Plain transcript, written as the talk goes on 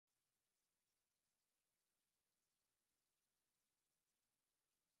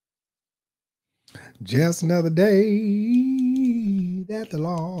Just another day that the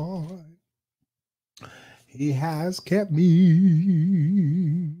Lord, He has kept me.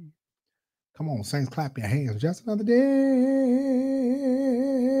 Come on, saints, clap your hands. Just another day.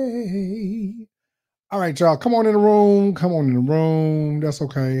 All right, y'all, come on in the room. Come on in the room. That's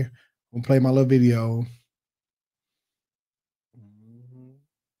okay. I'm going to play my little video.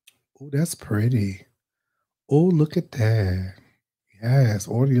 Oh, that's pretty. Oh, look at that. Yes,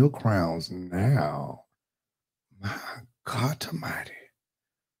 order your crowns now. My God Almighty.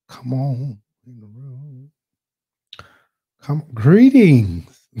 Come on in the room. Come,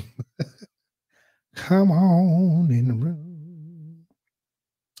 greetings. Come on in the room.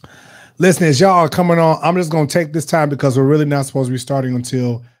 Listen, as y'all are coming on, I'm just going to take this time because we're really not supposed to be starting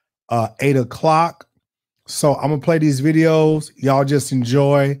until 8 o'clock. So I'm going to play these videos. Y'all just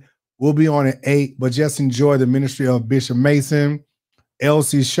enjoy. We'll be on at 8, but just enjoy the ministry of Bishop Mason,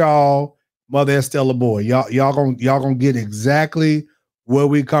 Elsie Shaw, Mother Estella Boy. Y'all gonna get exactly where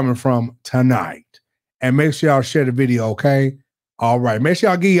we coming from tonight. And make sure y'all share the video, okay? All right. Make sure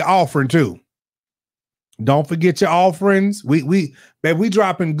y'all give your offering too. Don't forget your offerings. We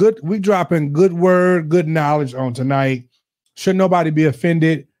dropping good word, good knowledge on tonight. Should nobody be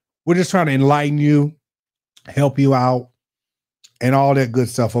offended. We're just trying to enlighten you, help you out, and all that good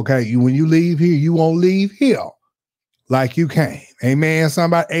stuff, okay? When you leave here, you won't leave here like you came. Amen,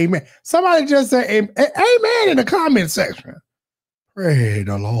 somebody. Amen. Somebody just say amen in the comment section. Praise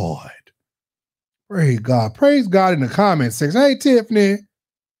the Lord. Praise God. Praise God in the comment section. Hey, Tiffany.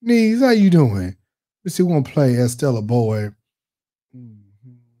 Niece, how you doing? Let's see, we're going to play Estella Boyd.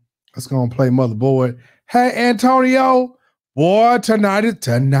 Let's go and play Mother Boyd. Hey, Antonio. Boy, tonight is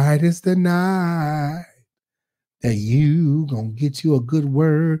the night that you going to get you a good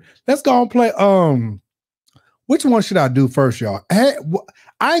word. Let's go and play, which one should I do first, y'all? Hey,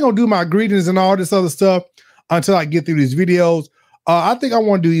 I ain't going to do my greetings and all this other stuff until I get through these videos. I think I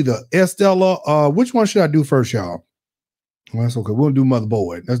want to do either Estella. Which one should I do first, y'all? Well, that's okay. We'll do Mother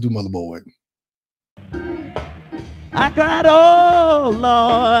Boyd. Let's do Mother Boyd. I cried, oh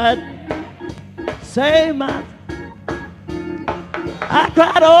Lord, save my. I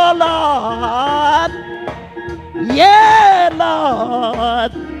cried, oh Lord, yeah,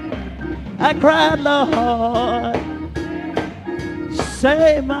 Lord. I cried, Lord,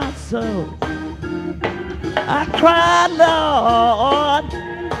 save my soul. I cried, Lord.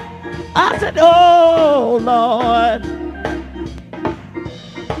 I said, oh Lord,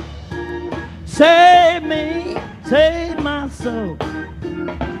 save me, save my soul.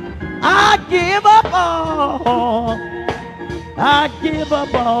 I give up all. I give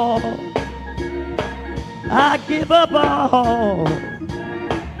up all. I give up all.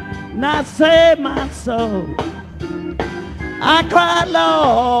 Now save my soul. I cried,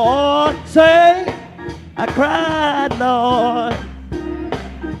 Lord, save. I cried, Lord.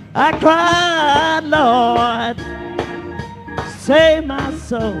 I cried, Lord, save my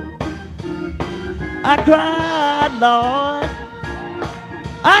soul. I cried, Lord.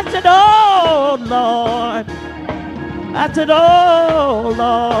 I said, oh, Lord. I said, oh,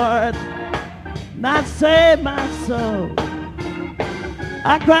 Lord, now save my soul.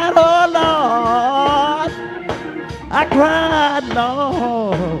 I cried, oh, Lord. I cried,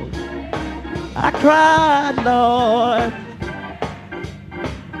 Lord. I cried, Lord.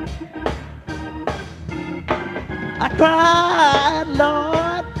 I cried,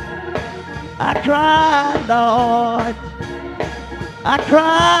 Lord. I cried, Lord. I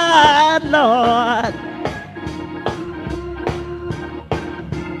cried, Lord.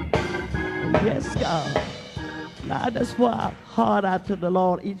 Yes, God. Now that's why I heart out to the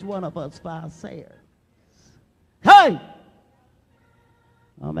Lord, each one of us for ourselves. Hey!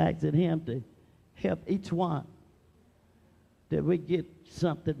 I'm asking Him to help each one that we get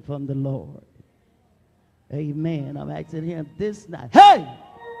something from the Lord. Amen. I'm asking Him this night, hey,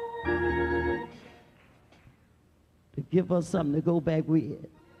 to give us something to go back with.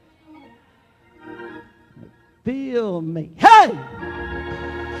 Feel me. Hey,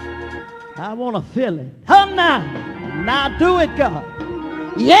 I want to feel it. Come now. Now do it, God.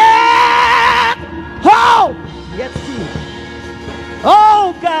 Yeah. Oh, yes, Jesus.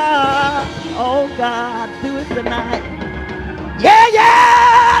 Oh, God. Oh, God. Do it tonight. Yeah,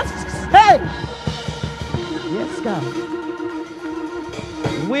 yes. Hey. Yes, God.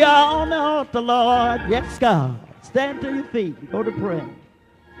 We are on the altar, Lord. Yes, God. Stand to your feet and go to prayer.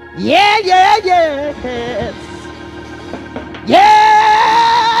 Yeah, yeah, yes.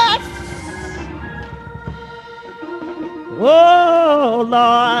 Yes. Oh,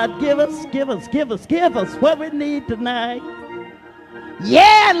 Lord, give us what we need tonight.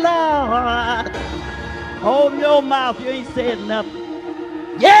 Yeah, Lord. Open your mouth. You ain't said nothing.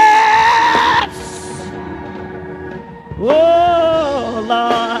 Yes. Oh,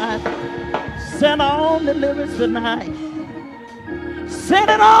 Lord. Send on deliverance tonight. Send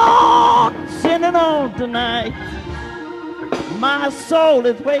it on tonight. My soul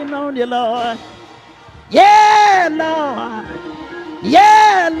is waiting on you, Lord. Yeah, Lord.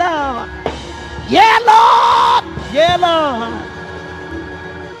 Yeah, Lord. Yeah, Lord. Yeah, Lord.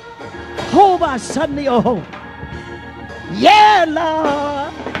 Oh, my Sunday, oh. Yeah,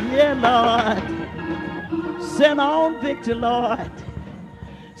 Lord. Yeah, Lord. Send on victory, Lord.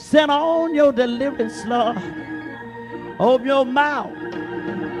 Send on your deliverance, Lord. Open your mouth.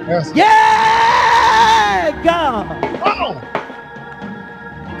 Yes. Yeah, God. Oh.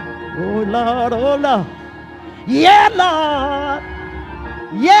 Oh, Lord, oh, Lord. Yeah, Lord.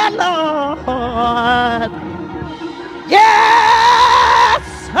 Yeah, Lord. Yes.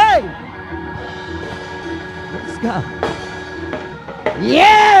 Hey. Yes, God.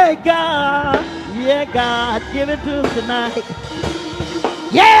 Yeah, God. Yeah, God. Give it to us tonight.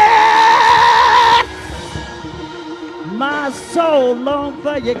 Yes. My soul long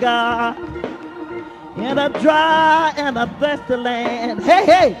for you, God. In a dry and a thirsty land. Hey,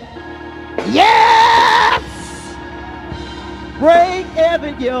 hey. Yes. Break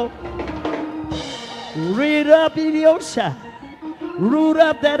every yoke. Root up in the ocean. Root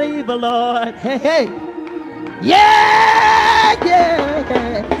up that evil, Lord. Hey, hey. Yeah,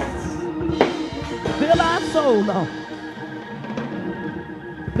 yes. Fill our soul, Lord.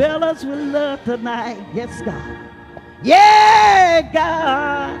 Fill us with love tonight. Yes, God. Yeah,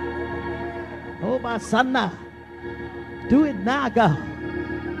 God. Oh, my son, now. Do it now, God.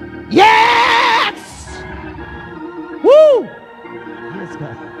 Yes. Woo. Yes,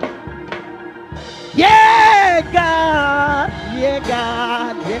 God. Yeah, God. Yeah,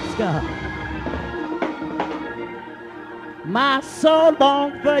 God. Yes, God. My soul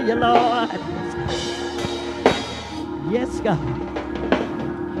long for you, Lord. Yes, God.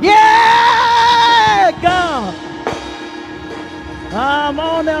 Yeah, God. I'm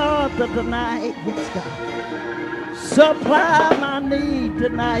on the altar tonight. Yes, God. Supply my need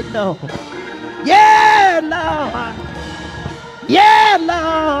tonight, Lord. Yeah, Lord. Yeah,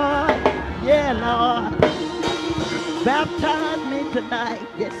 Lord. Yeah, Lord. Baptize me tonight.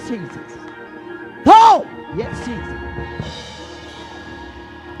 Yes, Jesus. Oh, yes, Jesus.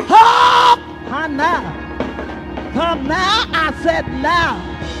 Oh, now. Come now. I said now.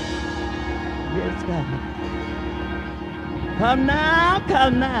 Yes, God. Come now.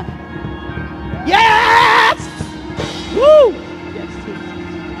 Come now. Yes. Woo. Yes,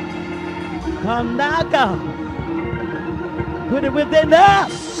 Jesus. Come now, God. Put it within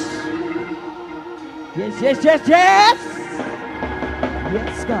us. Yes, yes, yes, yes.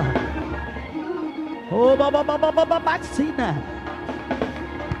 Yes, God. Oh, I see now.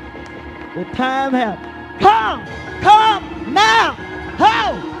 The time has come now.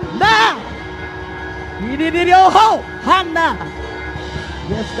 Ho, now. You did it, your ho, now.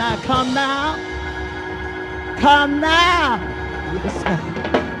 Yes, now, come now. Come now. Yes, God.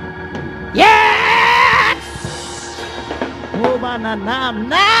 Yes. Oh, my,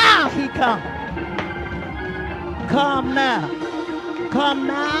 now he come. Come now. Come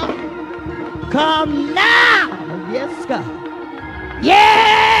now. Come now. Yes, God.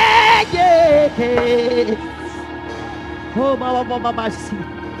 Yeah, yeah. Oh, my, see.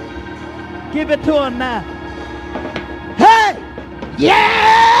 Give it to him now. Hey,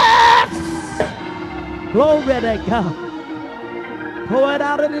 yes. Glory to God. Pour it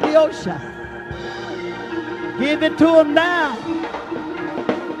out into the ocean. Give it to him now.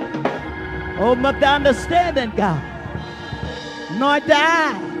 Open up the understanding, God. Anoint the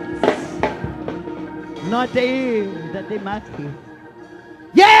eyes. Anoint the ears that they might hear.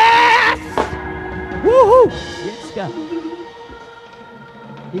 Yes! Woohoo! Yes, God.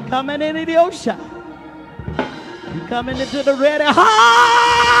 He coming into the ocean. He coming into the ready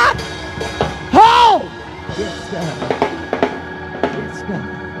heart. Oh! Yes, God. Yes, God.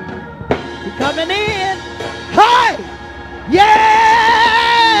 He coming in. Hey!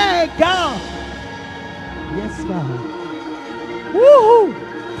 Yeah! God. Yes, God. Woohoo!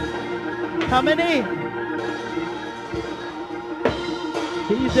 Coming in.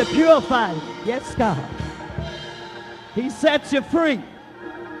 He's the purifier. Yes, God. He sets you free.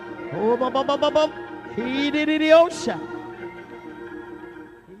 Oh, he did it in the ocean.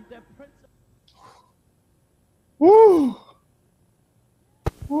 He's the prince of... Woo.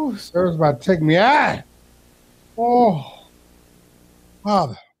 Woo. Sir's about to take me out. Oh.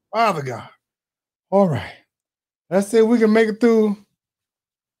 Father God. All right. Let's see if we can make it through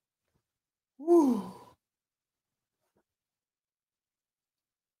Whew.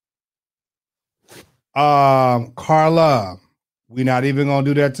 Carla, we're not even gonna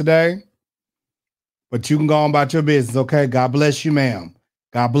do that today, but you can go on about your business, okay? God bless you, ma'am.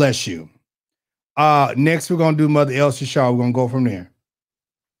 God bless you. Next we're gonna do Mother Elsie Shaw. We're gonna go from there.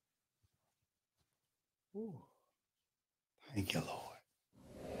 Ooh. Thank you, Lord.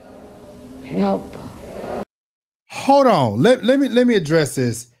 Help. Hold on. Let me address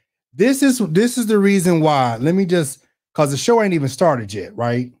this. This is the reason why. Let me just, because the show ain't even started yet,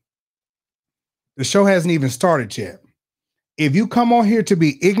 right? The show hasn't even started yet. If you come on here to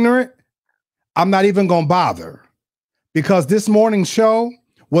be ignorant, I'm not even gonna bother, because this morning's show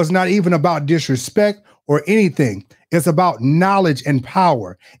was not even about disrespect or anything. It's about knowledge and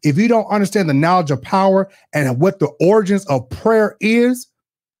power. If you don't understand the knowledge of power and what the origins of prayer is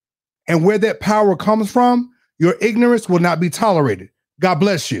and where that power comes from, your ignorance will not be tolerated. God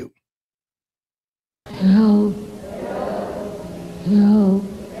bless you. Help. Help.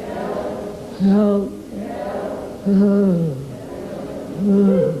 Help. Help.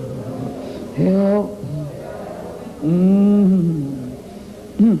 Help.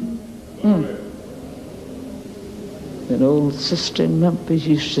 An old sister in Memphis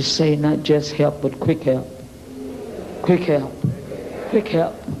used to say, not just help, but quick help. Quick help. Quick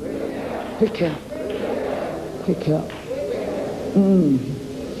help. Quick help. Quick help.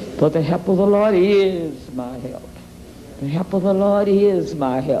 For the help of the Lord is my help. The help of the Lord is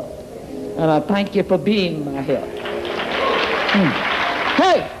my help. And I thank you for being my help.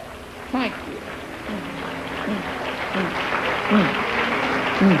 Hey! Thank you.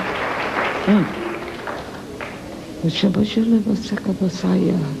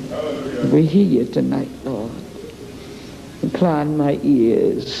 We hear you tonight, Lord. Incline my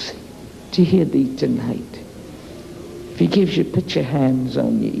ears to hear thee tonight. If he gives you, put your hands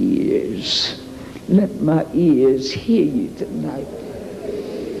on your ears. Let my ears hear you tonight.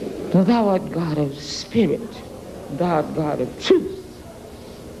 For thou art God of spirit, thou art God of truth.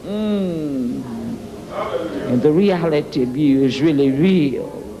 And the reality of you is really real.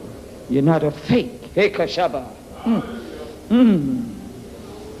 You're not a fake. Hey, Kashaba.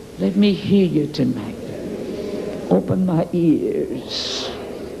 Let me hear you tonight. Open my ears.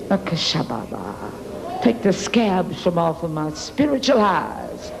 Akashababa. Take the scabs from off of my spiritual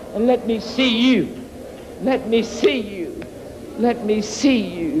eyes and let me see you. Let me see you. Let me see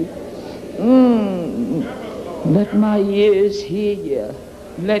you. Let my ears hear you.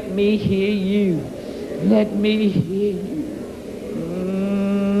 Let me hear you. Let me hear you.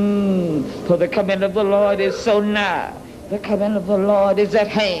 For the coming of the Lord is so nigh. The coming of the Lord is at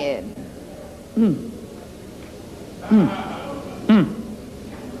hand.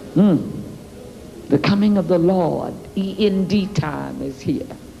 The coming of the Lord, END time, is here.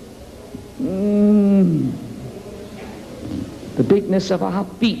 The bigness of our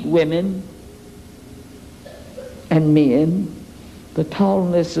feet, women and men, the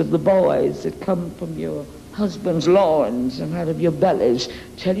tallness of the boys that come from your husband's loins and out of your bellies,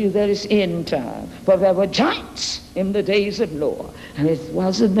 tell you that it's end time. For there were giants in the days of Noah, and it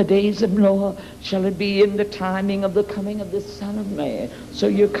was in the days of Noah, shall it be in the timing of the coming of the Son of Man. So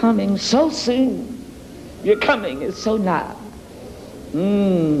you're coming so soon. Your coming is so nigh.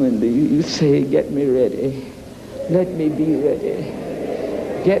 And you say, get me ready. Let me be ready.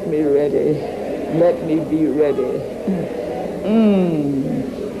 Get me ready. Let me be ready.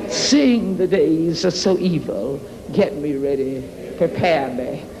 Seeing the days are so evil, get me ready. Prepare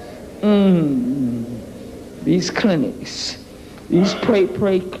me. These clinics, these pray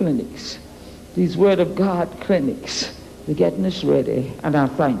clinics, these Word of God clinics, they're getting us ready, and I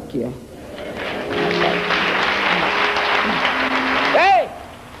thank you. Hey!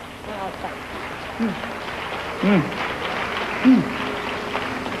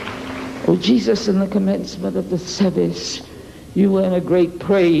 Oh, Jesus, in the commencement of the service, you were in a great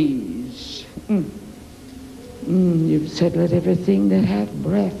praise. You've said, let everything that hath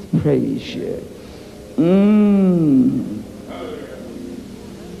breath praise you. And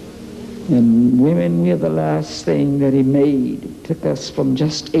women, we're the last thing that he made. It took us from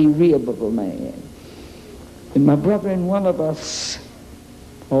just a reable man. And my brethren, one of us,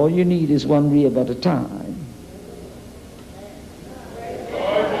 all you need is one rib at a time.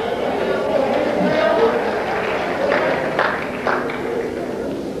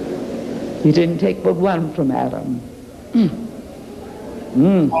 You didn't take but one from Adam.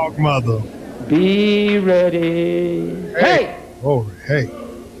 Dog mother. Be ready. Hey! Oh, hey.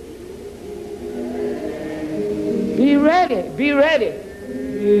 Be ready. Be ready.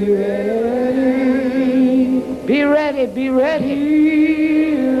 Be ready. Be ready. Be ready. Be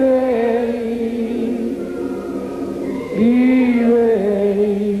ready.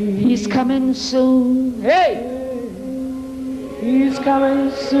 coming soon. Hey! He's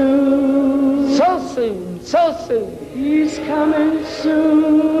coming soon. So soon, so soon. He's coming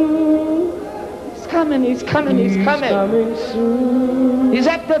soon. He's coming, he's coming, he's coming. He's coming soon. He's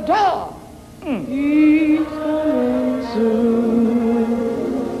at the door. He's coming soon.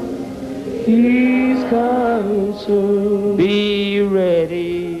 He's coming soon. Be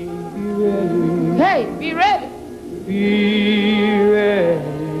ready. Be ready. Hey, be ready. Be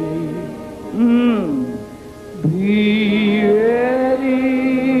ready. Be ready.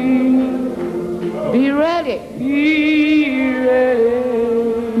 Be ready. Be ready.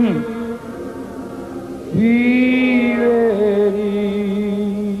 Be ready.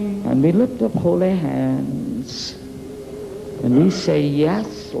 And we lift up holy hands and we say,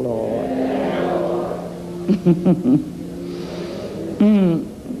 yes, Lord.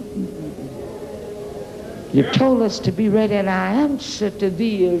 You've told us to be ready, and our answer to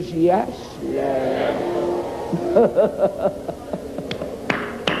thee is yes, Lord.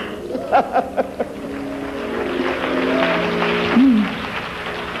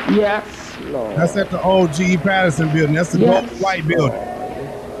 Yes, Lord. That's at the old G.E. Patterson building. That's the Yes, gold white building.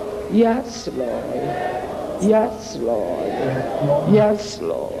 Yes, Lord. Yes, Lord. Yes,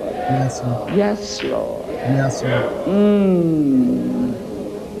 Lord. Yes, Lord. Yes, Lord. Yes, Lord.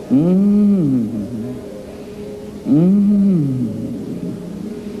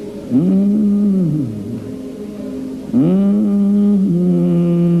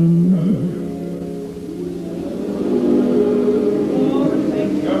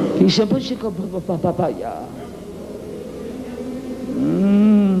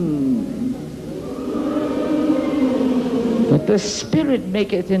 But the Spirit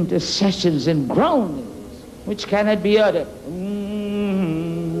maketh intercessions and groanings which cannot be uttered.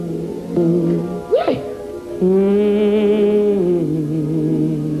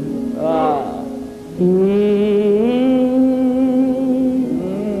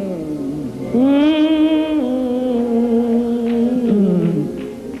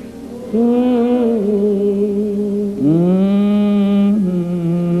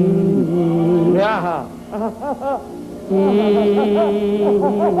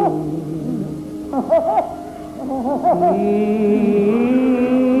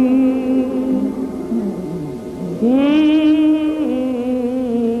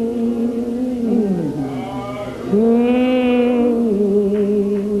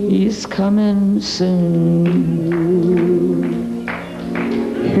 He's coming soon.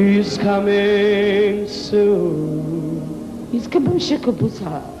 He's coming soon. He's coming,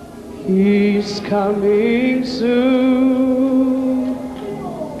 Shikabusa. He's coming soon.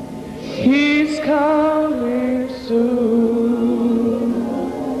 He's coming soon.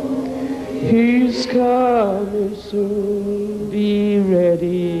 He's coming soon. Be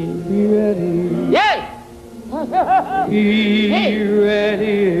ready. Be ready. Yay! Be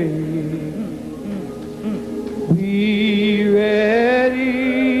ready. Be ready.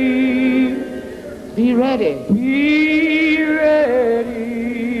 Be ready. Be ready.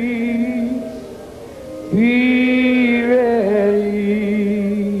 Be ready.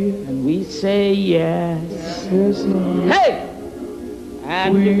 And we say yes. Yes, Lord. Hey!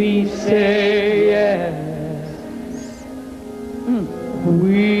 And We say yes.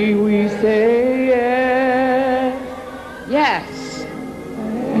 We say yes. yes.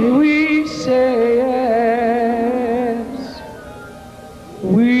 We say yes.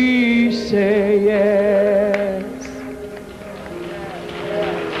 We say yes.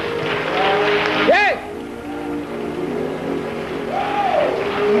 Hey!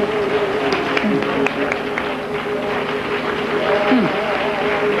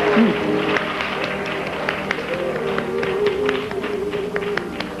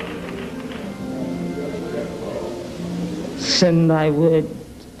 Send thy word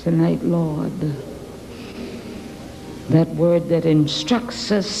tonight, Lord. That word that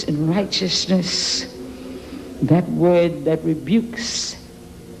instructs us in righteousness. That word that rebukes,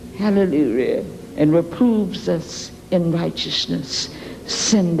 hallelujah, and reproves us in righteousness.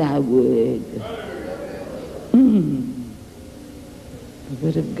 Send thy word. The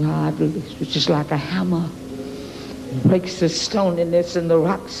word of God, which is like a hammer, breaks the stoniness and the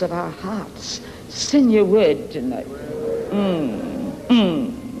rocks of our hearts. Send your word tonight.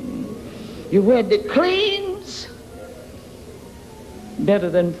 Your word that cleans better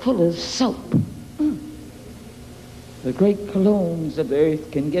than fuller's soap. The great colognes of the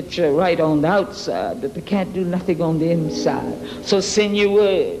earth can get you right on the outside, but they can't do nothing on the inside. So send your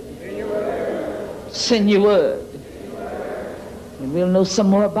word. Send your word. And we'll know some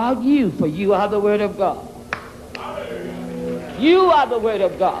more about you, for you are the word of God. You are the word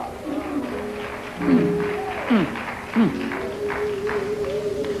of God.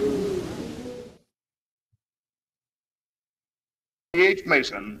 H.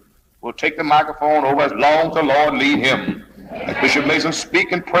 Mason will take the microphone over as long as the Lord lead him. As Bishop Mason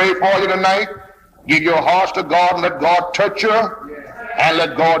speak and pray for you tonight, give your hearts to God and let God touch you and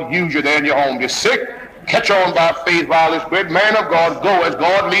let God use you there in your home. You're sick, catch on by faith while this great man of God go as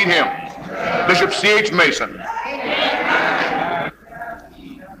God lead him. Bishop C.H. Mason.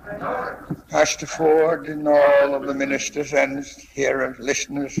 Pastor Ford and all of the ministers and hearers,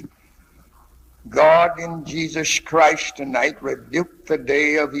 listeners, God in Jesus Christ tonight rebuke the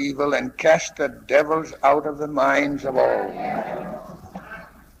day of evil and cast the devils out of the minds of all.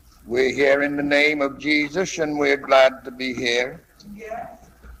 We're here in the name of Jesus and we're glad to be here.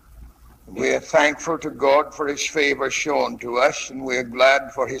 We're thankful to God for his favor shown to us and we're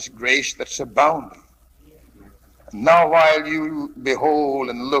glad for his grace that's abounding. Now while you behold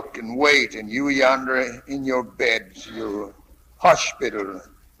and look and wait and you yonder in your beds, your hospital,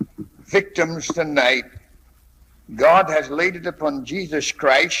 victims tonight, God has laid it upon Jesus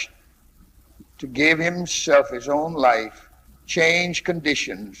Christ to give himself his own life, change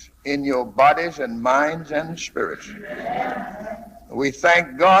conditions in your bodies and minds and spirits. We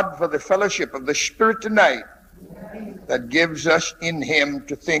thank God for the fellowship of the Spirit tonight that gives us in him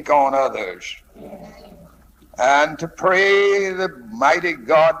to think on others and to pray the mighty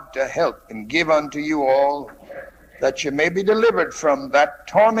God to help and give unto you all that you may be delivered from that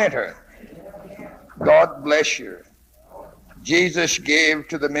tormentor. God bless you. Jesus gave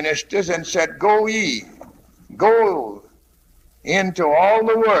to the ministers and said, go ye, go into all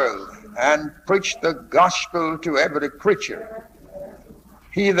the world and preach the gospel to every creature.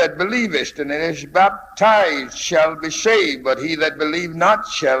 He that believeth and is baptized shall be saved, but he that believe not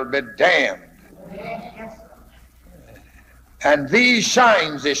shall be damned. And these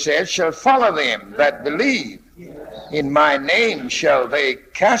signs, it says, shall follow them that believe. In my name shall they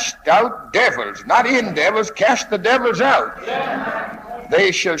cast out devils, not in devils, cast the devils out.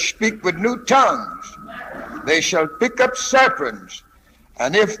 They shall speak with new tongues. They shall pick up serpents.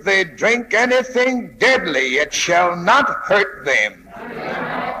 And if they drink anything deadly, it shall not hurt them.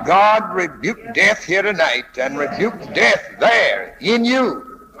 God rebuke death here tonight and rebuke death there in you.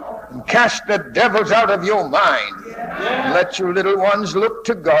 And cast the devils out of your mind. And let your little ones look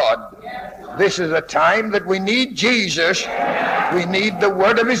to God. This is a time that we need Jesus. We need the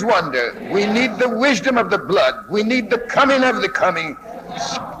word of his wonder. We need the wisdom of the blood. We need the coming of the coming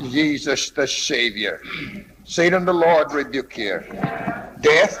Jesus the Savior. Satan, the Lord rebuke you.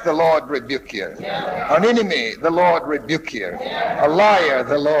 Death, the Lord rebuke you. An enemy, the Lord rebuke you. A liar,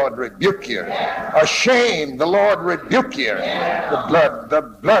 the Lord rebuke you. A shame, the Lord rebuke you.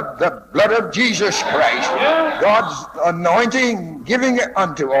 The blood of Jesus Christ. God's anointing, giving it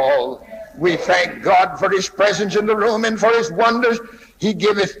unto all. We thank God for his presence in the room and for his wonders. He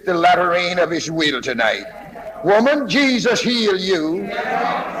giveth the latter rain of his will tonight. Woman, Jesus heal you.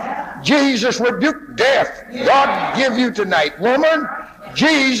 Jesus rebuke death. God give you tonight. Woman,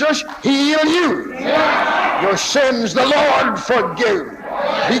 Jesus heal you. Your sins the Lord forgive.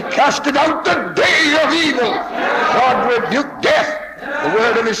 He casted out the day of evil. God rebuke death. The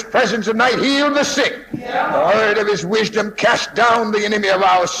word of his presence tonight heal the sick. The word of his wisdom cast down the enemy of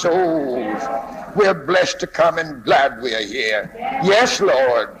our souls. We're blessed to come and glad we are here. Yes,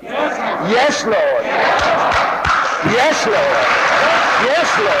 Lord. Yes, Lord. Yes, Lord.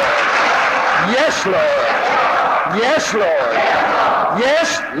 Yes, Lord. Yes, Lord. Yes, Lord.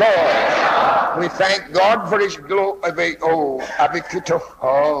 Yes, Lord. We thank God for his glory. Oh, Abikito.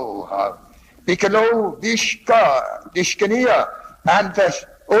 Oh, Bikalo, Dishka, Dishkania, Antas,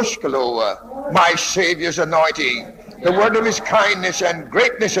 Oskaloa, my Savior's anointing. The word of his kindness and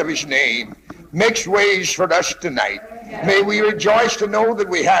greatness of his name makes ways for us tonight. May we rejoice to know that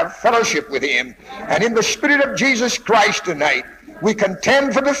we have fellowship with him. And in the Spirit of Jesus Christ tonight, we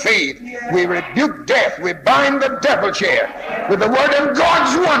contend for the faith. We rebuke death. We bind the devil chair with the word of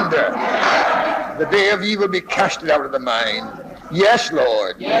God's wonder. The day of evil be casted out of the mind. Yes,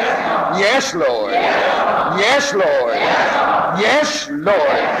 Lord. Yes, Lord. Yes, Lord. Yes,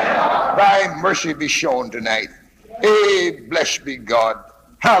 Lord. Thy mercy be shown tonight. Blessed be God.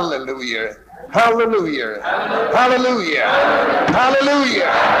 Hallelujah. Hallelujah. Hallelujah.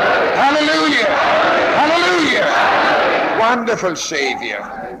 Hallelujah. Hallelujah. Hallelujah. Wonderful Savior.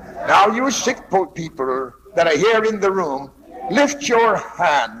 Now you sick people that are here in the room, lift your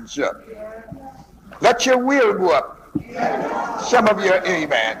hands up. Let your will go up. Some of you,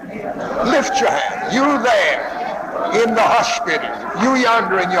 amen. Lift your hand. You there in the hospital, you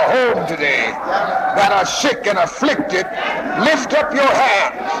yonder in your home today that are sick and afflicted, lift up your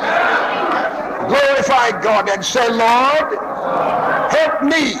hands. Glorify God and say, Lord, help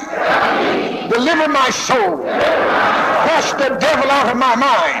me. Deliver my soul. Cast the devil out of my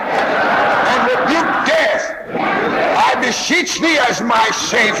mind and rebuke death. I beseech thee as my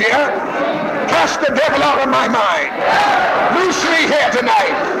Savior, cast the devil out of my mind. Loose me here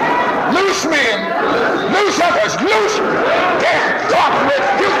tonight. Loose men. Loose others. Loose death. God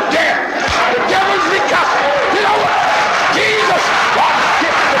rebuke death. The devil's recast. Get over. Jesus, God's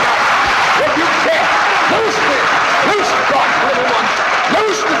gift tonight. Rebuke death. Loose men. Loose God's little ones.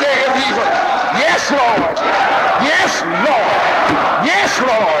 Loose the day of evil. Yes, Lord. Yes, Lord. Yes,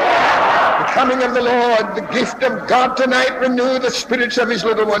 Lord. The coming of the Lord, the gift of God tonight, renew the spirits of his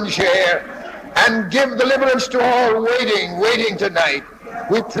little ones here and give deliverance to all waiting tonight.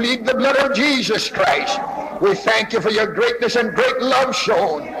 We plead the blood of Jesus Christ. We thank you for your greatness and great love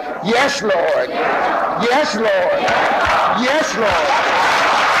shown. Yes, Lord. Yes, Lord. Yes, Lord.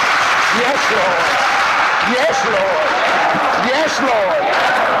 Yes, Lord. Yes, Lord. Yes, Lord.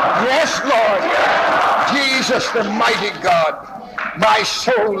 Yes, Lord. Jesus, the mighty God. My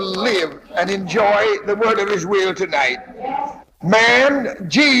soul live and enjoy the word of his will tonight. Man,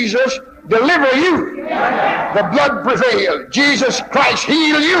 Jesus, deliver you. The blood prevail. Jesus Christ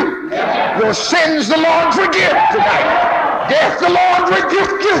heal you. Your sins the Lord forgive tonight. Death the Lord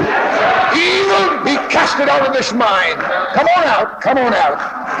rebuke you. Evil be casted out of this mind. Come on out. Come on out.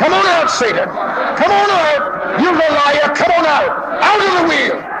 Come on out, Satan. Come on out. You're the liar. Come on out. Out of the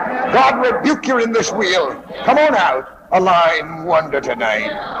wheel. God rebuke you in this wheel. Come on out. A lying wonder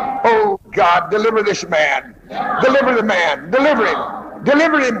tonight. Oh God, deliver this man. Deliver the man. Deliver him.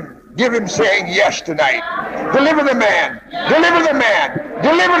 Deliver him. Give him saying yes tonight. Deliver the man. Deliver the man.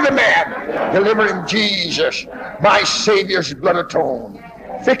 Deliver the man. Deliver him, Jesus. My Savior's blood atone.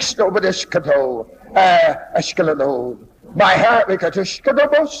 Fixed over this cato. Escalanode. My heart,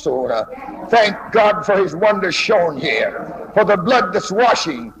 thank God for his wonders shown here. For the blood that's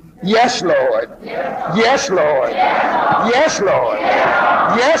washing. Yes, Lord. Yes, Lord. Yes, Lord.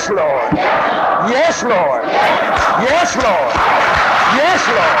 Yes, Lord. Yes, Lord. Yes, Lord. Yes,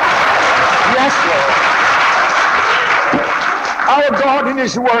 Lord. Yes, Lord. Our God in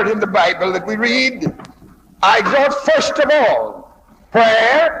his word in the Bible that we read, I got first of all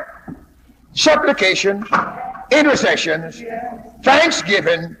prayer, supplication, intercessions,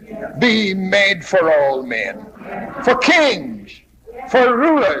 thanksgiving be made for all men, for kings, for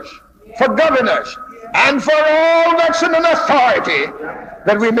rulers, for governors, and for all that's in an authority,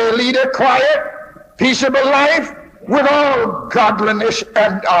 that we may lead a quiet, peaceable life with all godliness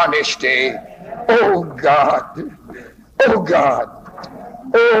and honesty. Oh God, oh God,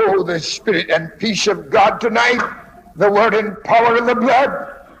 oh the Spirit and peace of God tonight, the word and power of the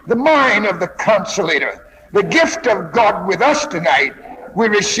blood, the mind of the Consolator, the gift of God with us tonight, we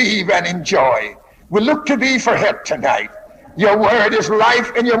receive and enjoy. We look to thee for help tonight. Your word is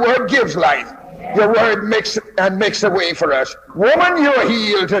life, and your word gives life. Your word makes a way for us. Woman, you're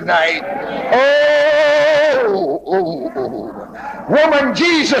healed tonight. Oh. Woman,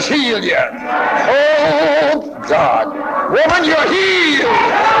 Jesus healed you. Oh, God. Woman, you're healed.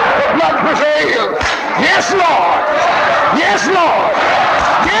 The blood prevails. Yes, Lord. Yes, Lord.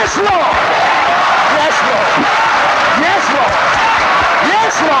 Yes, Lord. Yes, Lord. Yes, Lord.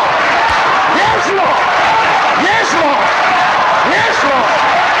 Yes, Lord. Yes, Lord. Yes, Lord. Yes, Lord.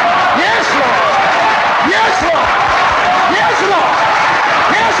 Yes, Lord. Yes, Lord. Yes, Lord.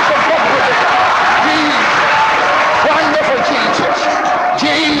 Yes, Lord. Wonderful Jesus.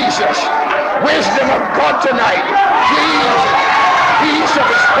 Jesus. Wisdom of God tonight. Jesus. Peace of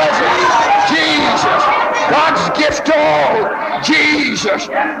his presence. Jesus. God's gift to all. Jesus.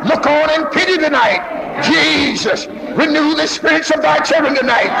 Look on and pity tonight. Jesus. Renew the spirits of thy children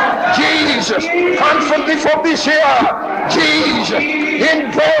tonight. Jesus. Comfort before this year. Jesus.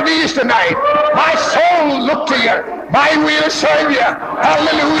 Indwell these tonight. My soul look to you. My will serve you.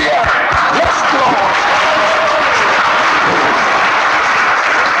 Hallelujah. Yes, Lord.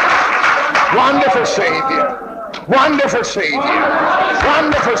 Wonderful Savior. Wonderful Savior.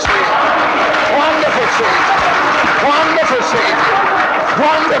 Wonderful Savior. Wonderful Savior. Wonderful Savior.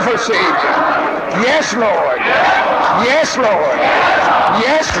 Wonderful Savior. Yes, Lord. Yes, Lord.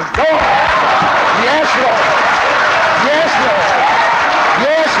 Yes, Lord. Yes, Lord. Yes, Lord.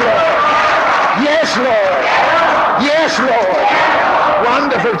 Yes, Lord. Yes, Lord. Yes, Lord.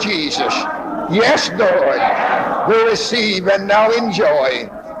 Wonderful Jesus. Yes, Lord. We receive and now enjoy,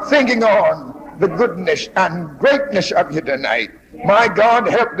 thinking on the goodness and greatness of you tonight. My God,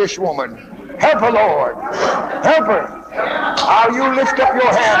 help this woman. Help her, Lord. Help her. How you lift up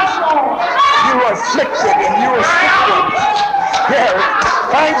your hands. You are afflicted and you are afflicted. Here,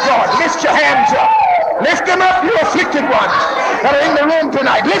 thank God. Lift your hands up. Lift them up, you afflicted ones that are in the room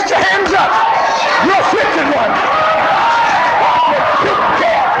tonight. Lift your hands up. You afflicted ones.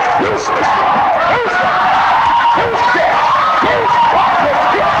 Loose the death. Loose darkness.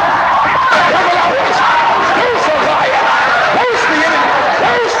 The devil always. Loose the liar. Loose the enemy.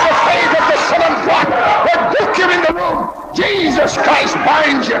 Loose the faith of the Son of God. Rebuke you in the room. Jesus Christ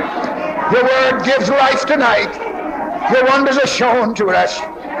binds you. Your word gives life tonight. Your wonders are shown to us.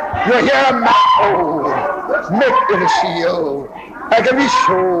 You hear a mouth. Make it seal. Like every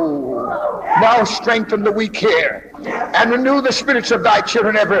soul. Now strengthen the weak here. And renew the spirits of thy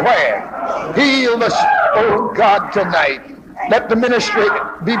children everywhere. Heal us, oh God, tonight. Let the ministry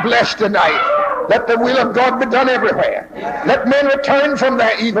be blessed tonight. Let the will of God be done everywhere. Let men return from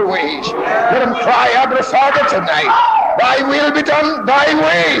their evil ways. Let them cry out to Father tonight. Thy will be done, thy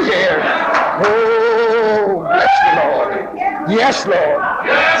way here. Oh, bless the Lord. Yes, Lord.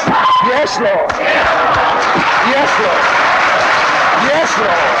 Yes, Lord. Yes, Lord. Yes,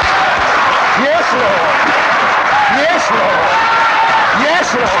 Lord. Yes, Lord. Yes, Lord. Yes,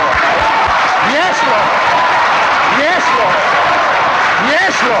 Lord. Yes, Lord. Yes, Lord.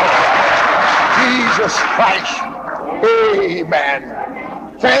 Yes, Lord. Jesus Christ. Amen.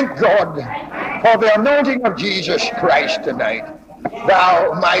 Thank God for the anointing of Jesus Christ tonight.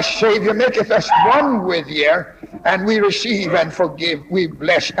 Thou, my Savior, maketh us one with thee, and we receive and forgive. We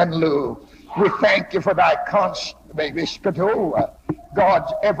bless and love. We thank you for thy constant Spirit,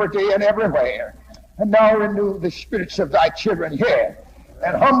 God's every day and everywhere. And now renew the spirits of thy children here,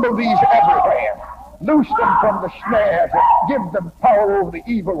 and humble these everywhere. Loose them from the snares, and give them power over the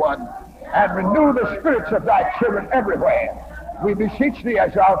evil one, and renew the spirits of thy children everywhere. We beseech thee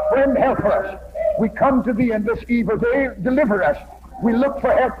as our friend, help us. We come to thee in this evil day, deliver us. We look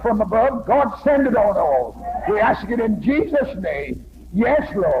for help from above. God, send it on all. We ask it in Jesus' name.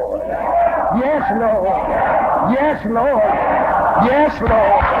 Yes, Lord. Yes, Lord. Yes, Lord. Yes,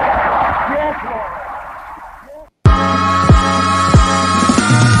 Lord. Yes, Lord.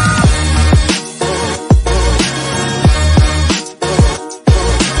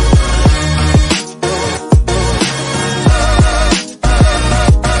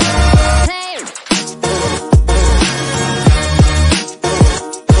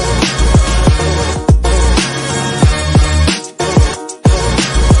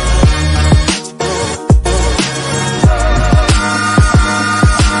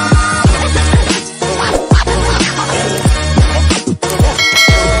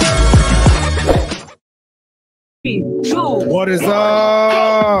 What is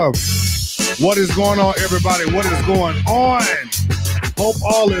up? What is going on, everybody? What is going on? Hope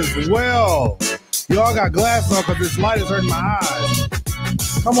all is well. Y'all got glasses on because this light is hurting my eyes.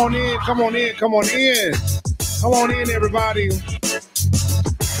 Come on in, come on in, come on in. Come on in, everybody.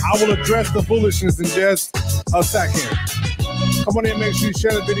 I will address the foolishness in just a second. Come on in, make sure you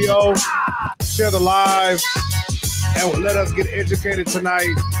share the video, share the live, and let us get educated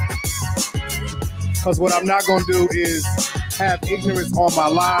tonight. Because what I'm not going to do is have ignorance on my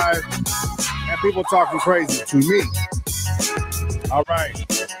live and people talking crazy to me. All right.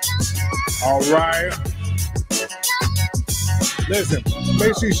 All right. Listen,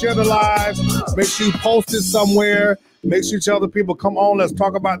 make sure you share the live. Make sure you post it somewhere. Make sure you tell the people, come on, let's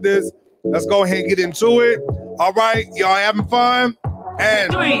talk about this. Let's go ahead and get into it. All right. Y'all having fun?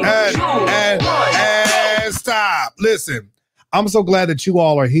 And stop. Listen, I'm so glad that you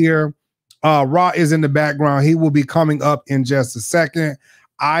all are here. Ra is in the background. He will be coming up in just a second.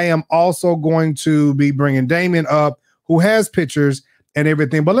 I am also going to be bringing Damien up, who has pictures and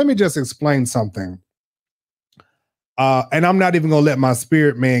everything. But let me just explain something. And I'm not even going to let my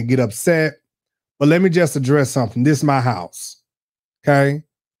spirit man get upset. But let me just address something. This is my house. Okay?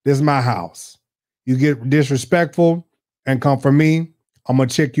 This is my house. You get disrespectful and come for me, I'm going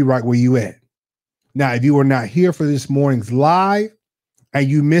to check you right where you at. Now, if you were not here for this morning's live and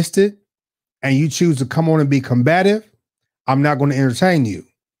you missed it, and you choose to come on and be combative, I'm not going to entertain you.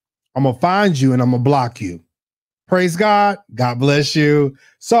 I'm going to find you and I'm going to block you. Praise God. God bless you.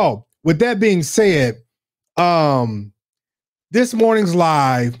 So with that being said, this morning's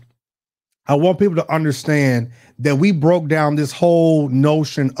live, I want people to understand that we broke down this whole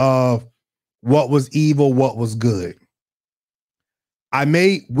notion of what was evil, what was good.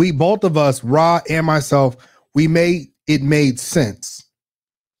 We both of us, Ra and myself, it made sense.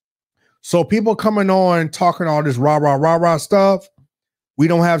 So people coming on talking all this rah stuff, we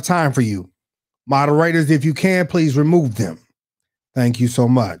don't have time for you. Moderators, if you can, please remove them. Thank you so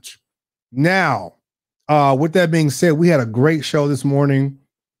much. Now, with that being said, we had a great show this morning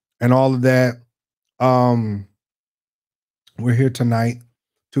and all of that. We're here tonight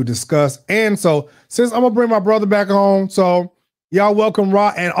to discuss. And so since I'm going to bring my brother back home, so y'all welcome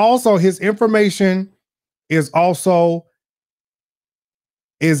Ra. And also his information is also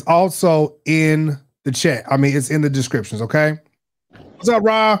is also in the chat. I mean, it's in the descriptions, okay? What's up,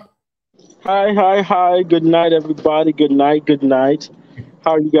 Rob? Hi. Good night, everybody. Good night.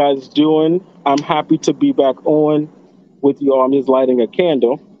 How are you guys doing? I'm happy to be back on with you all. I'm just lighting a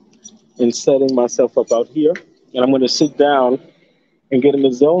candle and setting myself up out here. And I'm going to sit down and get in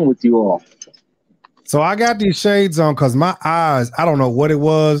the zone with you all. So I got these shades on because my eyes, I don't know what it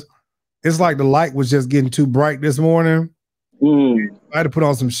was. It's like the light was just getting too bright this morning. I had to put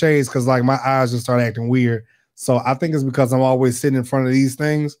on some shades because like my eyes just started acting weird. So I think it's because I'm always sitting in front of these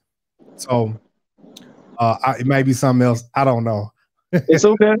things. So it might be something else. I don't know. It's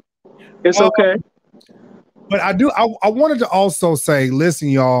okay. It's okay. But I wanted to also say, listen,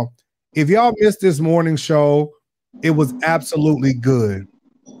 y'all, if y'all missed this morning show, it was absolutely good.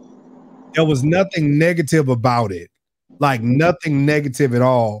 There was nothing negative about it. Like nothing negative at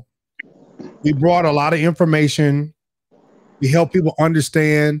all. We brought a lot of information. We help people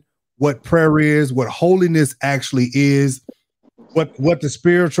understand what prayer is, what holiness actually is, what the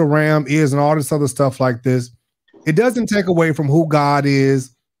spiritual realm is, and all this other stuff like this. It doesn't take away from who God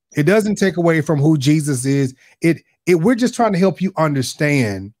is. It doesn't take away from who Jesus is. We're just trying to help you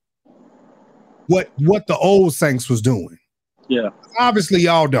understand what the old saints was doing. Yeah. Obviously,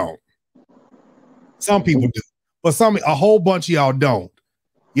 y'all don't. Some people do, but a whole bunch of y'all don't.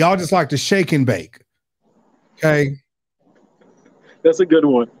 Y'all just like to shake and bake. Okay. That's a good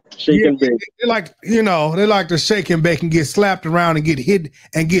one. Shake and bake. They like, they like to shake and bake and get slapped around and get hit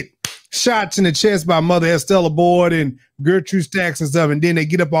and get shots in the chest by Mother Estella Board and Gertrude Stacks and stuff, and then they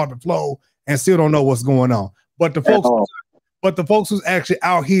get up off the floor and still don't know what's going on. But the folks who's actually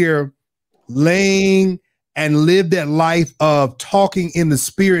out here laying and live that life of talking in the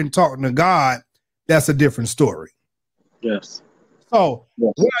spirit and talking to God, that's a different story. Yes. So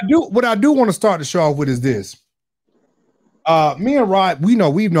yes. What I do want to start the show off with is this. Me and Rod,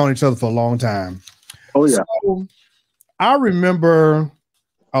 we've known each other for a long time. Oh yeah. So I remember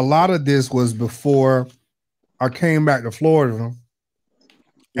a lot of this was before I came back to Florida.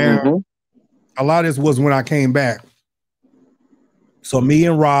 And a lot of this was when I came back. So me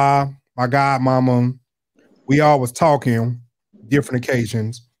and Rob, my godmama, we all was talking different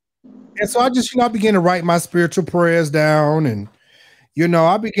occasions. And so I just, I began to write my spiritual prayers down, and,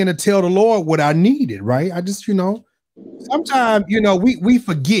 I began to tell the Lord what I needed, right? I just, sometimes, we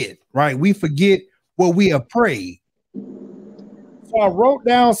forget, right? We forget what we have prayed. So I wrote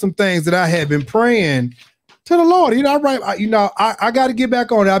down some things that I had been praying to the Lord. I got to get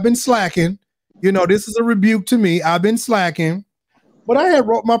back on it. I've been slacking. This is a rebuke to me. I've been slacking. But I had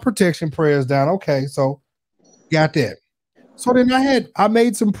wrote my protection prayers down. Okay, so got that. So then I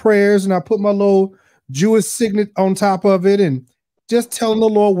made some prayers and I put my little Jewish signet on top of it and just telling the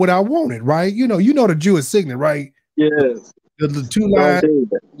Lord what I wanted, right? You know the Jewish signet, right? Yes. The two lines.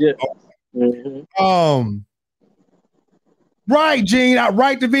 Yeah. Mm-hmm. Right, Gene. I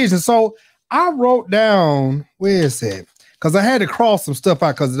write the vision. So I wrote down, where is it? Because I had to cross some stuff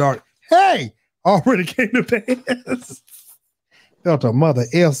out because it already came to pass. Felt a Mother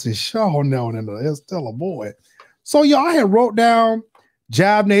Elsie Shaw known in the Estella Boy. So I had wrote down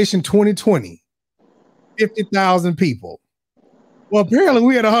Jive Nation 2020, 50,000 people. Well, apparently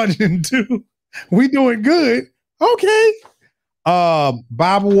we had 102. We doing good. Okay.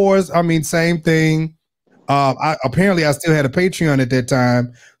 Bible Wars, same thing. Apparently I still had a Patreon at that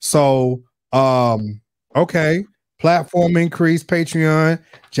time. So, okay. Platform increase, Patreon,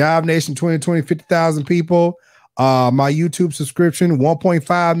 Jive Nation 2020, 50,000 people. My YouTube subscription,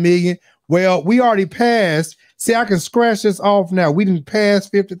 1.5 million. Well, we already passed. See, I can scratch this off now. We didn't pass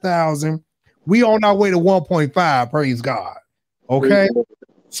 50,000. We on our way to 1.5. Praise God. Okay.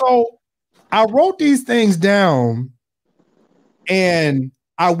 So I wrote these things down and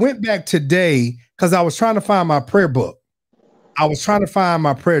I went back today because I was trying to find my prayer book. I was trying to find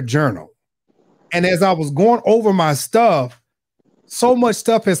my prayer journal. And as I was going over my stuff, so much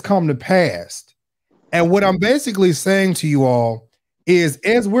stuff has come to pass. And what I'm basically saying to you all is,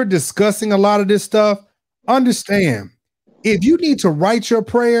 as we're discussing a lot of this stuff, understand, if you need to write your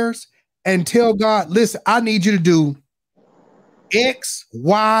prayers and tell God, listen, I need you to do X,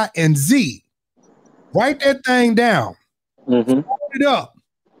 Y, and Z. Write that thing down. Put it up.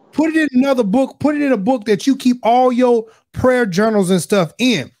 Put it in another book. Put it in a book that you keep all your prayer journals and stuff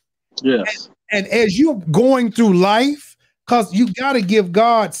in. Yes. And as you're going through life, because you got to give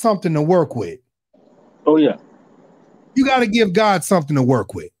God something to work with. Oh, yeah. You got to give God something to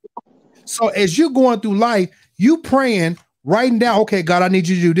work with. So as you're going through life, you praying, writing down, okay, God, I need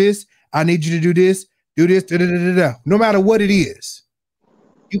you to do this. I need you to do this, da, da, da, da, da. No matter what it is,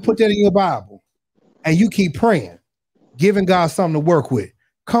 you put that in your Bible and you keep praying, giving God something to work with.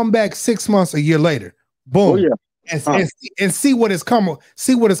 come back 6 months, a year later, boom, Oh, yeah. and see what has come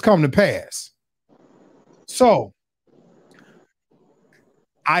to pass. So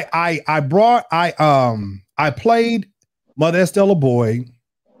I played Mother Estella Boyd.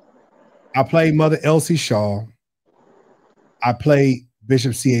 I played Mother Elsie Shaw. I played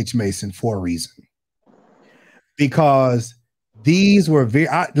Bishop C.H. Mason for a reason. Because these were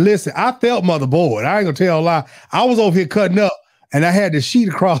listen, I felt Mother Boyd. I ain't gonna tell a lie. I was over here cutting up and I had the sheet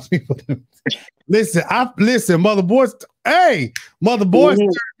across me. Listen, Mother Boyd, Mother Boyd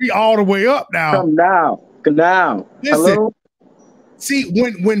turned me all the way up now. Come now. Listen, hello? See,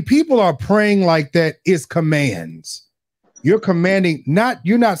 when people are praying like that, it's commands. You're commanding,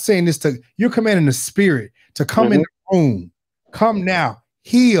 you're not saying this you're commanding the spirit to come in the room, come now,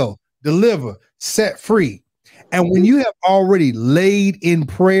 heal, deliver, set free. And when you have already laid in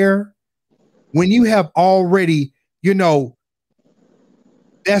prayer, when you have already,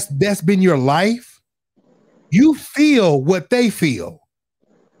 that's been your life, you feel what they feel.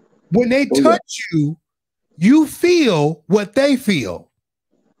 When they touch you, you feel what they feel.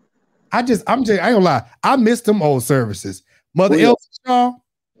 I'm telling you, I ain't gonna lie, I missed them old services. Mother Elsie Shaw,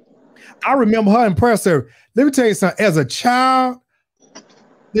 I remember her in prayer service. Let me tell you something. As a child,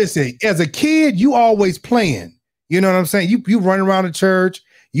 listen, as a kid, you always playing. You know what I'm saying? You running around the church,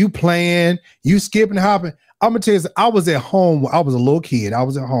 you playing, you skipping, hopping. I'm gonna tell you, I was at home. I was a little kid. I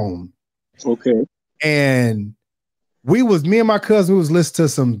was at home. Okay. And me and my cousin, we was listening to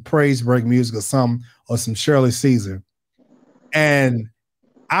some praise break music or some Shirley Caesar. And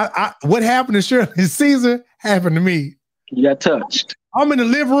what happened to Shirley Caesar happened to me. You got touched. I'm in the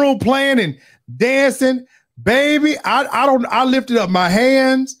living room playing and dancing. Baby, I lifted up my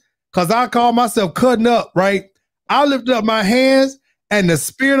hands because I call myself cutting up, right? I lifted up my hands and the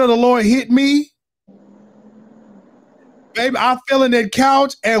Spirit of the Lord hit me. Baby, I fell in that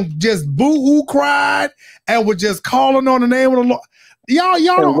couch and just boo-hoo cried and was just calling on the name of the Lord. Y'all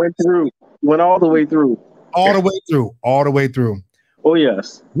went all the way through. All the way through. Oh,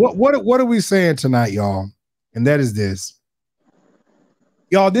 yes. What are we saying tonight, y'all? And that is this.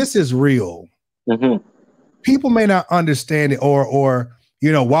 Y'all, this is real. Mm-hmm. People may not understand it, or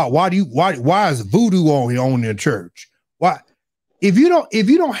why is voodoo on in church? Why? If you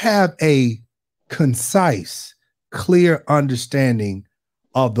don't have a concise, clear understanding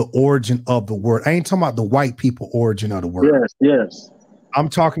of the origin of the word, I ain't talking about the white people origin of the word. Yes. I'm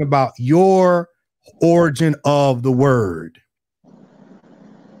talking about your origin of the word.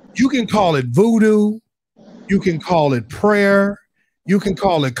 You can call it voodoo, you can call it prayer, you can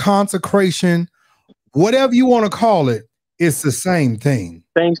call it consecration, whatever you want to call it, it's the same thing.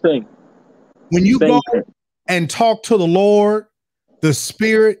 Same thing. When you go and talk to the Lord, the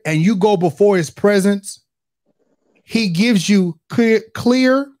Spirit, and you go before his presence, he gives you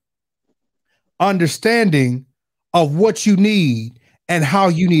clear understanding of what you need and how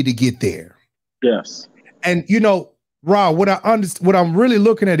you need to get there. Yes. And Rob, what I'm really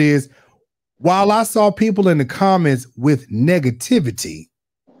looking at is, while I saw people in the comments with negativity,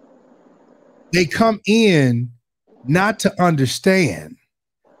 they come in not to understand,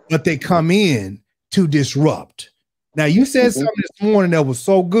 but they come in to disrupt. Now, you said something this morning that was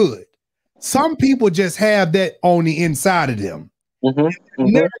so good. Some people just have that on the inside of them.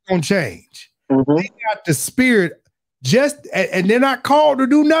 Never gonna change. They got the spirit and they're not called to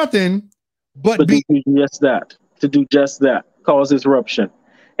do nothing, but to do just that, cause disruption.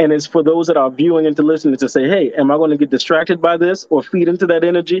 And it's for those that are viewing and to listening to say, hey, am I going to get distracted by this or feed into that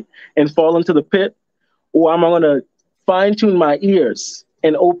energy and fall into the pit? Or am I going to fine tune my ears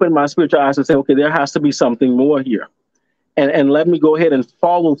and open my spiritual eyes and say, okay, there has to be something more here. And let me go ahead and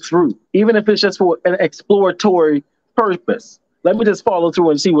follow through, even if it's just for an exploratory purpose. Let me just follow through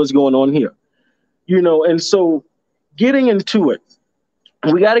and see what's going on here. And so getting into it,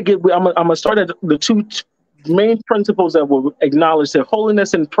 I'm going to start at the two main principles that were acknowledged here: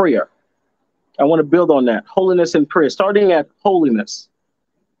 holiness and prayer. I want to build on that. Holiness and prayer, starting at holiness.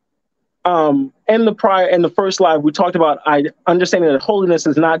 In the first live, we talked about understanding that holiness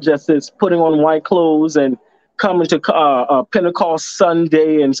is not just this putting on white clothes and coming to Pentecost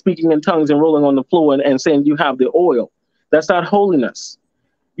Sunday and speaking in tongues and rolling on the floor and saying you have the oil. That's not holiness.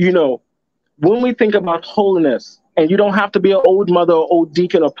 When we think about holiness, and you don't have to be an old mother or old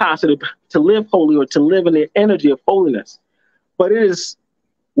deacon or pastor to live holy or to live in the energy of holiness. But it is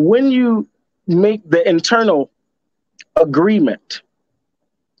when you make the internal agreement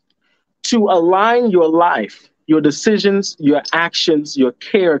to align your life, your decisions, your actions, your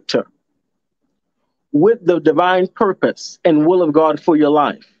character with the divine purpose and will of God for your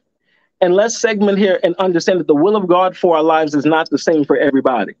life. And let's segment here and understand that the will of God for our lives is not the same for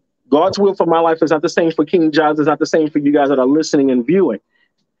everybody. God's will for my life is not the same for King Jives, is not the same for you guys that are listening and viewing.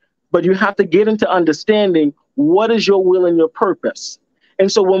 But you have to get into understanding what is your will and your purpose.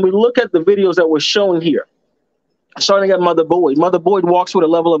 And so when we look at the videos that we're showing here, starting at Mother Boyd walks with a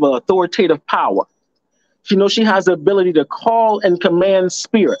level of authoritative power. She knows she has the ability to call and command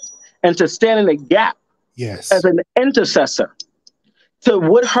spirit and to stand in a gap as an intercessor. To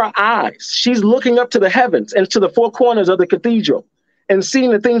with her eyes, she's looking up to the heavens and to the four corners of the cathedral and seeing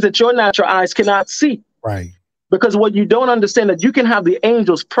the things that your natural eyes cannot see. Right. Because what you don't understand, that you can have the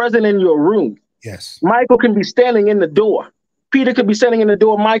angels present in your room. Yes. Michael can be standing in the door. Peter could be standing in the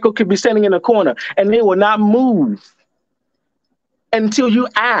door. Michael could be standing in the corner, and they will not move until you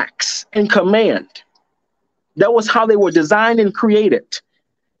ask and command. That was how they were designed and created.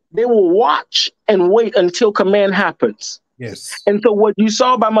 They will watch and wait until command happens. Yes. And so what you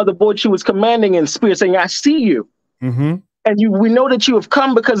saw by Mother Boyd, she was commanding in spirit, saying, I see you. Mm-hmm. And we know that you have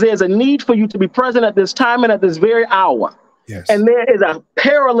come because there's a need for you to be present at this time and at this very hour. Yes. And there is a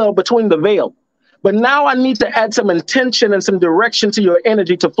parallel between the veil. But now I need to add some intention and some direction to your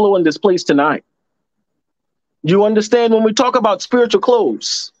energy to flow in this place tonight. You understand, when we talk about spiritual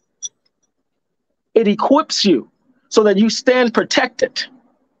clothes, it equips you so that you stand protected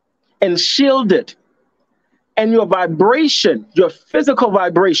and shielded. And your vibration, your physical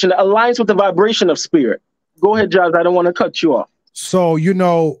vibration, aligns with the vibration of spirit. Go ahead, Jives. I don't want to cut you off. So, you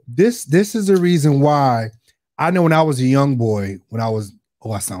know, this is the reason why I know when I was a young boy, when I was,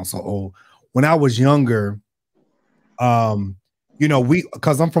 I sound so old. When I was younger, you know,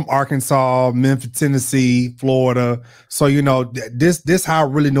 because I'm from Arkansas, Memphis, Tennessee, Florida. So, you know, this how I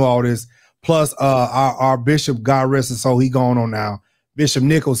really know all this. Plus, our bishop, God rest his soul, he going on now. Bishop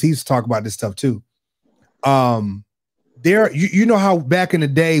Nichols, he used to talk about this stuff too. There, you know how back in the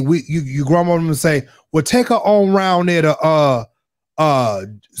day, you grandma would say, well, take her on round there to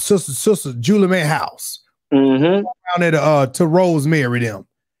Sister Julie Mae house. Mm-hmm. Down there to Rosemary them,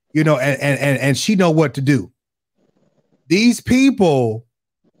 you know, and she know what to do. These people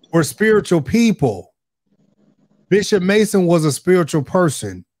were spiritual people. Bishop Mason was a spiritual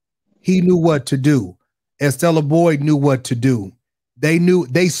person. He knew what to do. Estella Boyd knew what to do.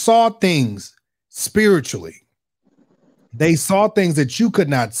 They saw things spiritually. They saw things that you could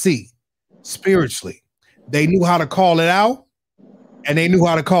not see spiritually. They knew how to call it out, and they knew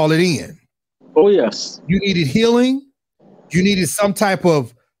how to call it in. Oh, yes. You needed healing. You needed some type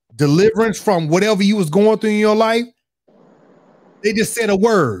of deliverance from whatever you was going through in your life. They just said a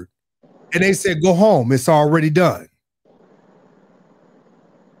word, and they said, go home. It's already done.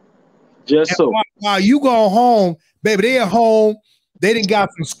 Just so. While you go home, baby, they at home. They done got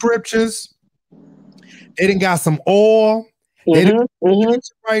some scriptures. They done got some oil. They done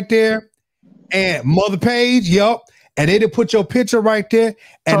right there. And Mother Page, yep. And they done put your picture right there.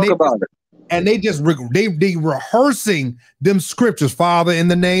 And they just rehearsing them scriptures, Father, in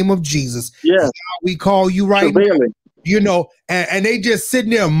the name of Jesus. Yes. We call you right now. You know, and they just sitting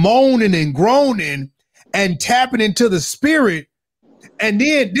there moaning and groaning and tapping into the spirit. And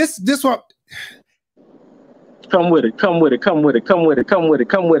then this what come with it, come with it, come with it, come with it, come with it,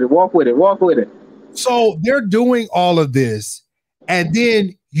 come with it, walk with it, walk with it. So they're doing all of this, and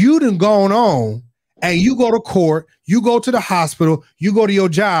then you done gone on and you go to court, you go to the hospital, you go to your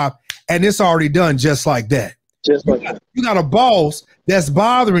job, and it's already done just like that. Just like that. You got a boss that's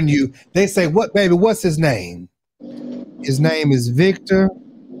bothering you. They say, what, baby, what's his name? His name is Victor.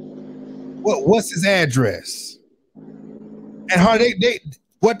 What's his address? And how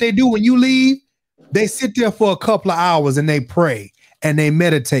what they do when you leave, they sit there for a couple of hours and they pray and they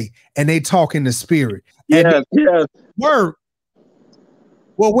meditate and they talk in the spirit. Yeah, yeah. Work.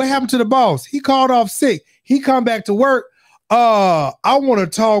 Well, what happened to the boss? He called off sick. He come back to work. I want to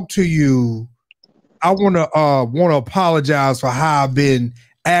talk to you. I want to apologize for how I've been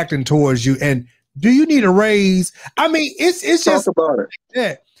acting towards you. And do you need a raise? I mean, it's just about it.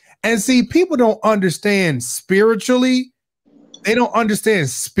 Yeah. And see, people don't understand spiritually. They don't understand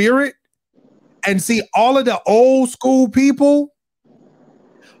spirit. And see, all of the old school people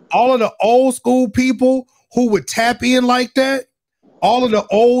who would tap in like that, all of the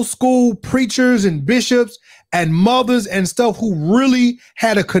old school preachers and bishops and mothers and stuff who really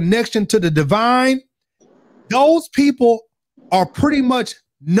had a connection to the divine, those people are pretty much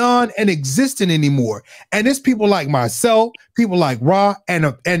non-existent anymore. And it's people like myself, people like Ra, and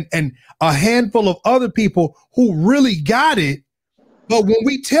a handful of other people who really got it. But when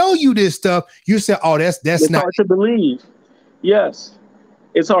we tell you this stuff, you say, "Oh, that's it's not hard to believe." Yes,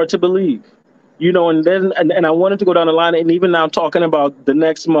 it's hard to believe. You know, and then and I wanted to go down the line, and even now talking about the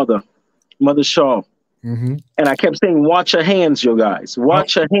next mother, Mother Shaw. Mm-hmm. And I kept saying, watch her hands, you guys.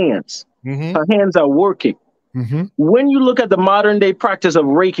 Watch her hands. Mm-hmm. Her hands are working. Mm-hmm. When you look at the modern day practice of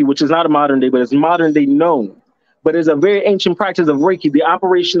Reiki, which is not a modern day, but it's modern day known, but it's a very ancient practice of Reiki, the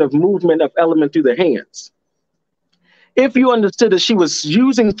operation of movement of element through the hands. If you understood that she was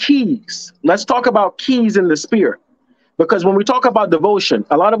using keys, let's talk about keys in the spirit. Because when we talk about devotion,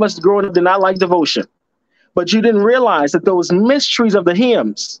 a lot of us growing up did not like devotion, but you didn't realize that those mysteries of the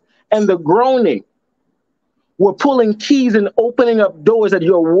hymns and the groaning were pulling keys and opening up doors that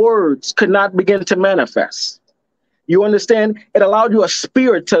your words could not begin to manifest. You understand? It allowed you a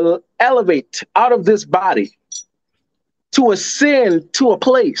spirit to elevate out of this body, to ascend to a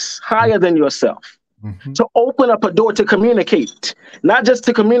place higher than yourself, to open up a door to communicate, not just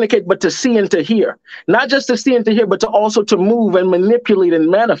to communicate, but to see and to hear, not just to see and to hear, but to also to move and manipulate and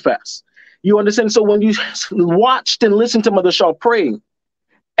manifest. You understand? So when you watched and listened to Mother Shaw praying,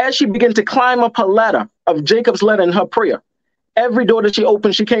 as she began to climb up her ladder of Jacob's ladder in her prayer, every door that she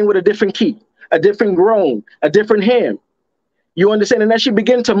opened, she came with a different key, a different groan, a different hand. You understand? And as she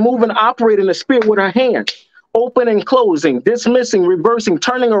began to move and operate in the spirit with her hand, opening, closing, dismissing, reversing,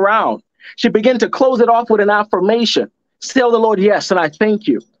 turning around, she began to close it off with an affirmation. Tell the Lord, yes, and I thank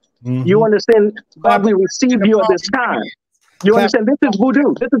you. You understand? God, we receive you at this time. You understand? This is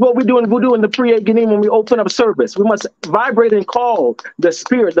voodoo. This is what we do in voodoo in the pre-beginning when we open up service. We must vibrate and call the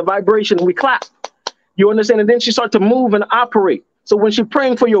spirit, the vibration, and we clap. You understand? And then she starts to move and operate. So when she's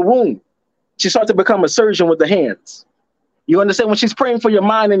praying for your womb, she starts to become a surgeon with the hands. You understand? When she's praying for your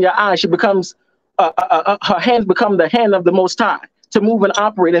mind and your eyes, she becomes, her hands become the hand of the Most High to move and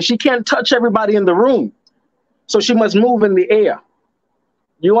operate. And she can't touch everybody in the room. So she must move in the air.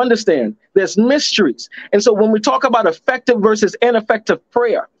 You understand? There's mysteries. And so when we talk about effective versus ineffective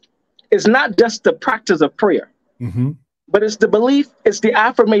prayer, it's not just the practice of prayer, but it's the belief, it's the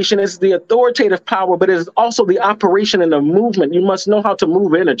affirmation, it's the authoritative power, but it's also the operation and the movement. You must know how to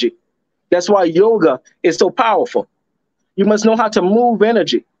move energy. That's why yoga is so powerful. You must know how to move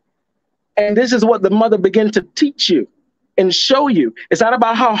energy. And this is what the mother began to teach you and show you. It's not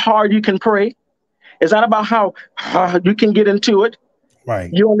about how hard you can pray. It's not about how hard you can get into it.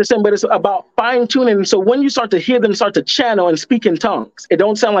 Right. You understand? But it's about fine tuning. So when you start to hear them start to channel and speak in tongues, it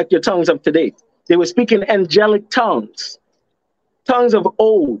don't sound like your tongues of today. They were speaking angelic tongues, tongues of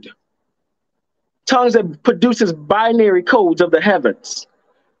old, tongues that produces binary codes of the heavens.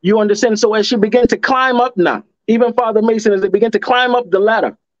 You understand? So as she began to climb up now, even Father Mason, as they begin to climb up the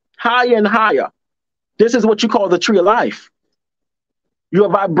ladder higher and higher, this is what you call the tree of life. Your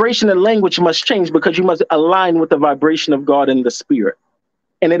vibration and language must change because you must align with the vibration of God in the spirit.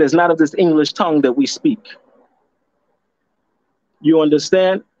 And it is not of this English tongue that we speak. You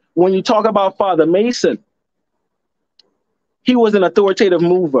understand? When you talk about Father Mason, he was an authoritative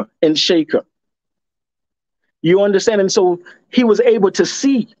mover and shaker. You understand? And so he was able to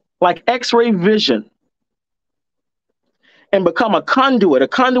see like X-ray vision and become a conduit. A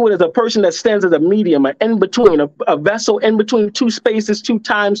conduit is a person that stands as a medium, an in-between, a vessel in between two spaces, two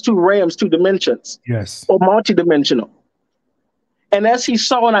times, two realms, two dimensions. Yes. Or multidimensional. And as he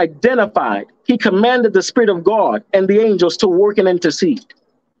saw and identified, he commanded the Spirit of God and the angels to work and intercede.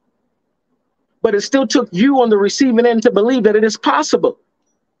 But it still took you on the receiving end to believe that it is possible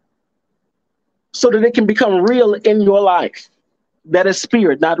so that it can become real in your life. That is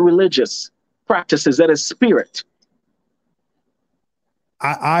spirit, not religious practices. That is spirit.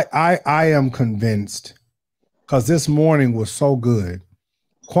 I am convinced, because this morning was so good.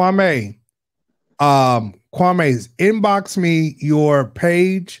 Kwame, inbox me your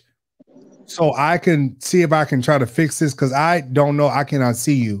page so I can see if I can try to fix this, because I don't know. I cannot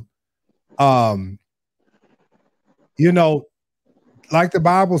see you. You know, like the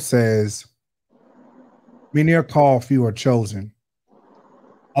Bible says, many are called, few are chosen.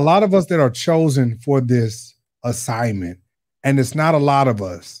 A lot of us that are chosen for this assignment, and it's not a lot of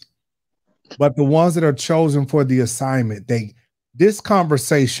us, but the ones that are chosen for the assignment, this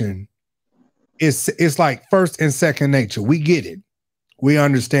conversation it's like first and second nature. We get it. We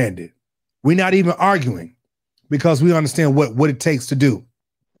understand it. We're not even arguing because we understand what it takes to do.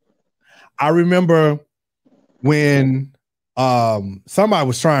 I remember when somebody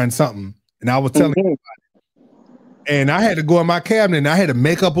was trying something and I was telling them about it, and I had to go in my cabinet and I had to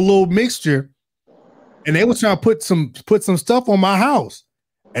make up a little mixture, and they was trying to put some stuff on my house,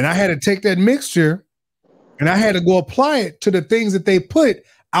 and I had to take that mixture and I had to go apply it to the things that they put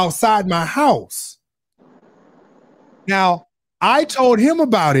outside my house. Now, I told him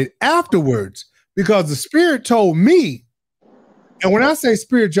about it afterwards because the Spirit told me. And when I say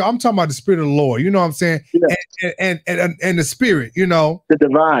spiritual, I'm talking about the Spirit of the Lord. You know what I'm saying? Yeah. And the Spirit, you know. The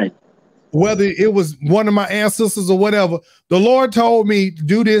divine. whether it was one of my ancestors or whatever, the Lord told me to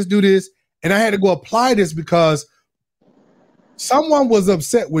do this, and I had to go apply this because someone was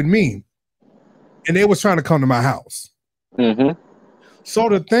upset with me and they was trying to come to my house. Mm-hmm. So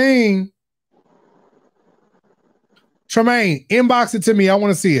the thing, Tremaine, inbox it to me. I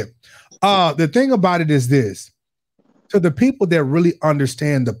want to see it. The thing about it is this. To the people that really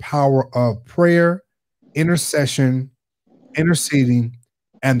understand the power of prayer, intercession, interceding,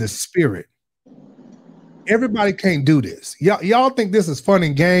 and the spirit, everybody can't do this. Y'all think this is fun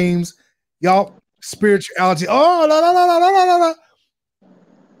and games. Y'all spirituality. Oh, no.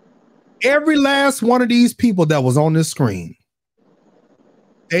 Every last one of these people that was on this screen,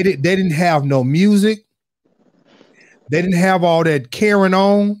 they didn't have no music. They didn't have all that carrying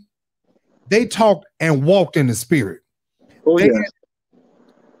on. They talked and walked in the spirit. Oh,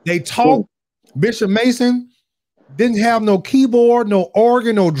 they talked. Bishop Mason didn't have no keyboard, no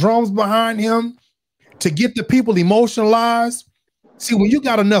organ, no drums behind him to get the people emotionalized. See, when you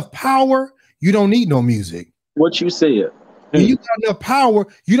got enough power, you don't need no music. What you said. When you got enough power,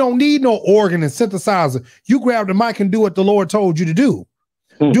 you don't need no organ and synthesizer. You grab the mic and do what the Lord told you to do.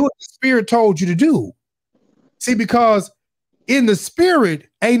 Do what the Spirit told you to do. See, because in the Spirit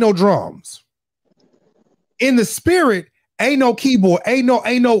ain't no drums. In the Spirit ain't no keyboard, ain't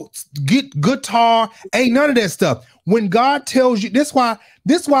no guitar, ain't none of that stuff. When God tells you, this why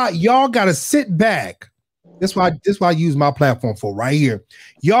y'all gotta sit back. That's why I use my platform for right here.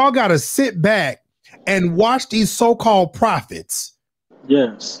 Y'all gotta sit back and watch these so-called prophets.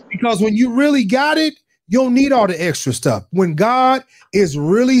 Yes. Because when you really got it, you don't need all the extra stuff. When God is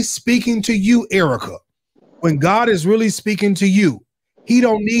really speaking to you, Erica, when God is really speaking to you, he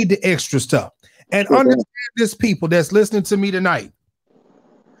don't need the extra stuff. And understand this, people that's listening to me tonight.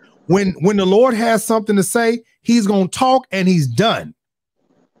 When the Lord has something to say, he's going to talk and he's done.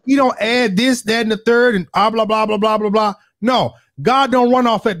 He don't add this, that, and the third, and blah, blah, blah, blah, blah, blah, blah. No, God don't run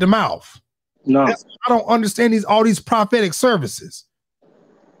off at the mouth. No. I don't understand all these prophetic services.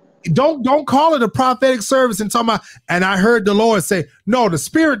 Don't call it a prophetic service and talk about, and I heard the Lord say, no, the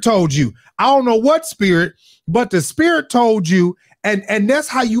Spirit told you. I don't know what spirit, but the Spirit told you, and that's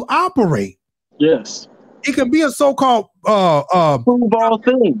how you operate. Yes. It can be a so-called prove all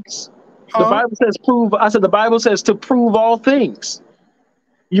things. The Bible says prove. I said the Bible says to prove all things.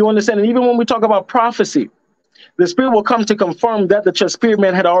 You understand? And even when we talk about prophecy, the Spirit will come to confirm that your spirit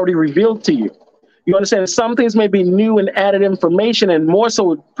man had already revealed to you. You understand? Some things may be new and added information and more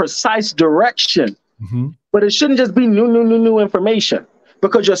so precise direction. Mm-hmm. But it shouldn't just be new information,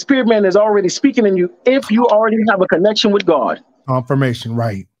 because your spirit man is already speaking in you if you already have a connection with God. Confirmation,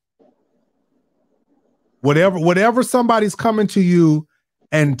 right. Whatever somebody's coming to you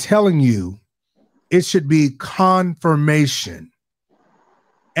and telling you, it should be confirmation.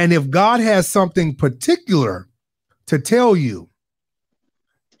 And if God has something particular to tell you,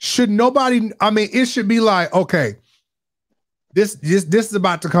 it should be like, okay, this is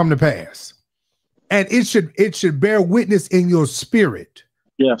about to come to pass. And it should bear witness in your spirit.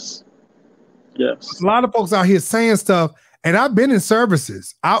 Yes. Yes. A lot of folks out here saying stuff, and I've been in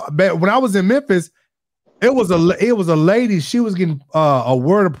services. When I was in Memphis, it was a lady. She was getting a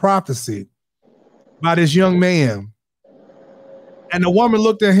word of prophecy by this young man, and the woman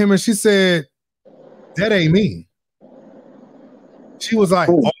looked at him and she said, "That ain't me." She was like,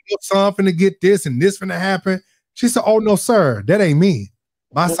 "Oh, your son finna get this and this finna happen." She said, "Oh no, sir, that ain't me.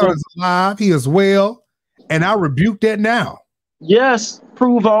 My son is alive. He is well, and I rebuke that now." Yes,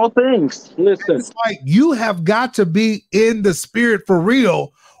 prove all things. Listen, it's like you have got to be in the spirit for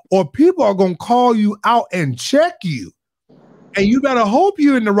real, or people are going to call you out and check you. And you better hope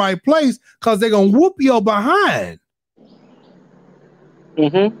you're in the right place, because they're going to whoop your behind.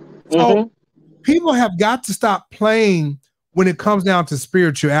 So people have got to stop playing when it comes down to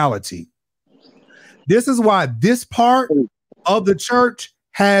spirituality. This is why this part of the church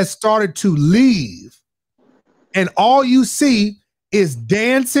has started to leave. And all you see is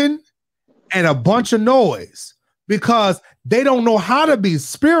dancing and a bunch of noise, because they don't know how to be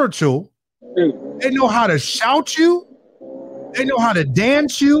spiritual. They know how to shout you. They know how to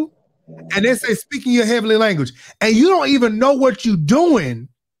dance you. And they say, speaking your heavenly language. And you don't even know what you're doing.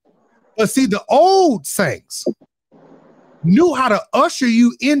 But see, the old saints knew how to usher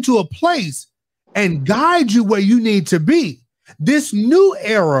you into a place and guide you where you need to be. This new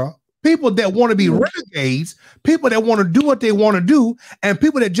era, people that want to be renegades, people that want to do what they want to do, and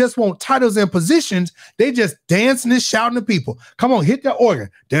people that just want titles and positions, they just dancing and shouting to people. Come on, hit that organ.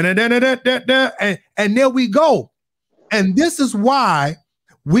 And there we go. And this is why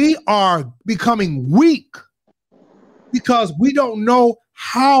we are becoming weak, because we don't know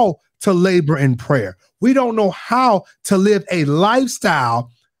how to labor in prayer. We don't know how to live a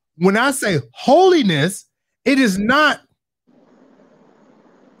lifestyle. When I say holiness, it is not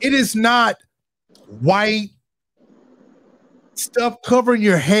white stuff covering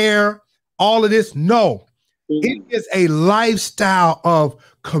your hair, all of this. No, it is a lifestyle of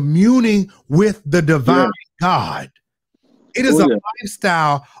communing with the divine God. It is a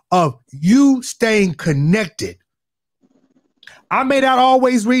lifestyle of you staying connected. I may not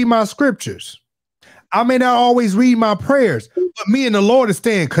always read my scriptures. I may not always read my prayers, but me and the Lord is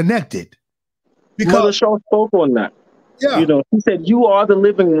staying connected. Because Mother Shaw spoke on that. Yeah. You know, he said, you are the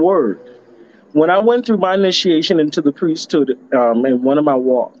living word. When I went through my initiation into the priesthood in one of my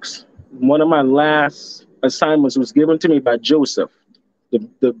walks, one of my last assignments was given to me by Joseph,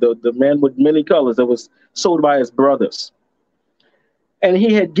 the man with many colors that was sold by his brothers. And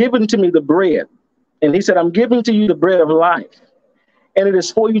he had given to me the bread. And he said, I'm giving to you the bread of life. And it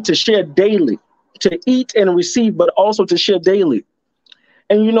is for you to share daily, to eat and receive, but also to share daily.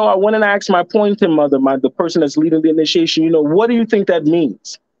 And, you know, I went and asked my appointed mother, the person that's leading the initiation, you know, what do you think that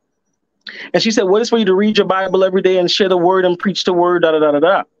means? And she said, well, it's for you to read your Bible every day and share the word and preach the word, da, da, da, da,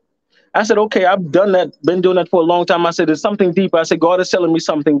 da. I said, okay, I've done that, been doing that for a long time. I said, there's something deeper. I said, God is telling me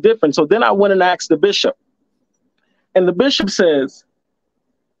something different. So then I went and asked the bishop. And the bishop says,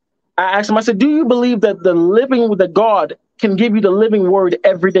 I asked him, I said, do you believe that that God can give you the living word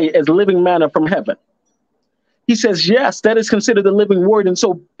every day as living manna from heaven? He says, yes, that is considered the living word. And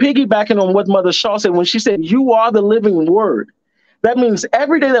so piggybacking on what Mother Shaw said, when she said, you are the living word, that means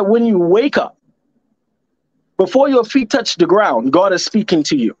every day that when you wake up, before your feet touch the ground, God is speaking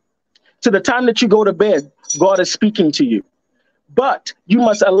to you. To the time that you go to bed, God is speaking to you. But you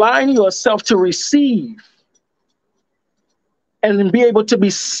must align yourself to receive and be able to be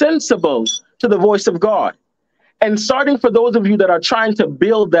sensible to the voice of God. And starting for those of you that are trying to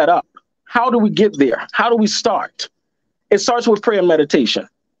build that up, how do we get there? How do we start? It starts with prayer and meditation.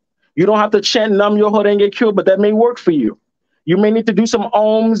 You don't have to chant Nam Yoho and get cured, but that may work for you. You may need to do some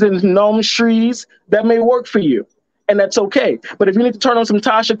ohms and Nam Shris. That may work for you. And that's okay. But if you need to turn on some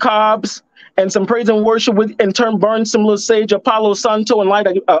Tasha Cobbs and some praise and worship burn some little sage Apollo Santo and light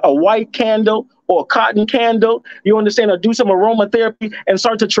a white candle or a cotton candle, you understand, or do some aromatherapy and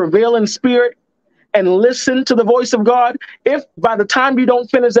start to travail in spirit and listen to the voice of God. If by the time you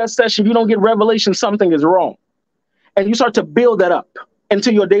don't finish that session, you don't get revelation, something is wrong. And you start to build that up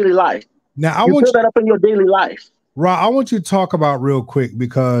into your daily life. Now, I want want build that up in your daily life. Rob, I want you to talk about real quick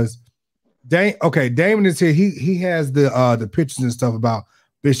because Damon is here. He has the pictures and stuff about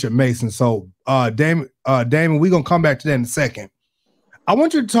Bishop Mason. So Damon, we're gonna come back to that in a second. I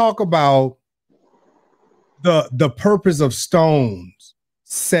want you to talk about the purpose of stones,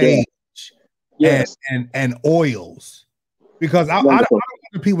 sage, and oils. Because I don't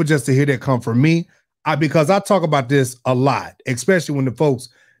want people just to hear that come from me. Because I talk about this a lot, especially when the folks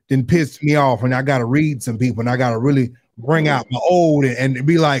then piss me off and I got to read some people and I got to really bring out my old and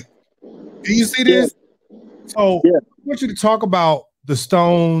be like, do you see this? So I want you to talk about the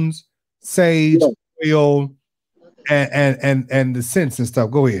stones, sage, oil, and the scents and stuff.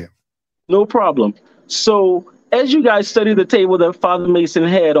 Go ahead. No problem. So as you guys study the table that Father Mason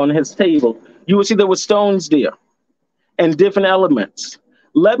had on his table, you will see there were stones there and different elements.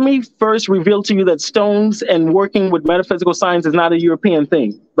 Let me first reveal to you that stones and working with metaphysical science is not a European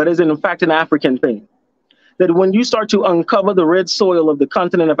thing, but is in fact an African thing. That when you start to uncover the red soil of the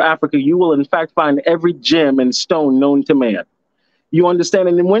continent of Africa, you will in fact find every gem and stone known to man. You understand?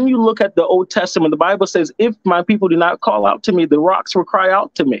 And then when you look at the Old Testament, the Bible says, if my people do not call out to me, the rocks will cry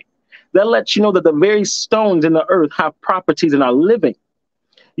out to me. That lets you know that the very stones in the earth have properties and are living.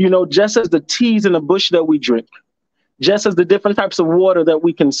 You know, just as the teas in the bush that we drink, just as the different types of water that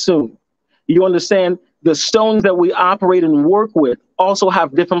we consume. You understand? The stones that we operate and work with also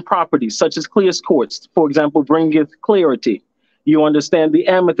have different properties, such as clear quartz, for example, bringeth clarity. You understand? The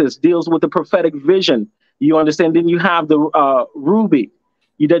amethyst deals with the prophetic vision. You understand? Then you have the ruby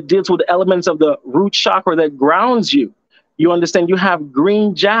that deals with elements of the root chakra that grounds you. You understand? You have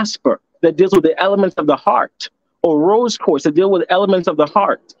green jasper that deals with the elements of the heart, or rose quartz that deal with elements of the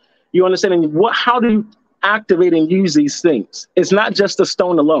heart. You understand? And how do you activate and use these things? It's not just a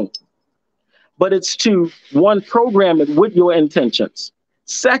stone alone, but it's to, one, program it with your intentions.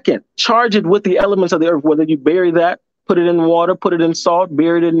 Second, charge it with the elements of the earth, whether you bury that, put it in water, put it in salt,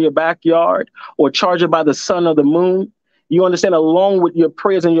 bury it in your backyard, or charge it by the sun or the moon. You understand, along with your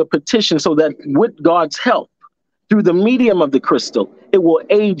prayers and your petitions, so that with God's help, through the medium of the crystal, it will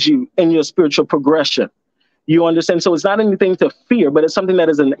aid you in your spiritual progression. You understand? So it's not anything to fear, but it's something that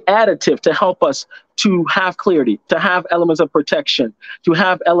is an additive to help us to have clarity, to have elements of protection, to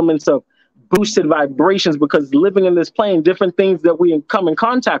have elements of boosted vibrations, because living in this plane, different things that we come in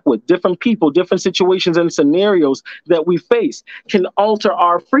contact with, different people, different situations and scenarios that we face can alter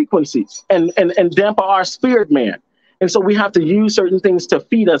our frequencies and dampen our spirit, man. And so we have to use certain things to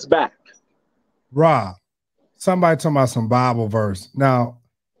feed us back. Rob, somebody talking about some Bible verse. Now,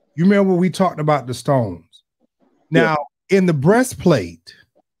 you remember we talked about the stones. Now, in the breastplate,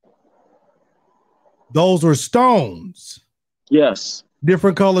 those were stones. Yes.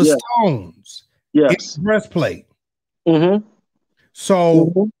 Different color stones. Yes. In the breastplate. Mm-hmm.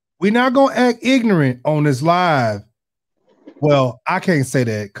 So we're not going to act ignorant on this live. Well, I can't say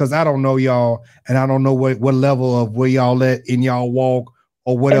that because I don't know y'all, and I don't know what level of where y'all at in y'all walk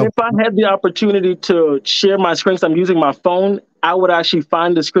or whatever. And if I had the opportunity to share my screens, I'm using my phone, I would actually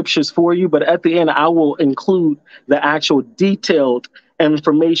find the scriptures for you. But at the end, I will include the actual detailed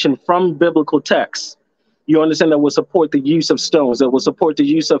information from biblical texts. You understand, that will support the use of stones, that will support the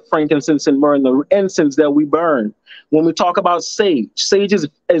use of frankincense and myrrh and the incense that we burn. When we talk about sage, sage is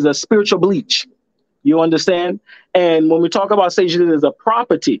a spiritual bleach. You understand? And when we talk about sage, it is a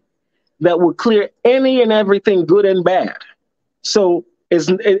property that will clear any and everything good and bad. So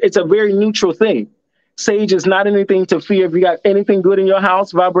it's a very neutral thing. Sage is not anything to fear. If you got anything good in your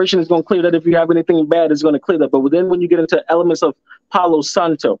house, vibration is going to clear that. If you have anything bad, it's going to clear that. But then when you get into elements of Palo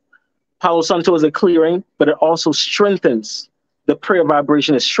Santo is a clearing, but it also strengthens the prayer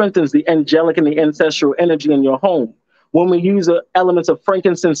vibration. It strengthens the angelic and the ancestral energy in your home. When we use elements of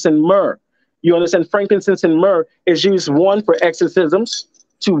frankincense and myrrh, you understand, frankincense and myrrh is used, one, for exorcisms,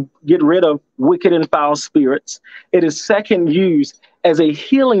 to get rid of wicked and foul spirits. It is second used as a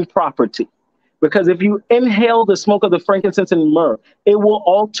healing property, because if you inhale the smoke of the frankincense and myrrh, it will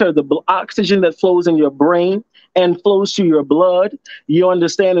alter the oxygen that flows in your brain and flows to your blood. You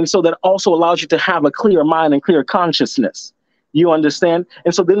understand? And so that also allows you to have a clear mind and clear consciousness. You understand?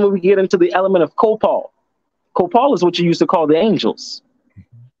 And so then when we get into the element of copal is what you used to call the angels.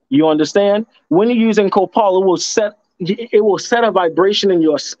 You understand? When you're using copal, it will set a vibration in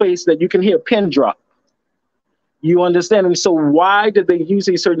your space that you can hear a pin drop. You understand? And so why did they use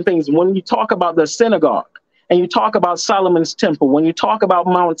these certain things? When you talk about the synagogue and you talk about Solomon's temple, when you talk about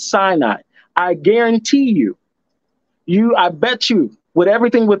Mount Sinai, I guarantee I bet you, with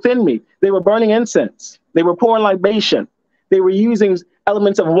everything within me, they were burning incense. They were pouring libation. They were using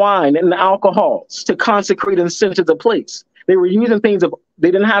elements of wine and alcohols to consecrate and center the place. They were using they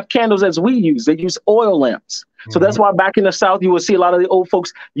didn't have candles as we use. They used oil lamps. So that's why back in the South, you will see a lot of the old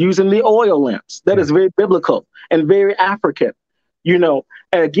folks using the oil lamps. That is very biblical and very African, and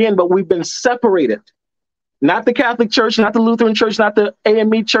again, but we've been separated. Not the Catholic Church, not the Lutheran Church, not the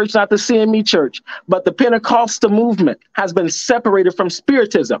AME Church, not the CME Church, but the Pentecostal movement has been separated from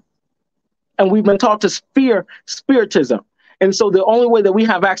Spiritism. And we've been taught to fear Spiritism. And so the only way that we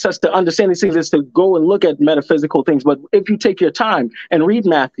have access to understand these things is to go and look at metaphysical things. But if you take your time and read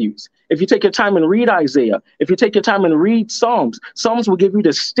Matthews, if you take your time and read Isaiah, if you take your time and read Psalms will give you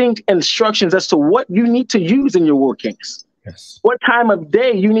distinct instructions as to what you need to use in your workings. Yes. What time of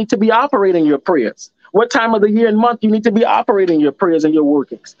day you need to be operating your prayers. What time of the year and month you need to be operating your prayers and your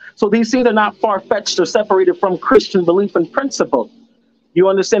workings. So these things are not far-fetched or separated from Christian belief and principle. You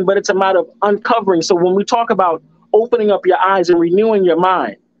understand? But it's a matter of uncovering. So when we talk about opening up your eyes and renewing your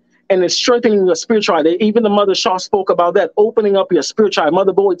mind, and it's strengthening your spiritual eye. Even the Mother Shaw spoke about that, opening up your spiritual eye.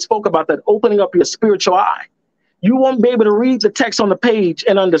 Mother Boyd spoke about that, opening up your spiritual eye. You won't be able to read the text on the page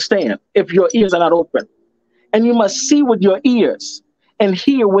and understand if your ears are not open. And you must see with your ears and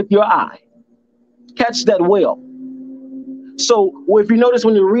hear with your eye. Catch that well. So if you notice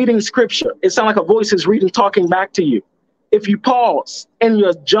when you're reading scripture, it sounds like a voice is reading, talking back to you. If you pause in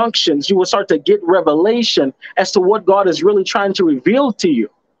your junctions, you will start to get revelation as to what God is really trying to reveal to you.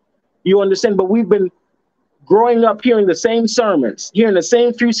 You understand? But we've been growing up hearing the same sermons, hearing the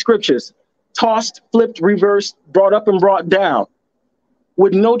same few scriptures, tossed, flipped, reversed, brought up and brought down,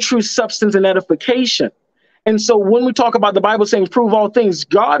 with no true substance and edification. And so when we talk about the Bible saying prove all things,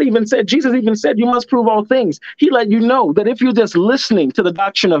 Jesus even said, you must prove all things. He let you know that if you're just listening to the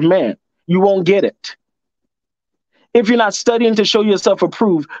doctrine of man, you won't get it. If you're not studying to show yourself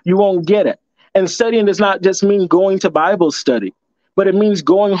approved, you won't get it. And studying does not just mean going to Bible study, but it means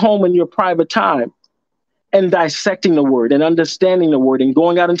going home in your private time and dissecting the word and understanding the word and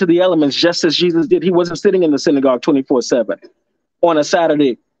going out into the elements just as Jesus did. He wasn't sitting in the synagogue 24/7 on a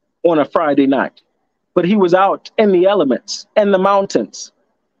Saturday, on a Friday night, but he was out in the elements and the mountains.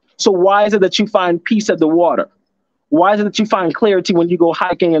 So why is it that you find peace at the water? Why is it that you find clarity when you go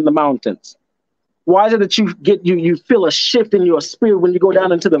hiking in the mountains? Why is it that you feel a shift in your spirit when you go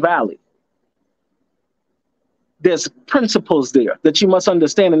down into the valley? There's principles there that you must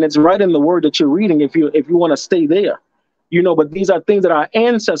understand, and it's right in the word that you're reading if you want to stay there. You know, but these are things that our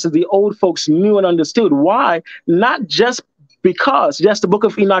ancestors, the old folks, knew and understood. Why? Not just because, yes, the book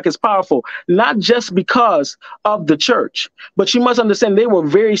of Enoch is powerful, not just because of the church, but you must understand they were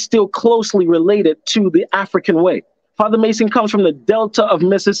very still closely related to the African way. Father Mason comes from the Delta of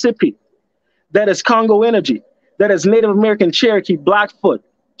Mississippi. That is Congo energy. That is Native American Cherokee, Blackfoot,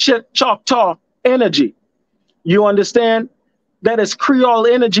 Choctaw energy. You understand? That is Creole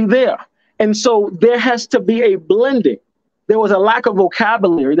energy there. And so there has to be a blending. There was a lack of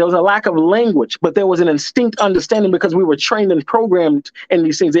vocabulary. There was a lack of language, but there was an instinct understanding because we were trained and programmed in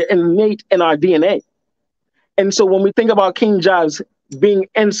these things. They're innate in our DNA. And so when we think about King Jives being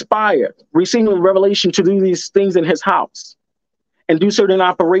inspired, receiving revelation to do these things in his house and do certain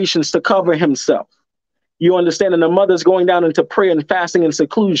operations to cover himself, you understand, and the mother's going down into prayer and fasting and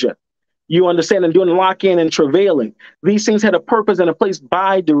seclusion, you understand, and doing lock-in and travailing. These things had a purpose and a place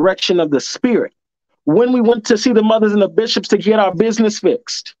by direction of the Spirit. When we went to see the mothers and the bishops to get our business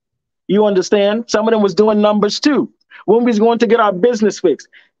fixed, you understand, some of them was doing numbers too. When we was going to get our business fixed,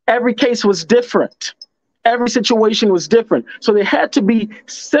 every case was different. Every situation was different. So they had to be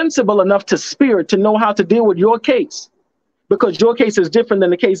sensible enough to spirit to know how to deal with your case, because your case is different than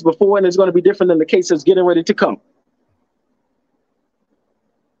the case before, and it's going to be different than the case that's getting ready to come.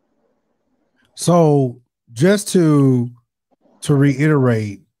 So just to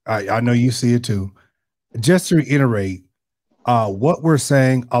reiterate, I know you see it too. Just to reiterate, what we're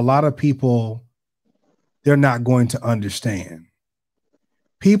saying, a lot of people, they're not going to understand.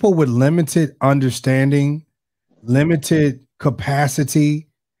 People with limited understanding, limited capacity,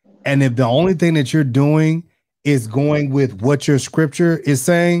 and if the only thing that you're doing is going with what your scripture is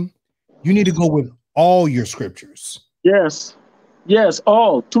saying, you need to go with all your scriptures. Yes. Yes,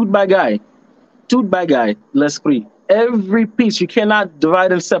 all. Tout bagay. Tout bagay. L'esprit. Every piece. You cannot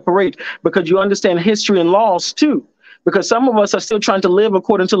divide and separate, because you understand history and laws too. Because some of us are still trying to live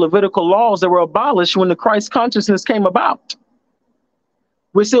according to Levitical laws that were abolished when the Christ consciousness came about.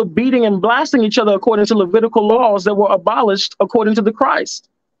 We're still beating and blasting each other according to Levitical laws that were abolished according to the Christ.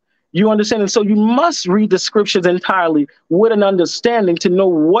 You understand? And so you must read the scriptures entirely with an understanding to know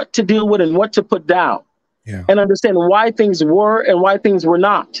what to deal with and what to put down. Yeah. And understand why things were and why things were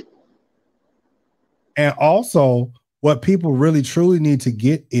not. And also, what people really truly need to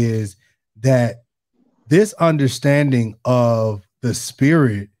get is that this understanding of the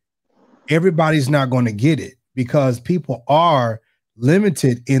spirit, everybody's not going to get it, because people are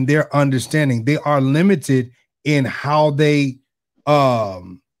limited in their understanding. They are limited in how they what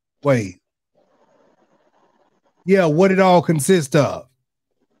it all consists of.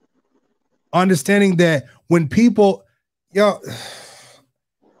 Understanding that when people,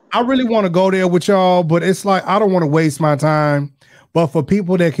 I really want to go there with y'all, but it's like I don't want to waste my time. But for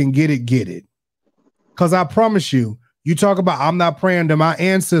people that can get it, get it. Because I promise you, you talk about I'm not praying to my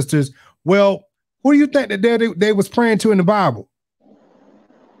ancestors. Well, who do you think that they was praying to in the Bible?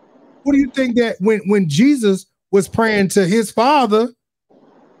 Who do you think that when Jesus was praying to his father?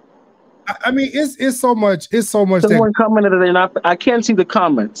 I mean, it's so much. It's so much. Someone commented that they're not. I can't see the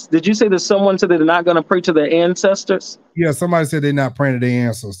comments. Did you say that someone said that they're not going to pray to their ancestors? Yeah, somebody said they're not praying to their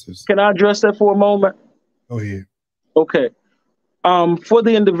ancestors. Can I address that for a moment? Go ahead. Okay. For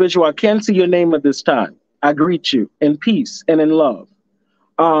the individual, I can't see your name at this time. I greet you in peace and in love.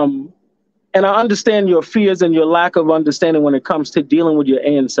 And I understand your fears and your lack of understanding when it comes to dealing with your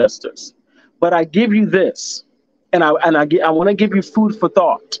ancestors. But I give you this, and I want to give you food for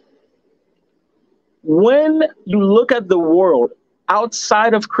thought. When you look at the world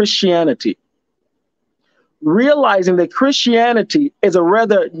outside of Christianity, realizing that Christianity is a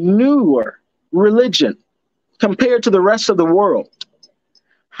rather newer religion compared to the rest of the world,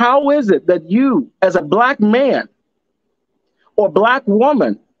 how is it that you, as a black man or black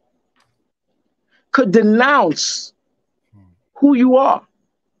woman, could denounce who you are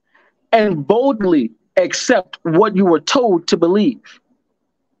and boldly accept what you were told to believe?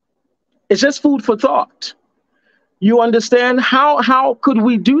 It's just food for thought. You understand? How could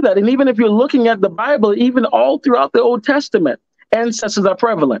we do that? And even if you're looking at the Bible, even all throughout the Old Testament, ancestors are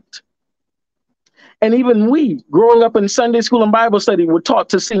prevalent. And even we, growing up in Sunday school and Bible study, were taught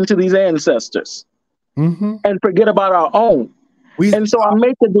to sing to these ancestors and forget about our own. And so I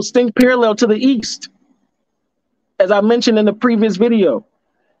make a distinct parallel to the East. As I mentioned in the previous video,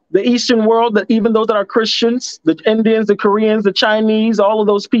 the Eastern world, that even those that are Christians, the Indians, the Koreans, the Chinese, all of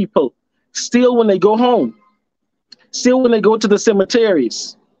those people, still when they go home, still when they go to the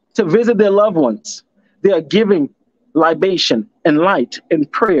cemeteries, to visit their loved ones. They are giving libation and light and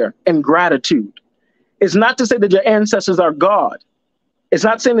prayer and gratitude. It's not to say that your ancestors are God. It's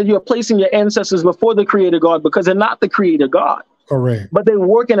not saying that you're placing your ancestors before the creator God, because they're not the creator God. Correct. But they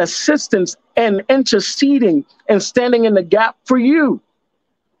work in assistance and interceding and standing in the gap for you,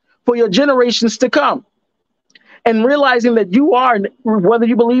 for your generations to come. And realizing that you are, whether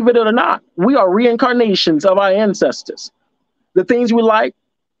you believe it or not, we are reincarnations of our ancestors. The things we like,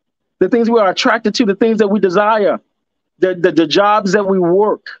 the things we are attracted to, the things that we desire, the jobs that we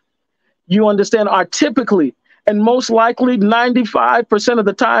work, you understand, are typically and most likely 95% of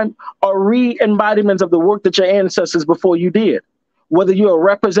the time are re-embodiments of the work that your ancestors before you did. Whether you are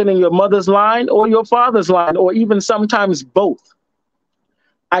representing your mother's line or your father's line, or even sometimes both.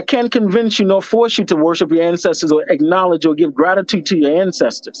 I can't convince you nor force you to worship your ancestors or acknowledge or give gratitude to your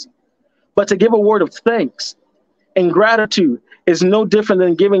ancestors. But to give a word of thanks and gratitude is no different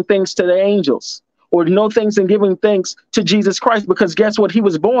than giving thanks to the angels, or no thanks than giving thanks to Jesus Christ, because guess what? He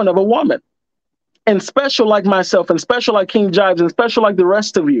was born of a woman. And special like myself, and special like King Jives, and special like the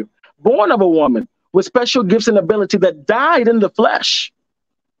rest of you, born of a woman with special gifts and ability, that died in the flesh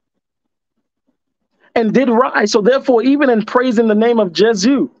and did rise. So therefore, even in praising the name of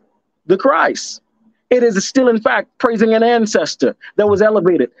Jesus, the Christ, it is still, in fact, praising an ancestor that was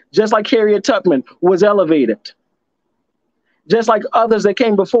elevated, just like Harriet Tubman was elevated, just like others that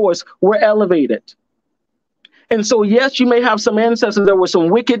came before us were elevated. And so, yes, you may have some ancestors that were some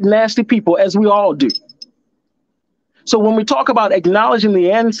wicked, nasty people, as we all do. So when we talk about acknowledging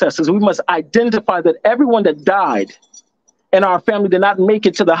the ancestors, we must identify that everyone that died in our family did not make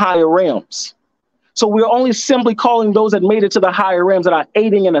it to the higher realms. So we're only simply calling those that made it to the higher realms that are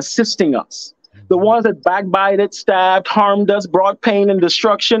aiding and assisting us. The ones that backbited, stabbed, harmed us, brought pain and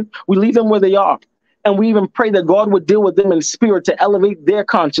destruction, we leave them where they are. And we even pray that God would deal with them in spirit to elevate their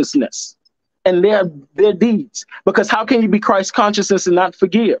consciousness and their deeds. Because how can you be Christ consciousness and not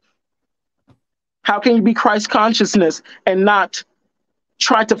forgive? How can you be Christ consciousness and not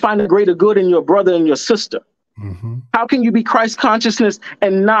try to find a greater good in your brother and your sister? Mm-hmm. How can you be Christ consciousness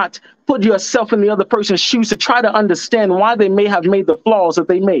and not put yourself in the other person's shoes to try to understand why they may have made the flaws that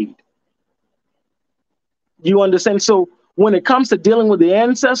they made? You understand? So when it comes to dealing with the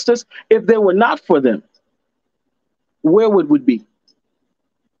ancestors, if they were not for them, where would we be?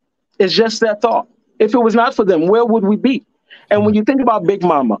 It's just that thought. If it was not for them, where would we be? And when you think about Big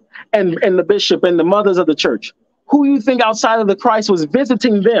Mama and the bishop and the mothers of the church, who you think outside of the Christ was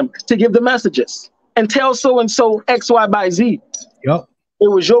visiting them to give the messages and tell so-and-so X, Y, by Z? Yep.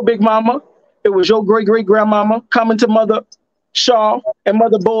 It was your Big Mama. It was your great-great-grandmama coming to Mother Shaw and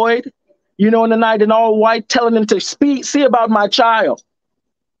Mother Boyd, you know, in the night in all white, telling them to see about my child.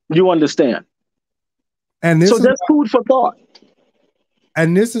 You understand? And so that's food for thought.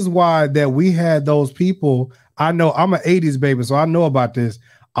 And this is why that we had those people. I know I'm an 80s baby, so I know about this.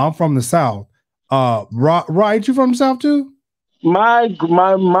 I'm from the South. Right, you from the South too? My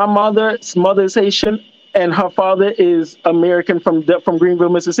mother's mother is Haitian, and her father is American from Greenville,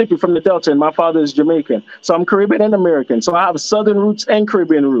 Mississippi, from the Delta, and my father is Jamaican. So I'm Caribbean and American. So I have Southern roots and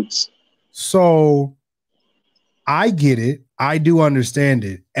Caribbean roots. So I get it. I do understand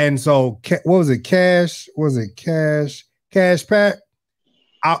it. And so what was it? Cash Pack?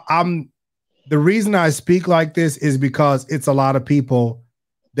 The reason I speak like this is because it's a lot of people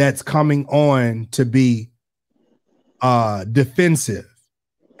that's coming on to be defensive.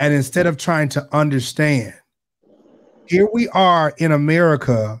 And instead of trying to understand, here we are in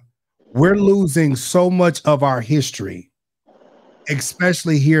America, we're losing so much of our history,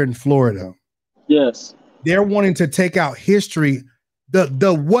 especially here in Florida. Yes. They're wanting to take out history,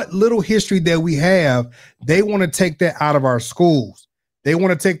 the what little history that we have, they want to take that out of our schools. They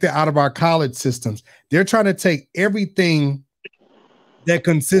want to take that out of our college systems. They're trying to take everything that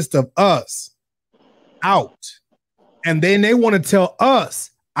consists of us out. And then they want to tell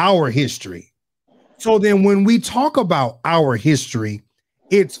us our history. So then when we talk about our history,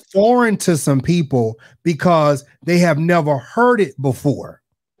 it's foreign to some people because they have never heard it before.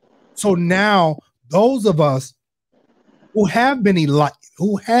 So now those of us who have been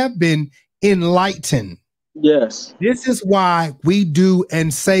enlightened, yes, this is why we do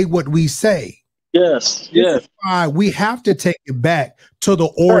and say what we say. Yes, this is why we have to take it back to the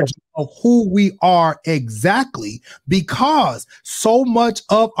origin of who we are exactly, because so much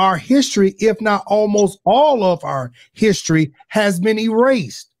of our history, if not almost all of our history, has been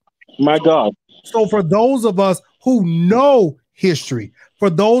erased. My God. So for those of us who know history, for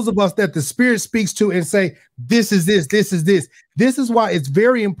those of us that the Spirit speaks to and say, this is this, this is this, this is why it's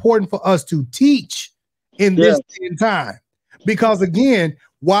very important for us to teach in this day and time. Because again,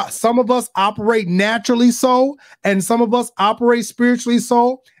 Why some of us operate naturally so, and some of us operate spiritually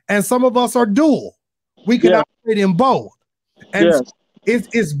so, and some of us are dual. We can operate in both. And so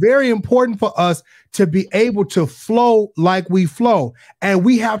it's very important for us to be able to flow like we flow. And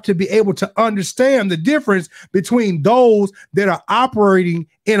we have to be able to understand the difference between those that are operating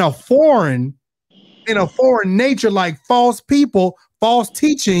in a foreign nature, like false people, false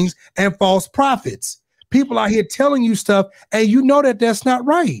teachings, and false prophets. People out here telling you stuff, and you know that that's not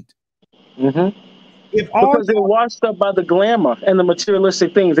right. Because they're washed up by the glamour and the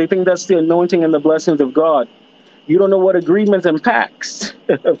materialistic things. They think that's the anointing and the blessings of God. You don't know what agreements and pacts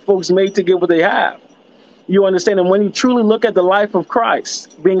folks made to get what they have. You understand? And when you truly look at the life of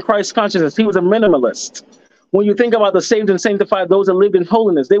Christ, being Christ consciousness, he was a minimalist. When you think about the saved and sanctified, those that lived in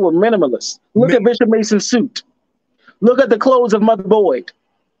holiness, they were minimalists. Look at Bishop Mason's suit. Look at the clothes of Mother Boyd.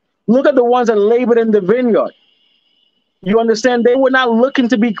 Look at the ones that labored in the vineyard. You understand? They were not looking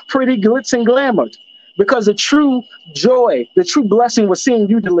to be pretty, glitz, and glamored, because the true joy, the true blessing was seeing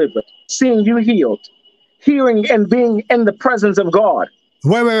you delivered, seeing you healed, hearing and being in the presence of God.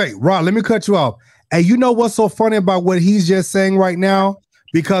 Wait. Ron, let me cut you off. And you know what's so funny about what he's just saying right now?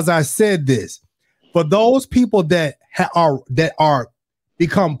 Because I said this. For those people that are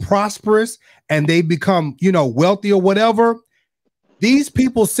become prosperous and they become, wealthy or whatever, these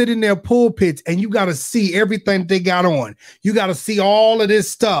people sit in their pulpits and you got to see everything they got on. You got to see all of this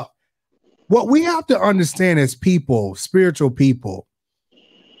stuff. What we have to understand as people, spiritual people,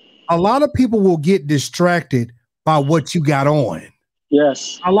 a lot of people will get distracted by what you got on.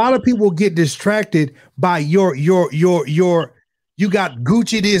 Yes. A lot of people get distracted by your you got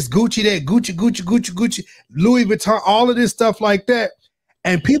Gucci this, Gucci that, Gucci, Louis Vuitton, all of this stuff like that.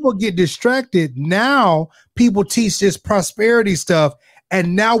 And people get distracted. Now people teach this prosperity stuff.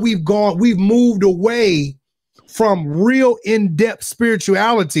 And now we've moved away from real in-depth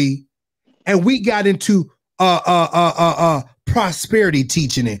spirituality. And we got into prosperity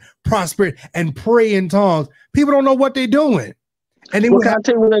teaching it, prosperity and pray in tongues. People don't know what they're doing. And then can I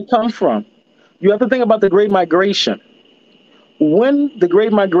tell you where they come from? You have to think about the Great Migration. When the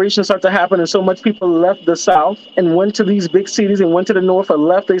Great Migration started to happen and so much people left the South and went to these big cities and went to the North or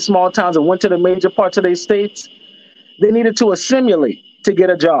left their small towns and went to the major parts of their states, they needed to assimilate to get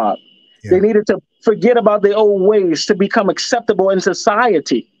a job. Yeah. They needed to forget about their old ways to become acceptable in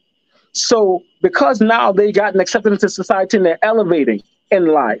society. So because now they got an acceptance into society and they're elevating in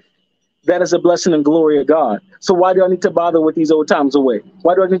life, that is a blessing and glory of God. So why do I need to bother with these old times away?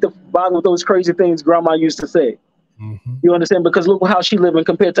 Why do I need to bother with those crazy things Grandma used to say? Mm-hmm. You understand? Because look how she's living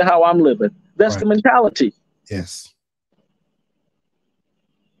compared to how I'm living. That's the mentality. Yes.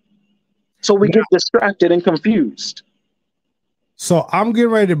 So we get distracted and confused. So I'm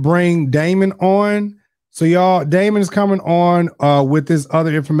getting ready to bring Damon on. So y'all, Damon is coming on with this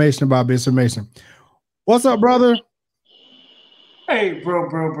other information about Bishop Mason. What's up, brother? Hey,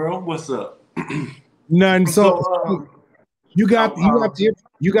 bro. What's up? None. So you got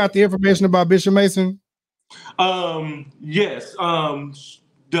the information about Bishop Mason? Yes. My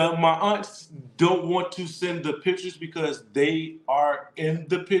aunts don't want to send the pictures because they are in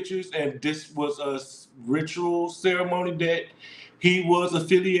the pictures, and this was a ritual ceremony that he was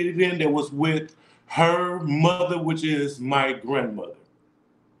affiliated in that was with her mother, which is my grandmother.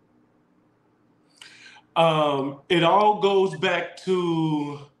 It all goes back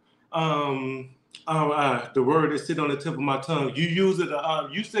to the word is sitting on the tip of my tongue. You use it.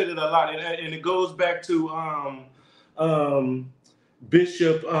 You said it a lot, and it goes back to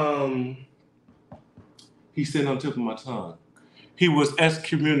Bishop. He's sitting on the tip of my tongue. He was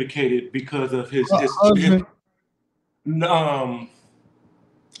excommunicated because of his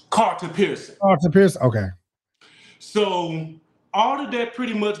Carter Pearson. Carter Pearson. Okay. So all of that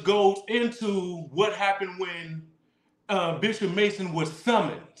pretty much goes into what happened when Bishop Mason was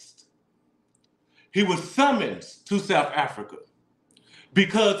summoned. He was summoned to South Africa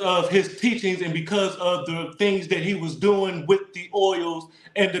because of his teachings and because of the things that he was doing with the oils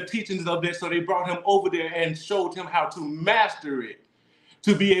and the teachings of that. So they brought him over there and showed him how to master it,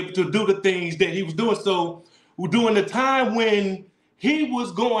 to be able to do the things that he was doing. So during the time when he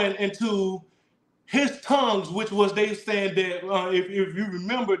was going into his tongues, which was they saying that, if you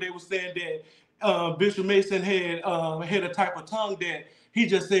remember, they were saying that Bishop Mason had a type of tongue that he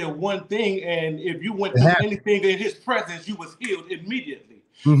just said one thing, and if you went through anything in his presence, you was healed immediately.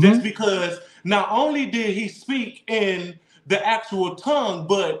 Mm-hmm. That's because not only did he speak in the actual tongue,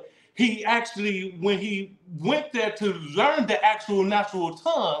 but he actually, when he went there to learn the actual natural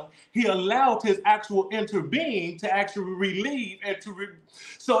tongue, he allowed his actual inner being to actually relieve and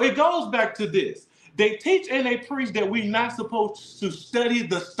so it goes back to this. They teach and they preach that we're not supposed to study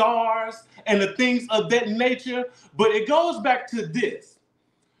the stars and the things of that nature. But it goes back to this.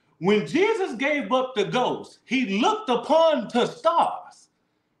 When Jesus gave up the ghost, he looked upon the stars.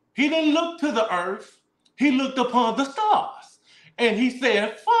 He didn't look to the earth. He looked upon the stars. And he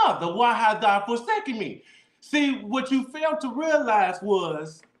said, Father, why hast thou forsaken me? See, what you failed to realize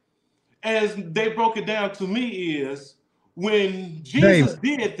was, as they broke it down to me, is when Jesus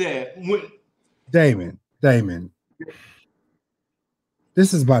did that, Damon,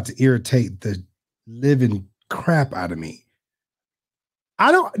 this is about to irritate the living crap out of me.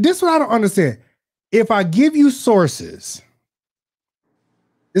 This is what I don't understand. If I give you sources,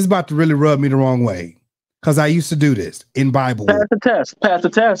 this is about to really rub me the wrong way, because I used to do this in Bible. Pass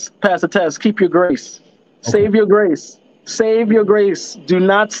the test. Keep your grace. Okay. Save your grace. Save your grace. Do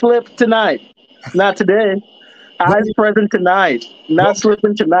not slip tonight. Not today. Eyes present tonight. Not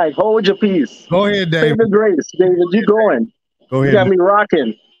slipping tonight. Hold your peace. Go ahead, David. Save your grace, David. You going. Go ahead. You got me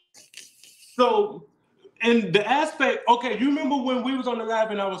rocking. So, in the aspect, okay, you remember when we was on the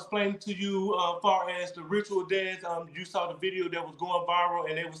live and I was explaining to you far as the ritual dance, you saw the video that was going viral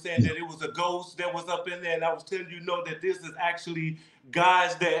and they were saying that it was a ghost that was up in there, and I was telling you, that this is actually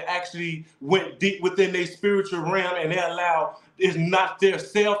guys that actually went deep within their spiritual realm, and they allow, it's not their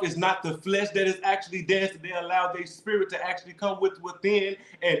self, it's not the flesh that is actually dancing, they allow their spirit to actually come within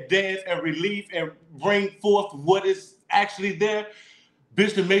and dance and relieve and bring forth what is actually there.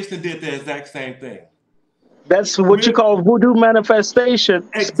 Bishop Mason did the exact same thing. That's what you call voodoo manifestation,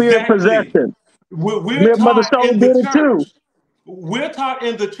 spirit possession. We're taught in the church. We're taught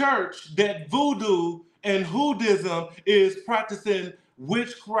in the church that voodoo and hoodism is practicing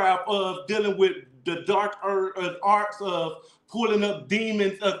witchcraft, of dealing with the dark arts of pulling up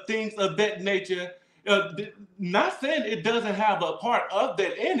demons, of things of that nature. Not saying it doesn't have a part of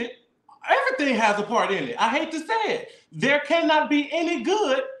that in it. Everything has a part in it. I hate to say it. There cannot be any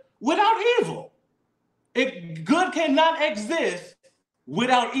good without evil. Good cannot exist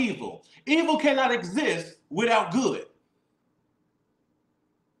without evil. Evil cannot exist without good.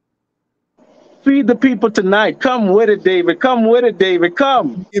 Feed the people tonight. Come with it, David. Come with it, David.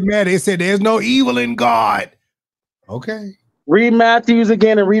 Come. Get mad. They said there's no evil in God. Okay. Read Matthews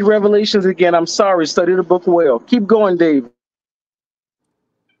again and read Revelations again. I'm sorry. Study the book well. Keep going, David.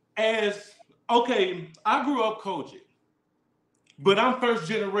 I grew up COGIC, but I'm first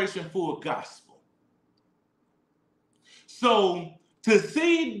generation full gospel. So to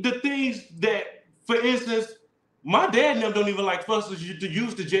see the things that, for instance, my dad and them don't even like us to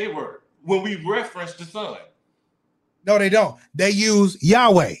use the J word when we reference the Son. No, they don't. They use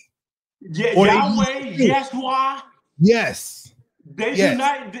Yahweh. Yahweh, Yeshua. Yes. They do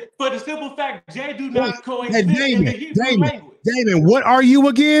not, for the simple fact, J do not coexist in the Hebrew language. Damon, what are you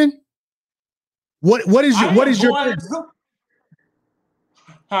again? What is your parents?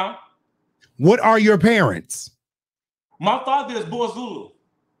 Huh? What are your parents? My father is Borzulu.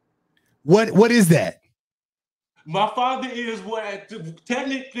 What is that? My father is what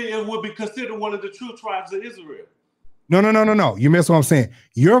technically it would be considered one of the true tribes of Israel. No. You miss what I'm saying.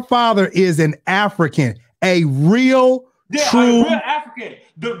 Your father is an African, a real, true African.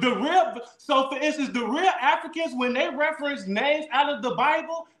 The real. So, for instance, the real Africans, when they reference names out of the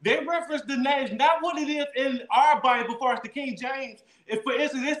Bible, they reference the names, not what it is in our Bible, for us, the King James. If, for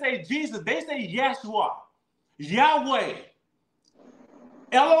instance, they say Jesus, they say Yeshua, Yahweh,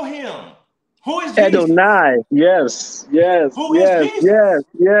 Elohim. Who is Jesus? Adonai. Yes. Who is Jesus?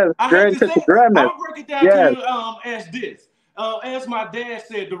 Yes. I hate to say, I'll break it down to you as this. As my dad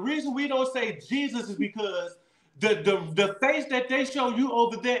said, the reason we don't say Jesus is because the face that they show you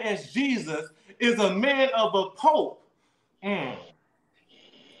over there as Jesus is a man of a pope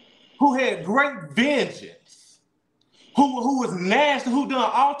who had great vengeance, who was nasty, who done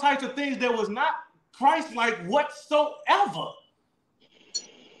all types of things that was not Christ-like whatsoever.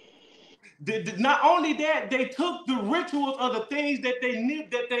 Not only that, they took the rituals of the things that they knew,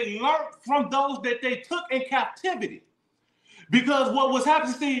 that they learned from those that they took in captivity. Because what was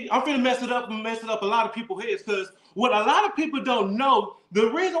happening, see, I'm finna mess it up a lot of people's heads, because what a lot of people don't know,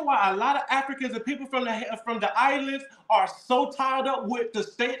 the reason why a lot of Africans and people from the islands are so tied up with the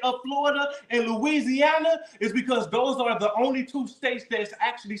state of Florida and Louisiana is because those are the only two states that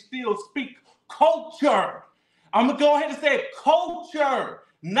actually still speak culture. I'm gonna go ahead and say culture,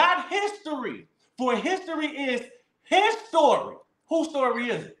 not history. For history is his story. Whose story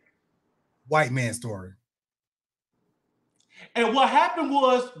is it? White man's story. And what happened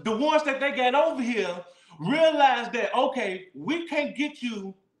was the ones that they got over here realized that, okay, we can't get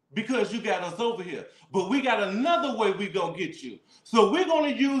you because you got us over here, but we got another way we're going to get you. So we're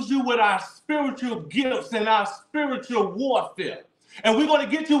going to use you with our spiritual gifts and our spiritual warfare. And we're going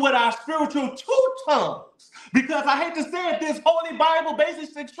to get you with our spiritual two tongues. Because I hate to say it, this Holy Bible,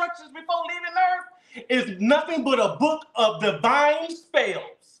 basic instructions before leaving earth, is nothing but a book of divine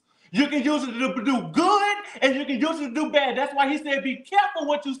spells. You can use it to do good, and you can use it to do bad. That's why he said, be careful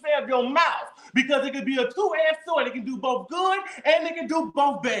what you say of your mouth, because it can be a two-edged sword. It can do both good, and it can do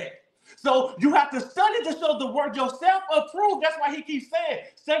both bad. So you have to study to show the word yourself approved. That's why he keeps saying,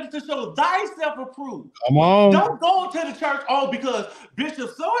 study to show thyself approved. Come on. Don't go to the church, because Bishop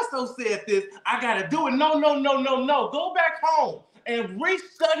so-and-so said this, I got to do it. No. Go back home and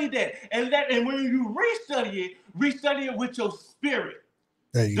restudy that. And when you restudy it with your spirit.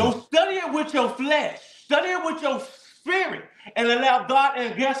 Don't study it with your flesh. Study it with your spirit and allow God,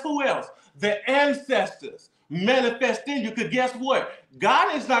 and guess who else? The ancestors manifest in you. Because guess what?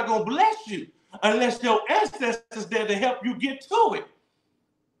 God is not going to bless you unless your ancestors there to help you get to it.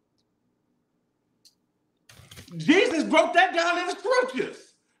 Jesus broke that down in the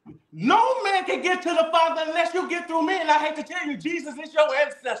scriptures. No man can get to the Father unless you get through me. And I hate to tell you, Jesus is your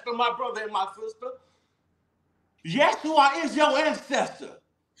ancestor, my brother and my sister. Yeshua is your ancestor.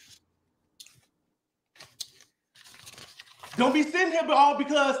 Don't be sitting here all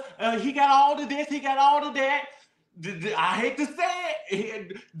because he got all of this, he got all of that. I hate to say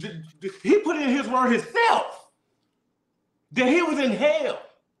it. He put in his word himself that he was in hell.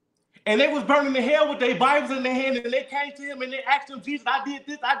 And they was burning in hell with their Bibles in their hand, and they came to him and they asked him, Jesus, I did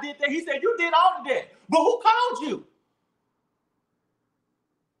this, I did that. He said, you did all of that. But who called you?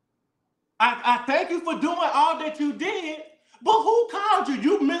 I thank you for doing all that you did, but who called you?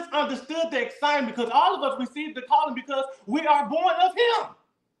 You misunderstood the assignment, because all of us received the calling because we are born of him.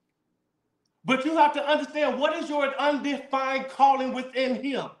 But you have to understand, what is your undefined calling within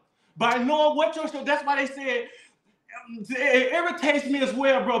him? By knowing what your, that's why they said, it irritates me as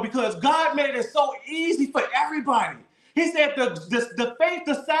well, bro, because God made it so easy for everybody. He said the faith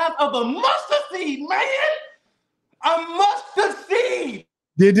the size of a mustard seed, man. A mustard seed.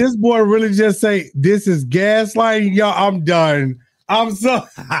 Did this boy really just say, this is gaslighting? Y'all, I'm done. I'm so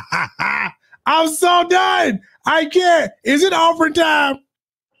done. I can't. Is it offering time?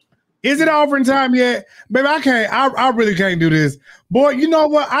 Is it offering time yet? Baby, I can't. I really can't do this. Boy, you know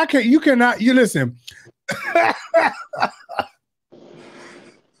what? I can't. You cannot. You listen.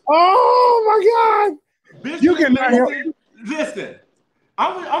 Oh, my God. Bishop You cannot help. Listen,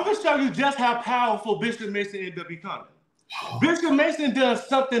 I'm going to show you just how powerful Bishop Mason ended up becoming. Bishop Mason does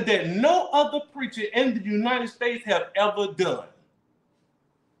something that no other preacher in the United States have ever done.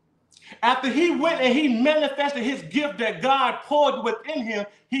 After he went and he manifested his gift that God poured within him,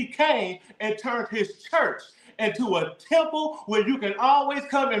 he came and turned his church into a temple where you can always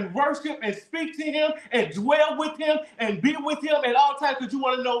come and worship and speak to him and dwell with him and be with him at all times. Because you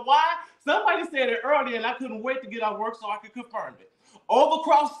want to know why? Somebody said it earlier and I couldn't wait to get out of work so I could confirm it.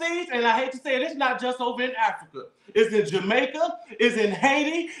 Overcross seas, and I hate to say it, it's not just over in Africa. It's in Jamaica, it's in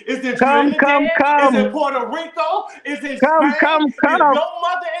Haiti, it's in Trinidad, it's in Puerto Rico, it's in Spain. If your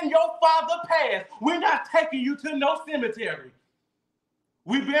mother and your father passed, we're not taking you to no cemetery.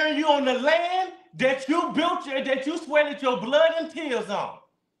 We burying you on the land that you built, that you sweated your blood and tears on.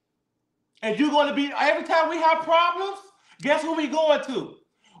 And you're going to be, every time we have problems, guess who we going to?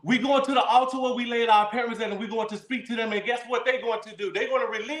 We going to the altar where we laid our parents at, and we're going to speak to them. And guess what they're going to do? They're going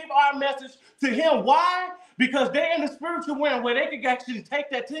to relieve our message to him. Why? Because they're in the spiritual realm where they can actually take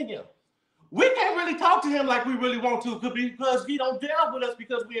that to him. We can't really talk to him like we really want to because he don't deal with us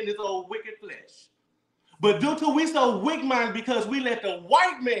because we're in this old wicked flesh. But due to we so weak-minded because we let the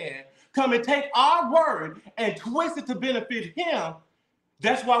white man come and take our word and twist it to benefit him,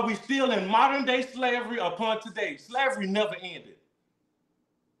 that's why we're still in modern-day slavery upon today. Slavery never ended.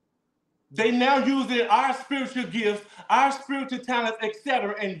 They now using our spiritual gifts, our spiritual talents,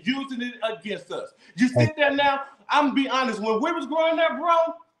 etc., and using it against us. You sit there now, I'm going to be honest, when we was growing up, bro,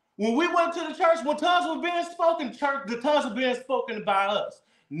 when we went to the church, when tongues were being spoken, the tongues were being spoken by us.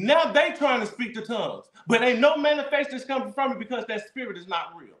 Now they trying to speak the tongues, but ain't no manifestations coming from it because that spirit is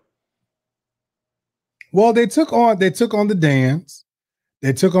not real. Well, they took on the dance.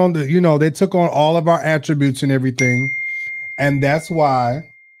 They took on they took on all of our attributes and everything. And that's why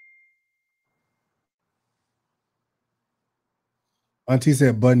Auntie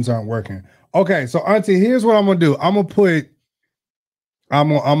said buttons aren't working. Okay, so Auntie, here's what I'm gonna do. I'm gonna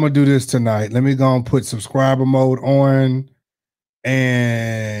do this tonight. Let me go and put subscriber mode on,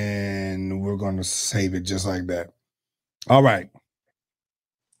 and we're gonna save it just like that. All right.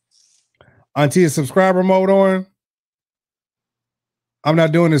 Auntie, is subscriber mode on? I'm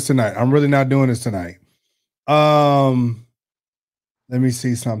not doing this tonight. I'm really not doing this tonight. Let me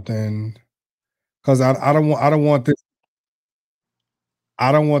see something. because I don't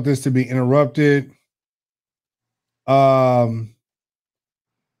want this to be interrupted.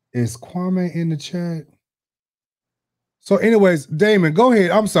 Is Kwame in the chat? So, anyways, Damon, go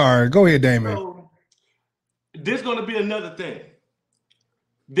ahead. I'm sorry. Go ahead, Damon. So, there's going to be another thing.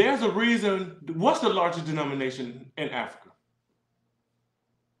 There's a reason. What's the largest denomination in Africa?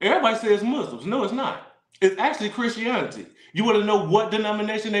 Everybody says Muslims. No, it's not. It's actually Christianity. You want to know what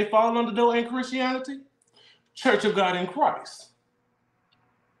denomination they fall under though in Christianity? Church of God in Christ.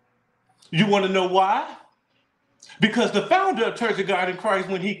 You want to know why? Because the founder of Church of God in Christ,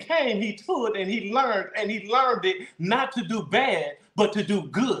 when he came, he stood and he learned it not to do bad, but to do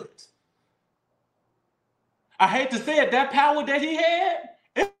good. I hate to say it, that power that he had,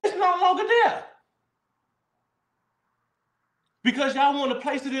 it's no longer there. Because y'all want to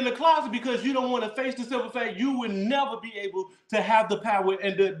place it in the closet because you don't want to face the simple fact you would never be able to have the power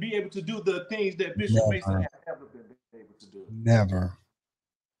and to be able to do the things that Bishop Mason has ever been able to do. Never.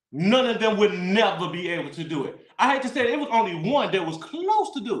 None of them would never be able to do it. I hate to say it was only one that was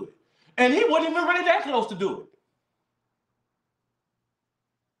close to do it. And he wasn't even really that close to do it.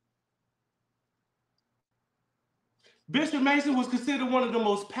 Bishop Mason was considered one of the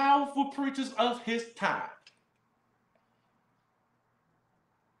most powerful preachers of his time.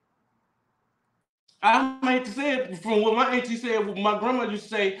 I hate to say it, from what my auntie said, what my grandma used to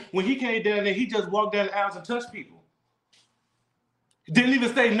say, when he came down there, he just walked down the aisles and touched people. Didn't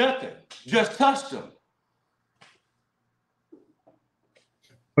even say nothing, just touched them.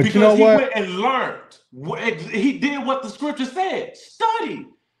 But because you know he what? went and learned. He did what the scripture said. Study.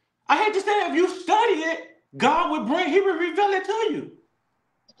 I hate to say it, if you study it, God would he would reveal it to you.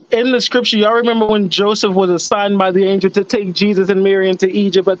 In the scripture, y'all remember when Joseph was assigned by the angel to take Jesus and Mary into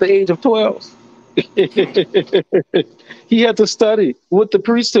Egypt at the age of 12? He had to study with the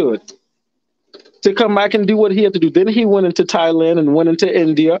priesthood to come back and do what he had to do. Then he went into Thailand and went into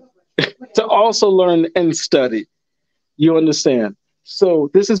India to also learn and study. You understand? So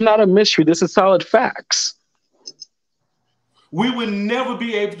this is not a mystery. This is solid facts. We would never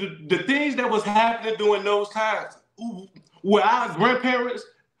be able to, the things that was happening during those times, where our grandparents,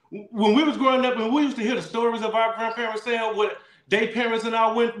 when we was growing up and we used to hear the stories of our grandparents saying what their parents and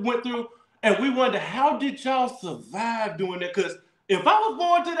I went through, and we wonder, how did y'all survive doing that? Because if I was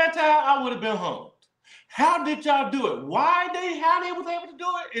born to that time, I would have been hung. How did y'all do it? How they was able to do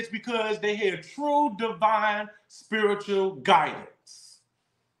it? It's because they had true divine spiritual guidance.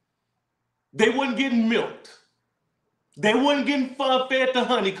 They wasn't getting milked. They wasn't getting fed the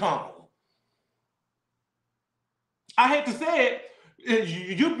honeycomb. I hate to say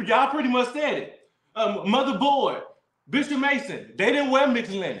it, y'all pretty much said it. Mother Board, Bishop Mason, they didn't wear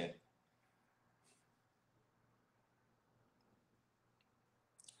mixed linen.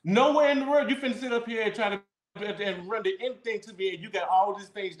 Nowhere in the world you finna sit up here and try to and render anything to me, and you got all these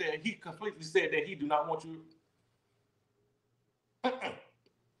things that he completely said that he do not want you.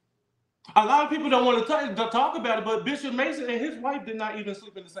 A lot of people don't want to talk about it, but Bishop Mason and his wife did not even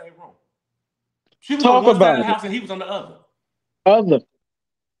sleep in the same room. She was on one side of the house and he was on the other.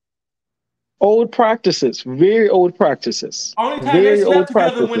 Old practices, very old practices. Only time they slept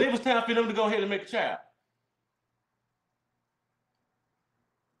together when it was time for them to go ahead and make a child.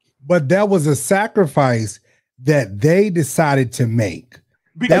 But that was a sacrifice that they decided to make.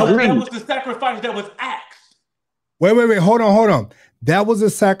 Because that was the sacrifice that was asked. Wait. Hold on. That was a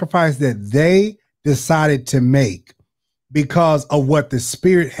sacrifice that they decided to make because of what the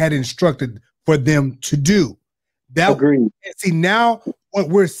Spirit had instructed for them to do. Agreed. See, now what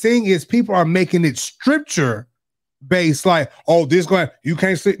we're seeing is people are making it scripture based, like, oh, you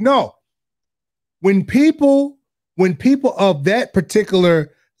can't sleep. No. When people of that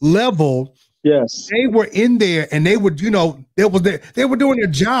particular level, yes, they were in there and they would, they were doing their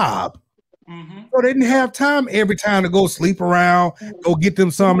job. Mm-hmm. So they didn't have time every time to go sleep around, go get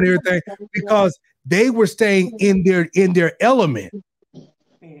them some and everything, because they were staying in their element.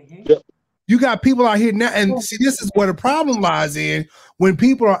 Mm-hmm. Yep. You got people out here now, and see, this is where the problem lies in, when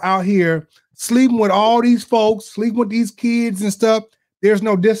people are out here sleeping with all these folks, sleeping with these kids and stuff. There's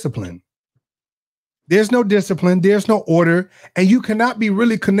no discipline. There's no discipline. There's no order, and you cannot be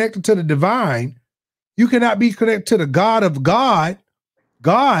really connected to the divine. You cannot be connected to the God of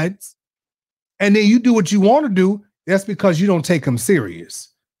gods. And then you do what you want to do. That's because you don't take them serious.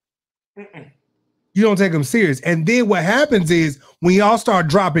 Mm-mm. You don't take them serious. And then what happens is when y'all start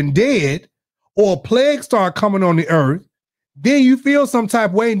dropping dead or plagues start coming on the earth, then you feel some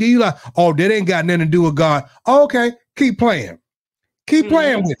type of way. And then you like, oh, that ain't got nothing to do with God. Oh, okay, keep playing. Keep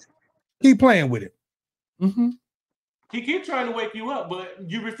playing with it. Keep playing with it. Mm-hmm. He keep trying to wake you up, but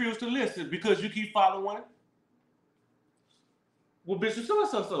you refuse to listen because you keep following what Bishop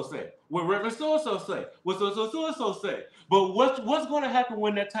so-and-so say, what Reverend so-and-so say, what so-and-so say. But what's going to happen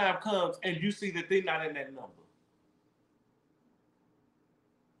when that time comes and you see that they're not in that number?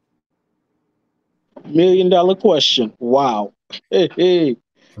 $1 million question. Wow. Hey, hey.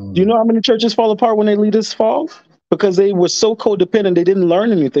 Do you know how many churches fall apart when their leaders fall? Because they were so codependent, they didn't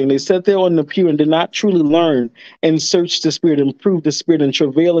learn anything. They sat there on the pew and did not truly learn and search the Spirit, improve the Spirit, and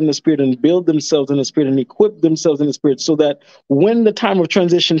travail in the Spirit, and build themselves in the Spirit, and equip themselves in the Spirit, so that when the time of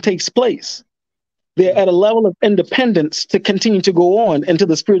transition takes place, they're at a level of independence to continue to go on until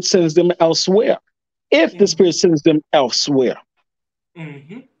the Spirit sends them elsewhere. If the Spirit sends them elsewhere.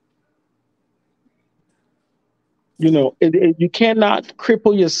 Mm-hmm. You know, you cannot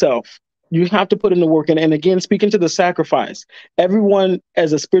cripple yourself. You have to put in the work. And again, speaking to the sacrifice, everyone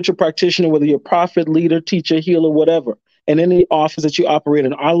as a spiritual practitioner, whether you're a prophet, leader, teacher, healer, whatever, and any office that you operate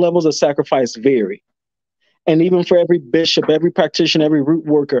in, our levels of sacrifice vary. And even for every bishop, every practitioner, every root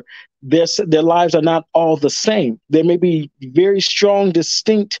worker, their lives are not all the same. There may be very strong,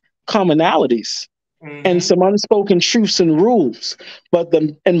 distinct commonalities. And some unspoken truths and rules, but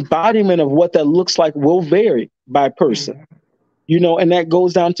the embodiment of what that looks like will vary by person. You know, and that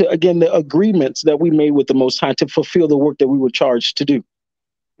goes down to, again, the agreements that we made with the Most High to fulfill the work that we were charged to do.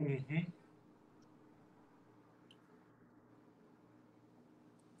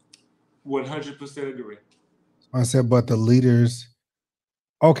 100% agree. I said, but the leaders.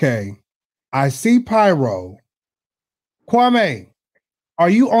 Okay, I see Pyro. Kwame, are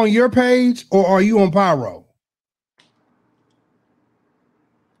you on your page or are you on Pyro?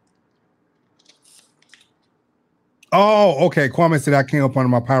 Oh, okay. Kwame said I came up on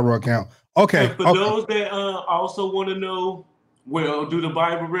my Pyro account. Okay. And for those that also want to know, well, do the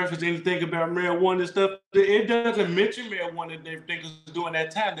Bible reference anything about marijuana and stuff? It doesn't mention marijuana. They think was during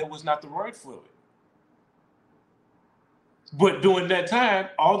that time that was not the word for it. But during that time,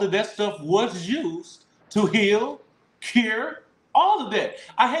 all of that stuff was used to heal, cure, all of that.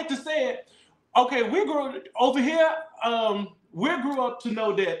 I hate to say it. Okay, we grew over here. We grew up to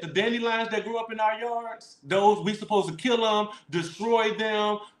know that the dandelions that grew up in our yards, those we supposed to kill them, destroy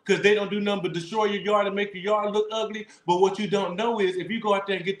them, because they don't do nothing but destroy your yard and make your yard look ugly. But what you don't know is if you go out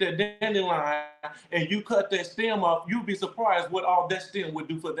there and get that dandelion and you cut that stem off, you'll be surprised what all that stem would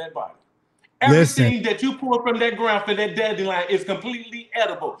do for that body. Everything that you pull from that ground for that dandelion is completely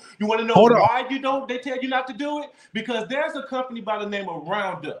edible. You want to know why they tell you not to do it? Because there's a company by the name of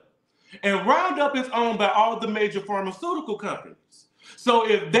Roundup. And Roundup is owned by all the major pharmaceutical companies. So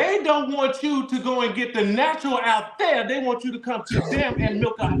if they don't want you to go and get the natural out there, they want you to come to them and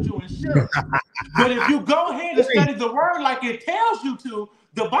milk out your insurance. But if you go ahead and study the word like it tells you to,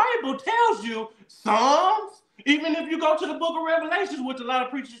 the Bible tells you, Psalms, even if you go to the book of Revelations, which a lot of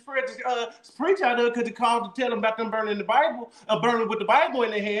preachers preach out of because they called to tell them about them burning the Bible, burning with the Bible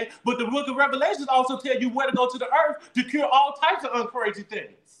in their hand. But the book of Revelations also tell you where to go to the earth to cure all types of uncrazy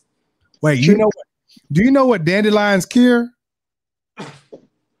things. Wait, you know what? Do you know what dandelions cure?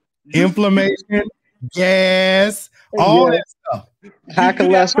 Inflammation, gas, all that stuff. High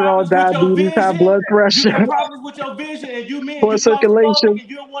cholesterol, diabetes, high blood pressure. You got problems with your vision, and poor circulation. And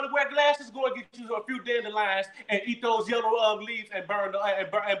you don't want to wear glasses. Go and get you a few dandelions and eat those yellow leaves and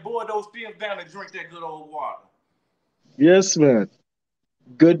and boil those stems down and drink that good old water. Yes, man.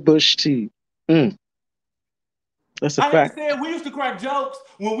 Good bush tea. That's a fact. We used to crack jokes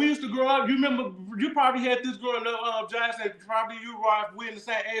when we used to grow up. You remember, you probably had this growing up, Josh, and probably you, Rob, we're in the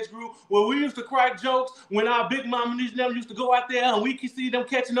same age group, where we used to crack jokes when our big mama and them used to go out there and we could see them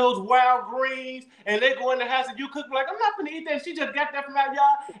catching those wild greens and they go in the house and you cook like, I'm not going to eat that. She just got that from our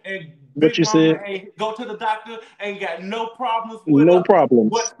yard. And what you said? Go to the doctor and got no problems with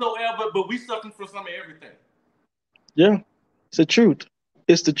whatsoever, but we suffering from some of everything. Yeah, it's the truth.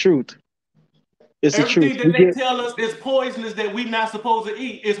 It's the truth. It's everything that they tell us is poisonous that we're not supposed to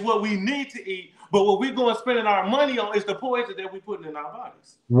eat is what we need to eat. But what we're going to spend our money on is the poison that we're putting in our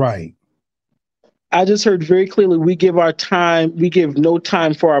bodies. Right. I just heard very clearly, we give no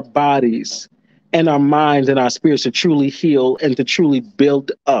time for our bodies and our minds and our spirits to truly heal and to truly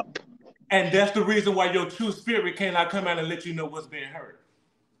build up. And that's the reason why your true spirit cannot come out and let you know what's being hurt.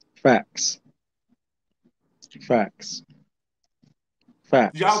 Facts.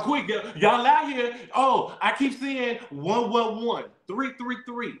 Y'all quick, y'all out here. Oh, I keep seeing 111,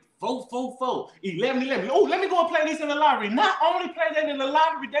 333, 444, 1111. Oh, let me go and play this in the lottery. Not only play that in the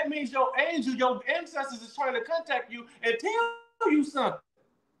lottery, that means your angel, your ancestors is trying to contact you and tell you something.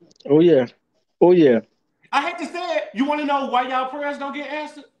 Oh yeah. I hate to say it. You want to know why y'all prayers don't get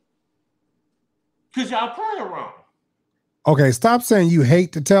answered? Because y'all praying wrong. Okay, stop saying you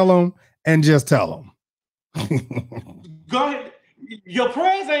hate to tell them and just tell them. Go ahead. Your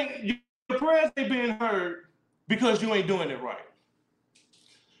prayers ain't being heard because you ain't doing it right.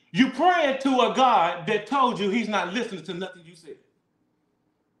 You praying to a God that told you he's not listening to nothing you said.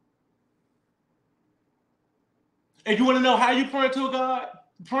 And you want to know how you praying to a God?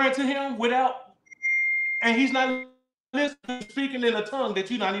 Praying to him without, and he's not listening, speaking in a tongue that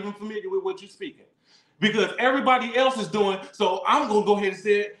you're not even familiar with what you're speaking. Because everybody else is doing, so I'm going to go ahead and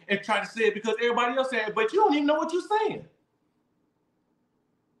say it and try to say it because everybody else said it, but you don't even know what you're saying.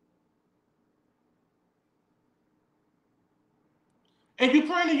 And you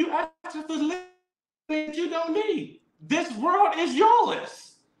praying and you asking for things that you don't need. This world is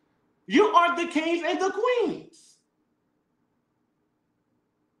yours. You are the kings and the queens.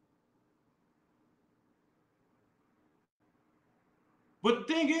 But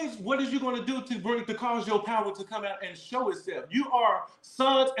the thing is, what is you going to do to cause your power to come out and show itself? You are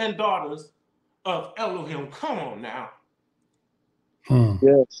sons and daughters of Elohim. Come on now.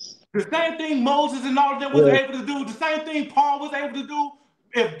 Yes. The same thing Moses and all of them was able to do. The same thing Paul was able to do.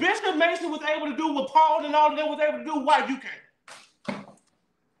 If Bishop Mason was able to do what Paul and all of them was able to do, why you can't?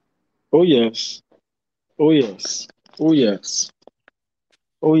 Oh yes. Oh yes. Oh yes.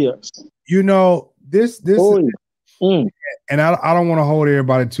 Oh yes. You know, this and I don't want to hold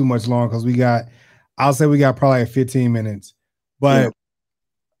everybody too much long because I'll say we got probably like 15 minutes. But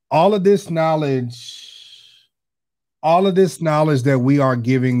all of this knowledge that we are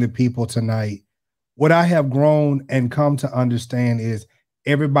giving the people tonight, what I have grown and come to understand is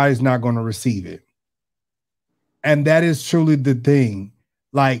everybody's not going to receive it. And that is truly the thing.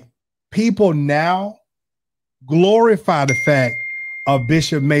 Like, people now glorify the fact of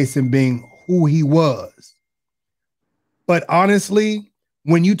Bishop Mason being who he was. But honestly,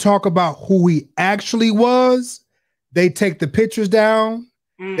 when you talk about who he actually was, they take the pictures down.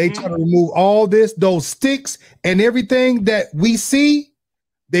 They try to remove all those sticks and everything that we see.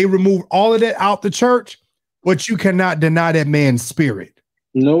 They remove all of that out the church, but you cannot deny that man's spirit.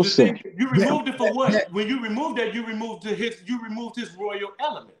 No, sir. You removed it for what? When you removed that, you removed his royal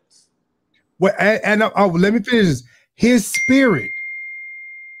elements. Well, and let me finish this. His spirit.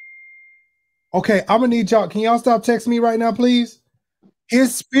 Okay, I'm gonna need y'all. Can y'all stop texting me right now, please?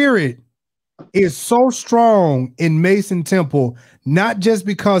 His spirit is so strong in Mason Temple, not just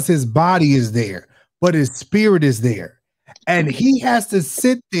because his body is there, but his spirit is there. And he has to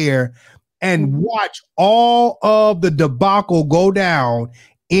sit there and watch all of the debacle go down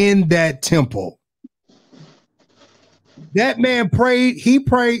in that temple. That man prayed, he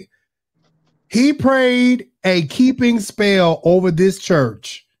prayed a keeping spell over this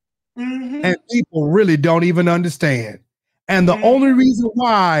church. And people really don't even understand. And the only reason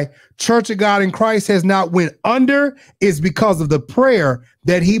why Church of God in Christ has not went under is because of the prayer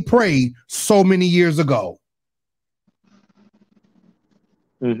that he prayed so many years ago.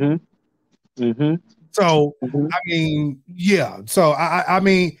 So, I mean, yeah. So, I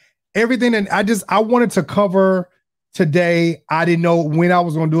mean, everything that I wanted to cover today, I didn't know when I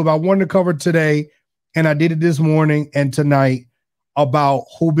was going to do it, but I wanted to cover today, and I did it this morning and tonight about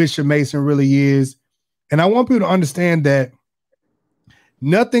who Bishop Mason really is. And I want people to understand that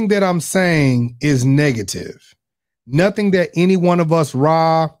nothing that I'm saying is negative. Nothing that any one of us,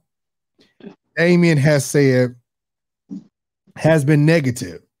 Ra, Damien has said has been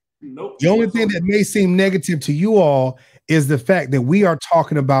negative. Nope. The only thing that may seem negative to you all is the fact that we are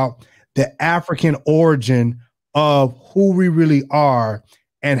talking about the African origin of who we really are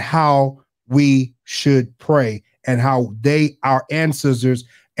and how we should pray and how our ancestors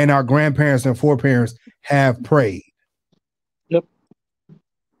and our grandparents and foreparents have prayed. Yep.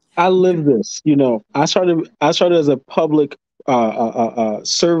 I live this, I started as a public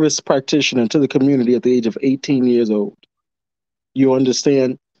service practitioner to the community at the age of 18 years old. You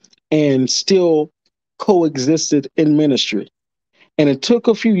understand? And still coexisted in ministry. And it took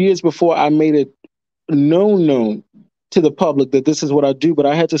a few years before I made it known to the public that this is what I do, but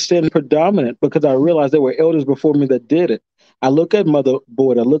I had to stand predominant because I realized there were elders before me that did it. I look at Mother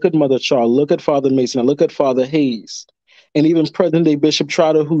Boyd, I look at Mother Charles, look at Father Mason, I look at Father Hayes, and even present-day Bishop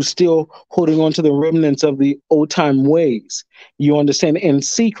Trotter, who's still holding on to the remnants of the old-time ways, you understand, in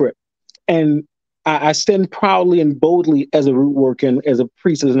secret. And I stand proudly and boldly as a root worker and as a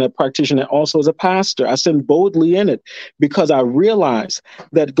priest and a practitioner, and also as a pastor. I stand boldly in it because I realize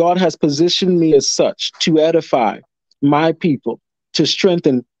that God has positioned me as such to edify my people, to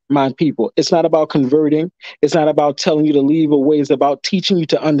strengthen my people. It's not about converting. It's not about telling you to leave away. It's about teaching you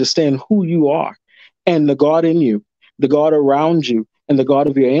to understand who you are and the God in you, the God around you, and the God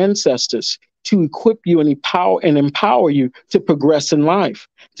of your ancestors. to equip you and empower you to progress in life,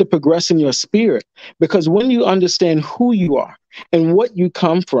 to progress in your spirit. Because when you understand who you are and what you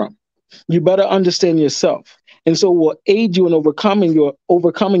come from, you better understand yourself. And so it will aid you in overcoming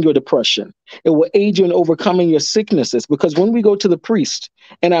your depression. It will aid you in overcoming your sicknesses. Because when we go to the priest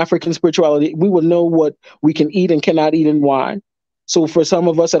in African spirituality, we will know what we can eat and cannot eat and why. So for some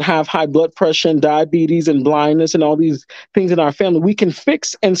of us that have high blood pressure and diabetes and blindness and all these things in our family, we can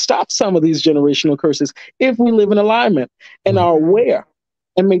fix and stop some of these generational curses if we live in alignment and are aware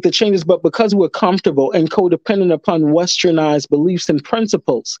and make the changes. But because we're comfortable and codependent upon westernized beliefs and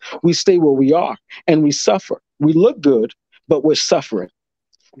principles, we stay where we are and we suffer. We look good, but we're suffering.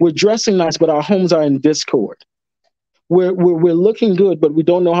 We're dressing nice, but our homes are in discord. We're looking good, but we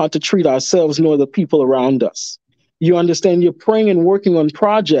don't know how to treat ourselves nor the people around us. You understand? You're praying and working on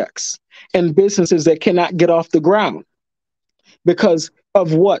projects and businesses that cannot get off the ground because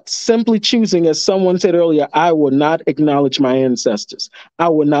of what? Simply choosing, as someone said earlier, I will not acknowledge my ancestors. I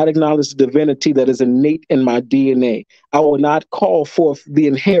will not acknowledge the divinity that is innate in my DNA. I will not call forth the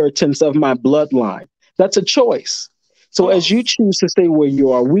inheritance of my bloodline. That's a choice. So as you choose to stay where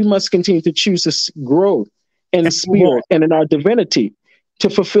you are, we must continue to choose to grow in spirit and in our divinity to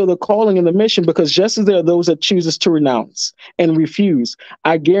fulfill the calling and the mission, because just as there are those that chooses to renounce and refuse,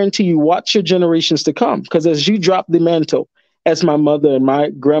 I guarantee you watch your generations to come. Because as you drop the mantle, as my mother and my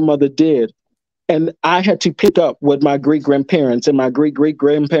grandmother did, and I had to pick up what my great-grandparents and my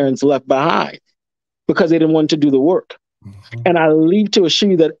great-great-grandparents left behind because they didn't want to do the work. And I leave to assure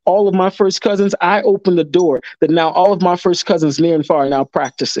you that all of my first cousins, I opened the door that now all of my first cousins near and far are now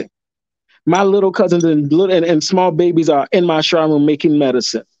practicing. My little cousins and small babies are in my shrine room making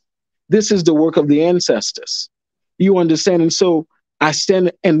medicine. This is the work of the ancestors. You understand? And so I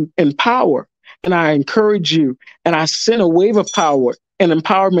stand in power, and I encourage you, and I send a wave of power and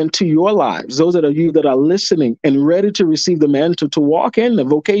empowerment to your lives, those that are you that are listening and ready to receive the mantle to walk in the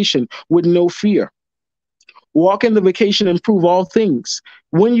vocation with no fear. Walk in the vocation and prove all things.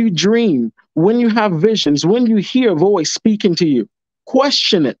 When you dream, when you have visions, when you hear a voice speaking to you,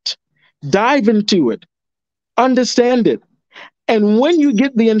 question it. Dive into it, understand it. And when you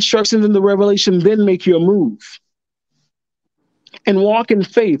get the instructions and the revelation, then make your move. And walk in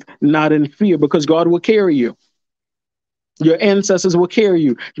faith, not in fear, because God will carry you. Your ancestors will carry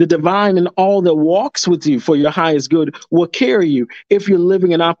you. The divine and all that walks with you for your highest good will carry you if you're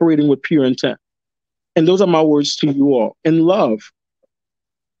living and operating with pure intent. And those are my words to you all. In love.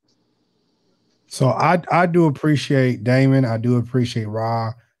 So I do appreciate Damon. I do appreciate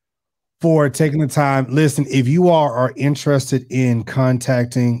Ra for taking the time. Listen, if you all are interested in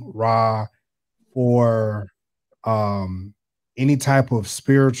contacting Ra for any type of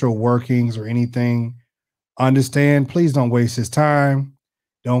spiritual workings or anything, understand, please don't waste his time.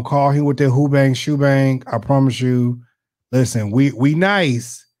 Don't call him with that who bang, shoe bang. I promise you, listen, we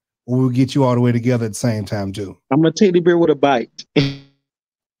nice, but we'll get you all the way together at the same time too. I'm a teddy bear with a bite.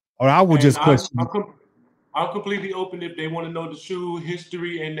 Or I will just question. I'm completely open if they want to know the true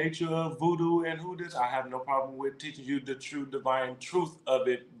history and nature of voodoo and hoodoo. I have no problem with teaching you the true divine truth of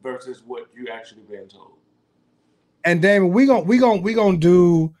it versus what you actually been told. And Damon, we gonna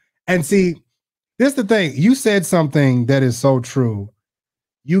do, and see, this is the thing. You said something that is so true.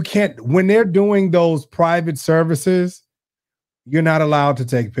 You can't, when they're doing those private services, you're not allowed to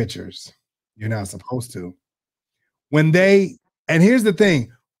take pictures. You're not supposed to. And here's the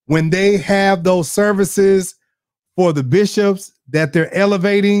thing, when they have those services for the bishops that they're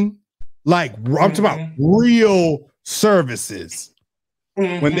elevating, like I'm talking about real services.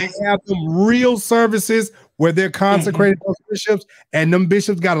 When they have them real services where they're consecrating those bishops, and them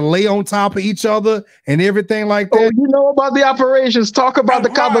bishops got to lay on top of each other and everything like that. Oh, you know about the operations. Talk about the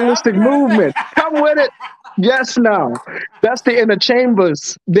Kabbalistic movement. Come with it. Yes, now. That's the inner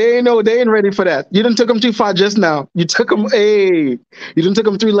chambers. They ain't ready for that. You didn't took them too far just now. You took them, you didn't took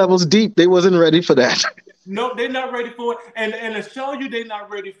them 3 levels deep. They wasn't ready for that. No, they're not ready for it. And to show you they're not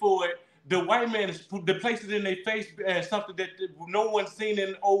ready for it, the white man is placed it in their face as something that no one's seen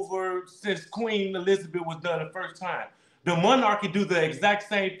in over since Queen Elizabeth was done the first time. The monarchy do the exact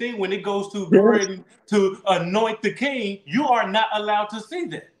same thing when it goes to ready to anoint the king. You are not allowed to see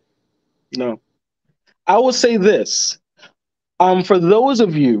that. No. I will say this. For those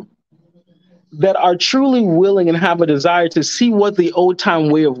of you that are truly willing and have a desire to see what the old time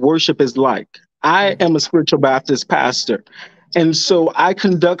way of worship is like, I am a spiritual Baptist pastor. And so I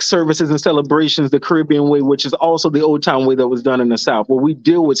conduct services and celebrations the Caribbean way, which is also the old time way that was done in the South, where we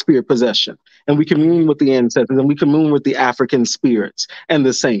deal with spirit possession and we commune with the ancestors and we commune with the African spirits and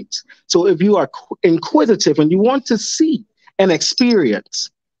the saints. So if you are inquisitive and you want to see and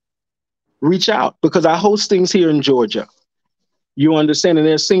experience reach out, because I host things here in Georgia. You understand? And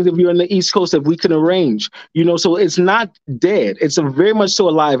there's things if you're on the East Coast that we can arrange, so it's not dead. It's very much so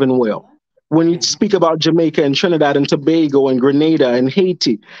alive and well. When you speak about Jamaica and Trinidad and Tobago and Grenada and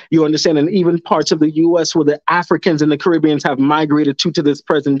Haiti, you understand, and even parts of the U.S. where the Africans and the Caribbeans have migrated to this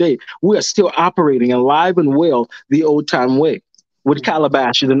present day, we are still operating alive and well the old time way, with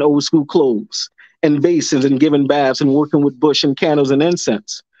calabashes and old school clothes and basins and giving baths and working with bush and candles and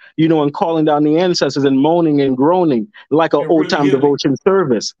incense, and calling down the ancestors and moaning and groaning like an old time devotion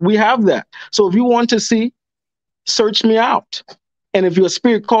service. We have that. So if you want to see, search me out. And if your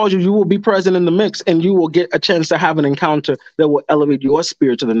spirit calls you, you will be present in the mix, and you will get a chance to have an encounter that will elevate your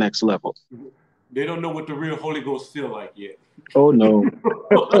spirit to the next level. They don't know what the real Holy Ghost feel like yet. Oh, no.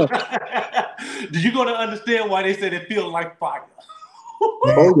 Did you go to understand why they said it feels like fire?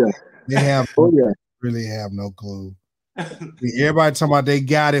 They really have no clue. Everybody talking about they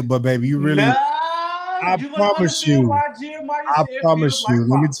got it, but baby, you really, I promise you. Let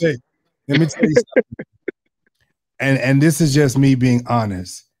me tell you something. And this is just me being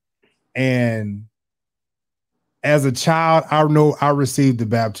honest. And as a child, I know I received the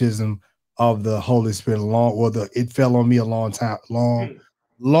baptism of the Holy Spirit it fell on me a long time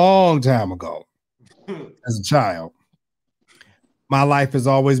ago as a child. My life has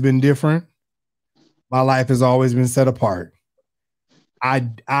always been different. My life has always been set apart. I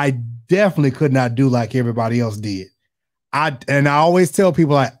definitely could not do like everybody else did. I always tell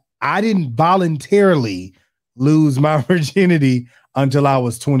people I didn't voluntarily lose my virginity until I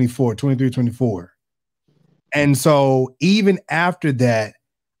was 23, 24. And so even after that,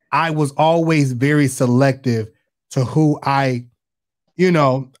 I was always very selective to who I share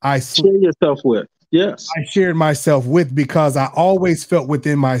yourself with. Yes. I shared myself with, because I always felt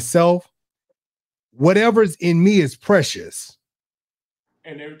within myself, whatever's in me is precious.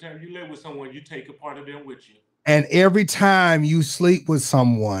 And every time you live with someone, you take a part of them with you. And every time you sleep with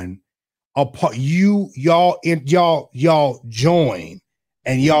someone, y'all join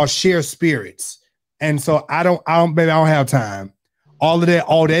and y'all share spirits. And so I don't have time. All of that,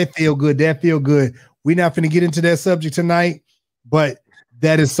 that feel good. We're not finna get into that subject tonight, but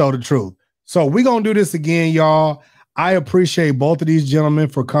that is so the truth. So we're gonna do this again, y'all. I appreciate both of these gentlemen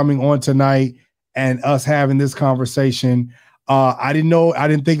for coming on tonight and us having this conversation. I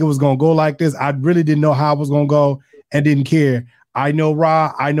didn't think it was gonna go like this. I really didn't know how it was gonna go and didn't care. I know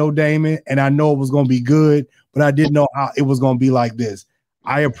Ra, I know Damon, and I know it was gonna be good, but I didn't know how it was gonna be like this.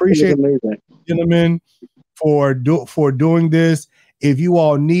 I appreciate gentlemen for doing this. If you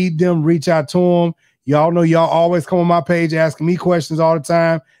all need them, reach out to them. Y'all know y'all always come on my page asking me questions all the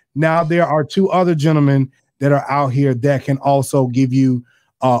time. Now there are two other gentlemen that are out here that can also give you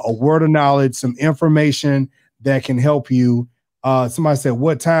a word of knowledge, some information that can help you. Somebody said,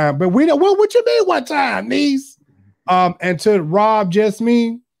 what time? But we don't, what you mean, what time, niece? And to Rob, just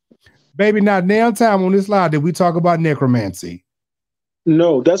me, baby, not damn time on this live did we talk about necromancy.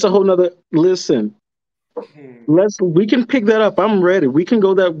 No, that's a whole nother, listen, we can pick that up. I'm ready. We can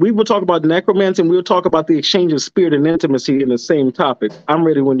go there. We will talk about necromancy, and we'll talk about the exchange of spirit and intimacy in the same topic. I'm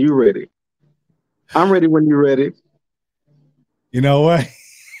ready when you're ready. I'm ready when you're ready. You know what?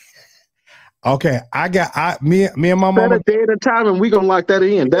 Okay, me and my mama. Set a day at a time, and we're gonna lock that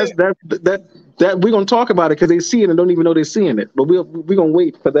in. That we're gonna talk about it because they see it and don't even know they're seeing it. But we're gonna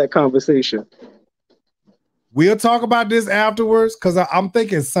wait for that conversation. We'll talk about this afterwards because I'm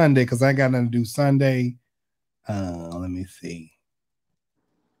thinking Sunday because I ain't got nothing to do Sunday. Let me see.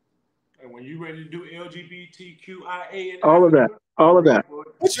 And when you ready to do LGBTQIA and all of that.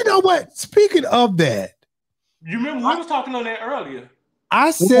 But you know what? Speaking of that, you remember we was talking on that earlier.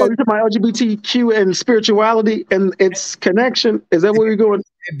 I said my LGBTQ and spirituality and its connection. Is that where we're going?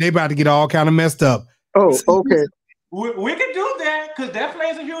 They about to get all kind of messed up. Oh, okay. We can do that because that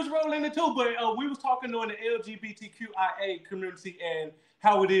plays a huge role in it too. But we was talking on the LGBTQIA community and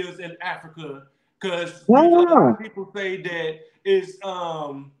how it is in Africa. Because a lot of people say that it's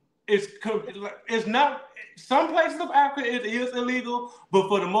not. Some places of Africa it is illegal, but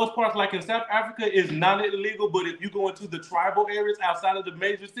for the most part, like in South Africa, it's not illegal. But if you go into the tribal areas outside of the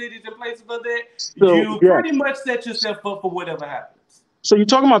major cities and places like that, you pretty much set yourself up for whatever happens. So you're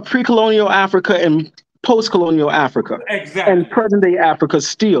talking about pre-colonial Africa and post-colonial Africa, exactly, and present-day Africa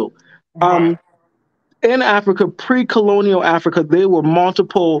still. Right. In Africa, pre-colonial Africa, there were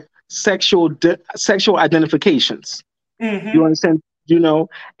multiple sexual identifications. Mm-hmm. You understand? You know,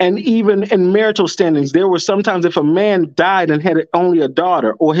 and even in marital standings, there were sometimes if a man died and had only a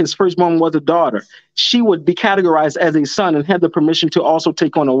daughter or his firstborn was a daughter, she would be categorized as a son and had the permission to also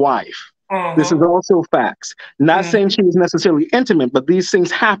take on a wife. This is also facts. Not saying she was necessarily intimate, but these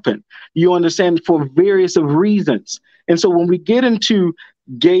things happen. You understand, for various of reasons. And so when we get into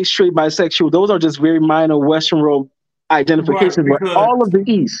gay, straight, bisexual, those are just very minor Western world identifications. Right, but all of the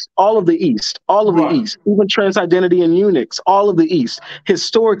East, even trans identity and eunuchs, all of the East,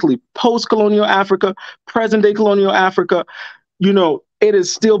 historically, post-colonial Africa, present-day colonial Africa, you know, it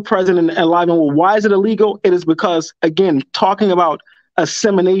is still present and alive. And well, why is it illegal? It is because, again, talking about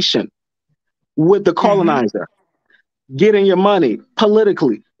assimilation with the colonizer, getting your money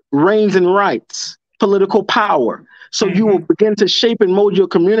politically, reigns and rights, political power. So you will begin to shape and mold your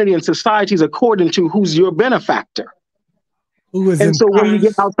community and societies according to who's your benefactor. And so when you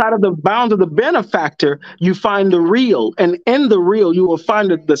get outside of the bounds of the benefactor, you find the real. And in the real, you will find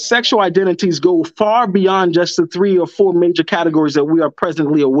that the sexual identities go far beyond just the 3 or 4 major categories that we are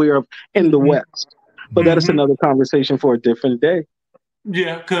presently aware of in the West. But that is another conversation for a different day.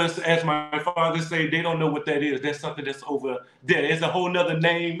 Yeah, because as my father say, they don't know what that is. That's something that's over there. There's a whole nother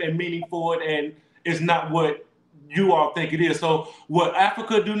name and meaning for it, and it's not what you all think it is. So what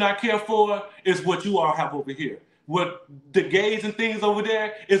Africa do not care for is what you all have over here. What the gays and things over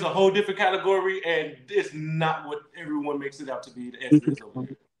there is a whole different category, and it's not what everyone makes it out to be as it is over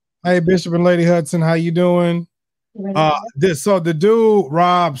here. Hey, Bishop and Lady Hudson, how you doing? So the dude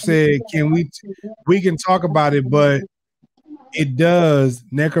Rob said, we can talk about it, but it does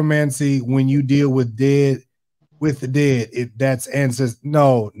necromancy when you deal with the dead. That's ancestors.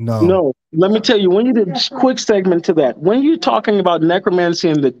 No. Let me tell you, when you did a quick segment to that, when you're talking about necromancy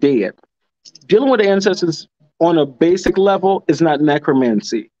and the dead, dealing with the ancestors on a basic level is not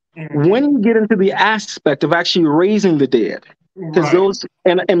necromancy. When you get into the aspect of actually raising the dead, because those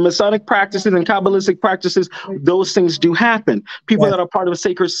and Masonic practices and Kabbalistic practices, those things do happen. People that are part of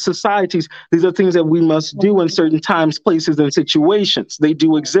sacred societies, these are things that we must do in certain times, places, and situations. They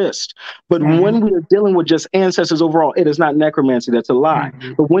do exist. But when we are dealing with just ancestors overall, it is not necromancy. That's a lie.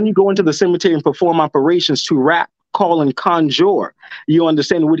 But when you go into the cemetery and perform operations to rap, call, and conjure, you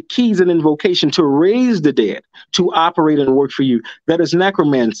understand, with keys and invocation to raise the dead, to operate and work for you. That is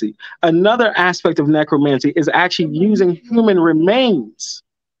necromancy. Another aspect of necromancy is actually using human remains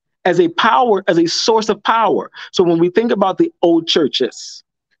as a power, as a source of power. So when we think about the old churches,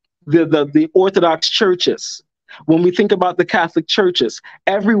 the Orthodox churches, when we think about the Catholic churches,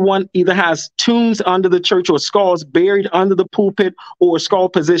 everyone either has tombs under the church or skulls buried under the pulpit or skull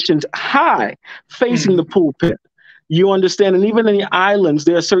positioned high facing the pulpit. You understand? And even in the islands,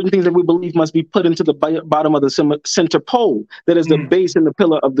 there are certain things that we believe must be put into the bottom of the center pole that is the base and the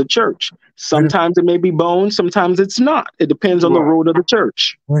pillar of the church. Sometimes it may be bones, sometimes it's not. It depends on the road of the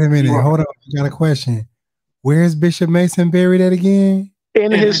church. Wait a minute. Hold on. I got a question. Where is Bishop Mason buried at again?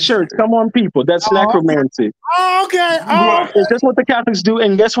 In his church. Come on, people. That's necromancy. Okay. It's just what the Catholics do.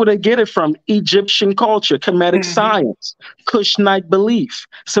 And guess where they get it from? Egyptian culture, Kemetic science, Kushnite belief,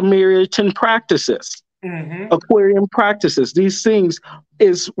 Samaritan practices. Aquarium practices. These things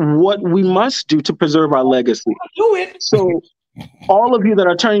is what we must do to preserve our legacy. So all of you that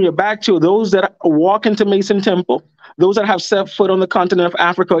are turning your back to those that walk into Mason Temple, those that have set foot on the continent of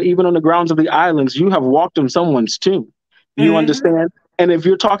Africa, or even on the grounds of the islands, you have walked on someone's tomb. You understand? And if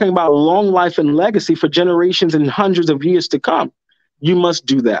you're talking about long life and legacy for generations and hundreds of years to come, you must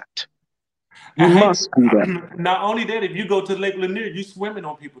do that. You must do that. Not only that, if you go to Lake Lanier, you swimming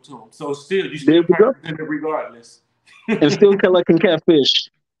on people's tombs. So still, you still practicing it regardless. And still collecting catfish.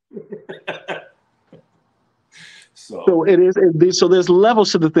 So it is. So there's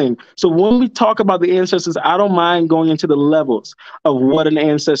levels to the thing. So when we talk about the ancestors, I don't mind going into the levels of what an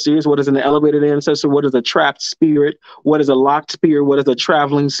ancestor is. What is an elevated ancestor? What is a trapped spirit? What is a locked spirit? What is a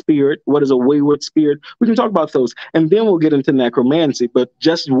traveling spirit? What is a wayward spirit? We can talk about those, and then we'll get into necromancy. But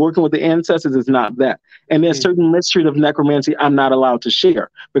just working with the ancestors is not that. And there's certain mysteries of necromancy I'm not allowed to share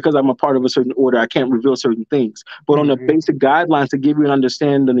because I'm a part of a certain order. I can't reveal certain things. But on the basic guidelines to give you an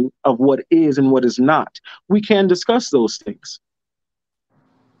understanding of what is and what is not, we can discuss those things.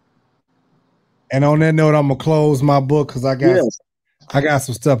 And on that note, I'm gonna close my book because I got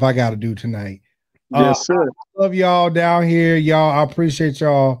some stuff I got to do tonight. Yes, sir. I love y'all down here, y'all. I appreciate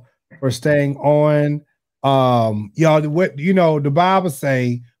y'all for staying on. Y'all, what the Bible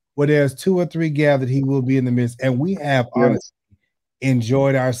say, where there's 2 or 3 gathered, He will be in the midst, and we have honestly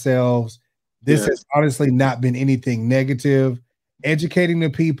enjoyed ourselves. This has honestly not been anything negative. Educating the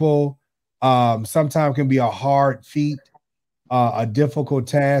people sometimes can be a hard feat, a difficult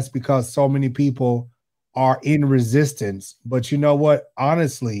task because so many people are in resistance. But you know what?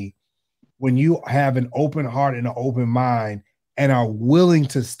 Honestly, when you have an open heart and an open mind and are willing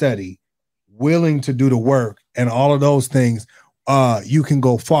to study, willing to do the work and all of those things, you can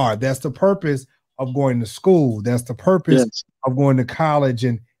go far. That's the purpose of going to school. That's the purpose of going to college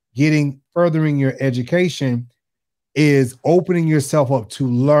and furthering your education, is opening yourself up to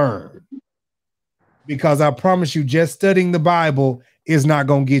learn. Because I promise you, just studying the Bible is not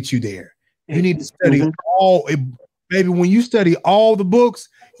going to get you there. You need to study baby, when you study all the books,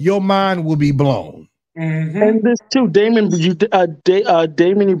 your mind will be blown. And this too, Damon,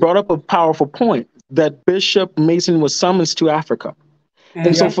 Damon, you brought up a powerful point, that Bishop Mason was summoned to Africa.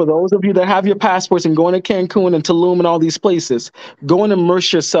 And so for those of you that have your passports and going to Cancun and Tulum and all these places, go and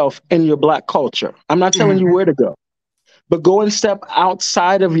immerse yourself in your Black culture. I'm not telling you where to go, but go and step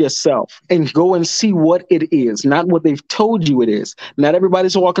outside of yourself and go and see what it is, not what they've told you it is. Not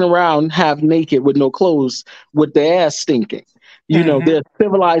everybody's walking around half naked with no clothes with their ass stinking. You know, they're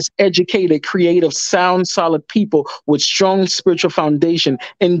civilized, educated, creative, sound, solid people with strong spiritual foundation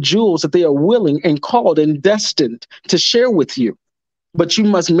and jewels that they are willing and called and destined to share with you. But you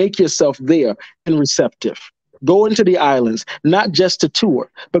must make yourself there and receptive. Go into the islands, not just to tour,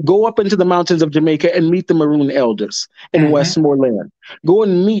 but go up into the mountains of Jamaica and meet the Maroon Elders in Westmoreland. Go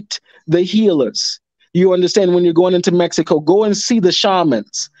and meet the healers. You understand, when you're going into Mexico, go and see the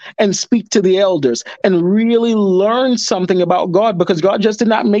shamans and speak to the elders and really learn something about God, because God just did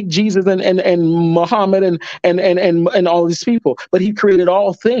not make Jesus and Muhammad and all these people, but he created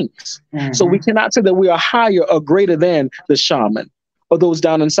all things. So we cannot say that we are higher or greater than the shaman, or those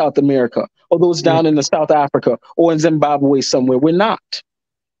down in South America, or those down in the South Africa, or in Zimbabwe somewhere. We're not.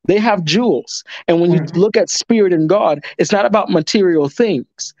 They have jewels. And when you look at spirit and God, it's not about material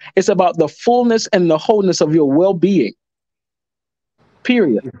things. It's about the fullness and the wholeness of your well-being.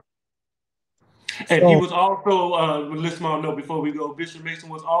 Period. And he was also, listen, I'll know before we go, Bishop Mason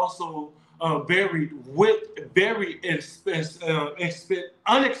was also buried with very inexpensive,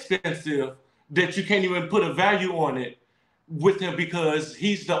 that you can't even put a value on it, with him, because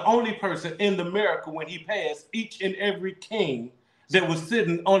he's the only person in America, when he passed, each and every king that was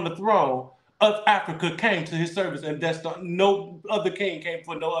sitting on the throne of Africa came to his service, and that's no other king came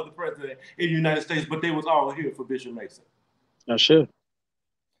for no other president in the United States, but they was all here for Bishop Mason. That's sure.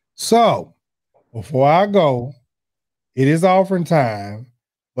 So before I go, it is offering time,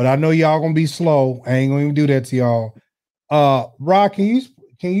 but I know y'all gonna be slow. I ain't gonna even do that to y'all. Rock, can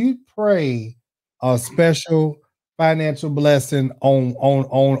you pray a special financial blessing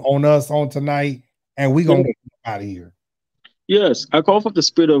on us on tonight, and we gonna get out of here? Yes, I call for the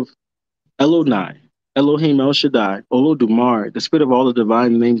spirit of Elonai, Elohim El Shaddai, Olodumare, the spirit of all the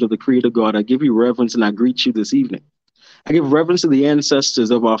divine names of the Creator God. I give you reverence and I greet you this evening. I give reverence to the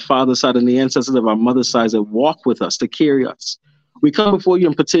ancestors of our father's side and the ancestors of our mother's side that walk with us, to carry us. We come before you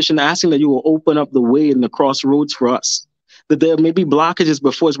in petition, asking that you will open up the way and the crossroads for us, that there may be blockages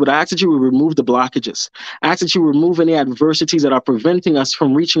before us, but I ask that you will remove the blockages. I ask that you remove any adversities that are preventing us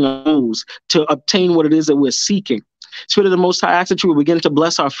from reaching our goals to obtain what it is that we're seeking. Spirit of the Most High, I ask that you will begin to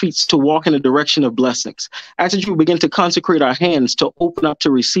bless our feet to walk in the direction of blessings. I ask that you will begin to consecrate our hands to open up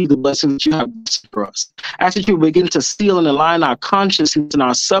to receive the blessings that you have for us. I ask that you will begin to seal and align our consciousness and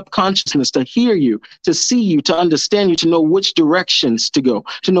our subconsciousness to hear you, to see you, to understand you, to know which directions to go,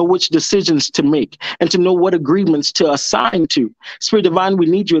 to know which decisions to make, and to know what agreements to assign to. Spirit Divine, we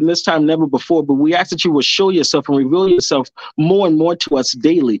need you in this time never before, but we ask that you will show yourself and reveal yourself more and more to us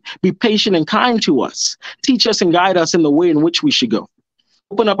daily. Be patient and kind to us. Teach us and guide us in the way in which we should go.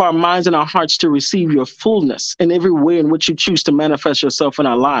 Open up our minds and our hearts to receive your fullness in every way in which you choose to manifest yourself in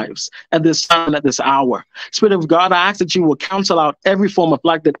our lives at this time and at this hour. Spirit of God, I ask that you will cancel out every form of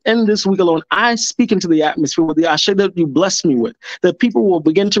lack, that in this week alone, I speak into the atmosphere with the ashe that you bless me with, that people will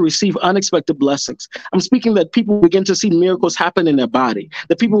begin to receive unexpected blessings. I'm speaking that people will begin to see miracles happen in their body,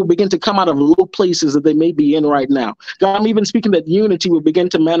 that people will begin to come out of low places that they may be in right now. God, I'm even speaking that unity will begin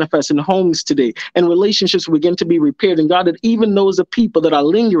to manifest in homes today, and relationships will begin to be repaired. And God, that even those of people that are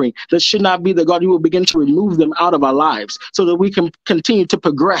lingering, that should not be, that God, you will begin to remove them out of our lives so that we can continue to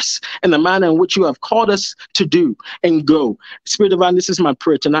progress in the manner in which you have called us to do and go. Spirit Divine, this is my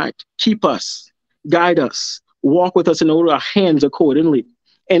prayer tonight. Keep us, guide us, walk with us, and hold our hands accordingly.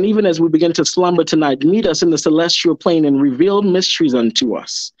 And even as we begin to slumber tonight, meet us in the celestial plane and reveal mysteries unto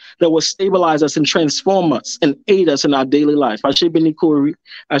us that will stabilize us and transform us and aid us in our daily life. Ashe beni kori,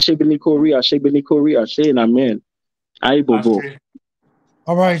 ashe beni kori, ashe beni kori, ashe, and amen. Aye, bobo.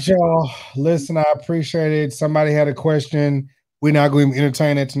 All right, y'all. Listen, I appreciate it. Somebody had a question. We're not going to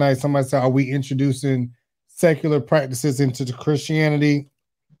entertain it tonight. Somebody said, are we introducing secular practices into the Christianity?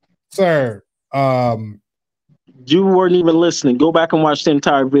 Sir, you weren't even listening. Go back and watch the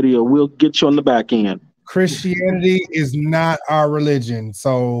entire video. We'll get you on the back end. Christianity is not our religion.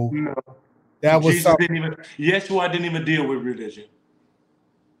 So That was Jesus didn't even. Yeshua didn't even deal with religion.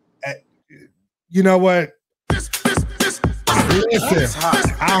 You know what? Listen,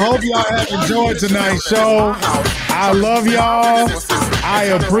 I hope y'all have enjoyed tonight's show. I love y'all. I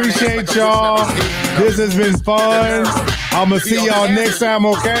appreciate y'all. This has been fun. I'm going to see y'all next time,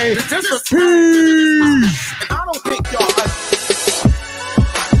 okay? Peace.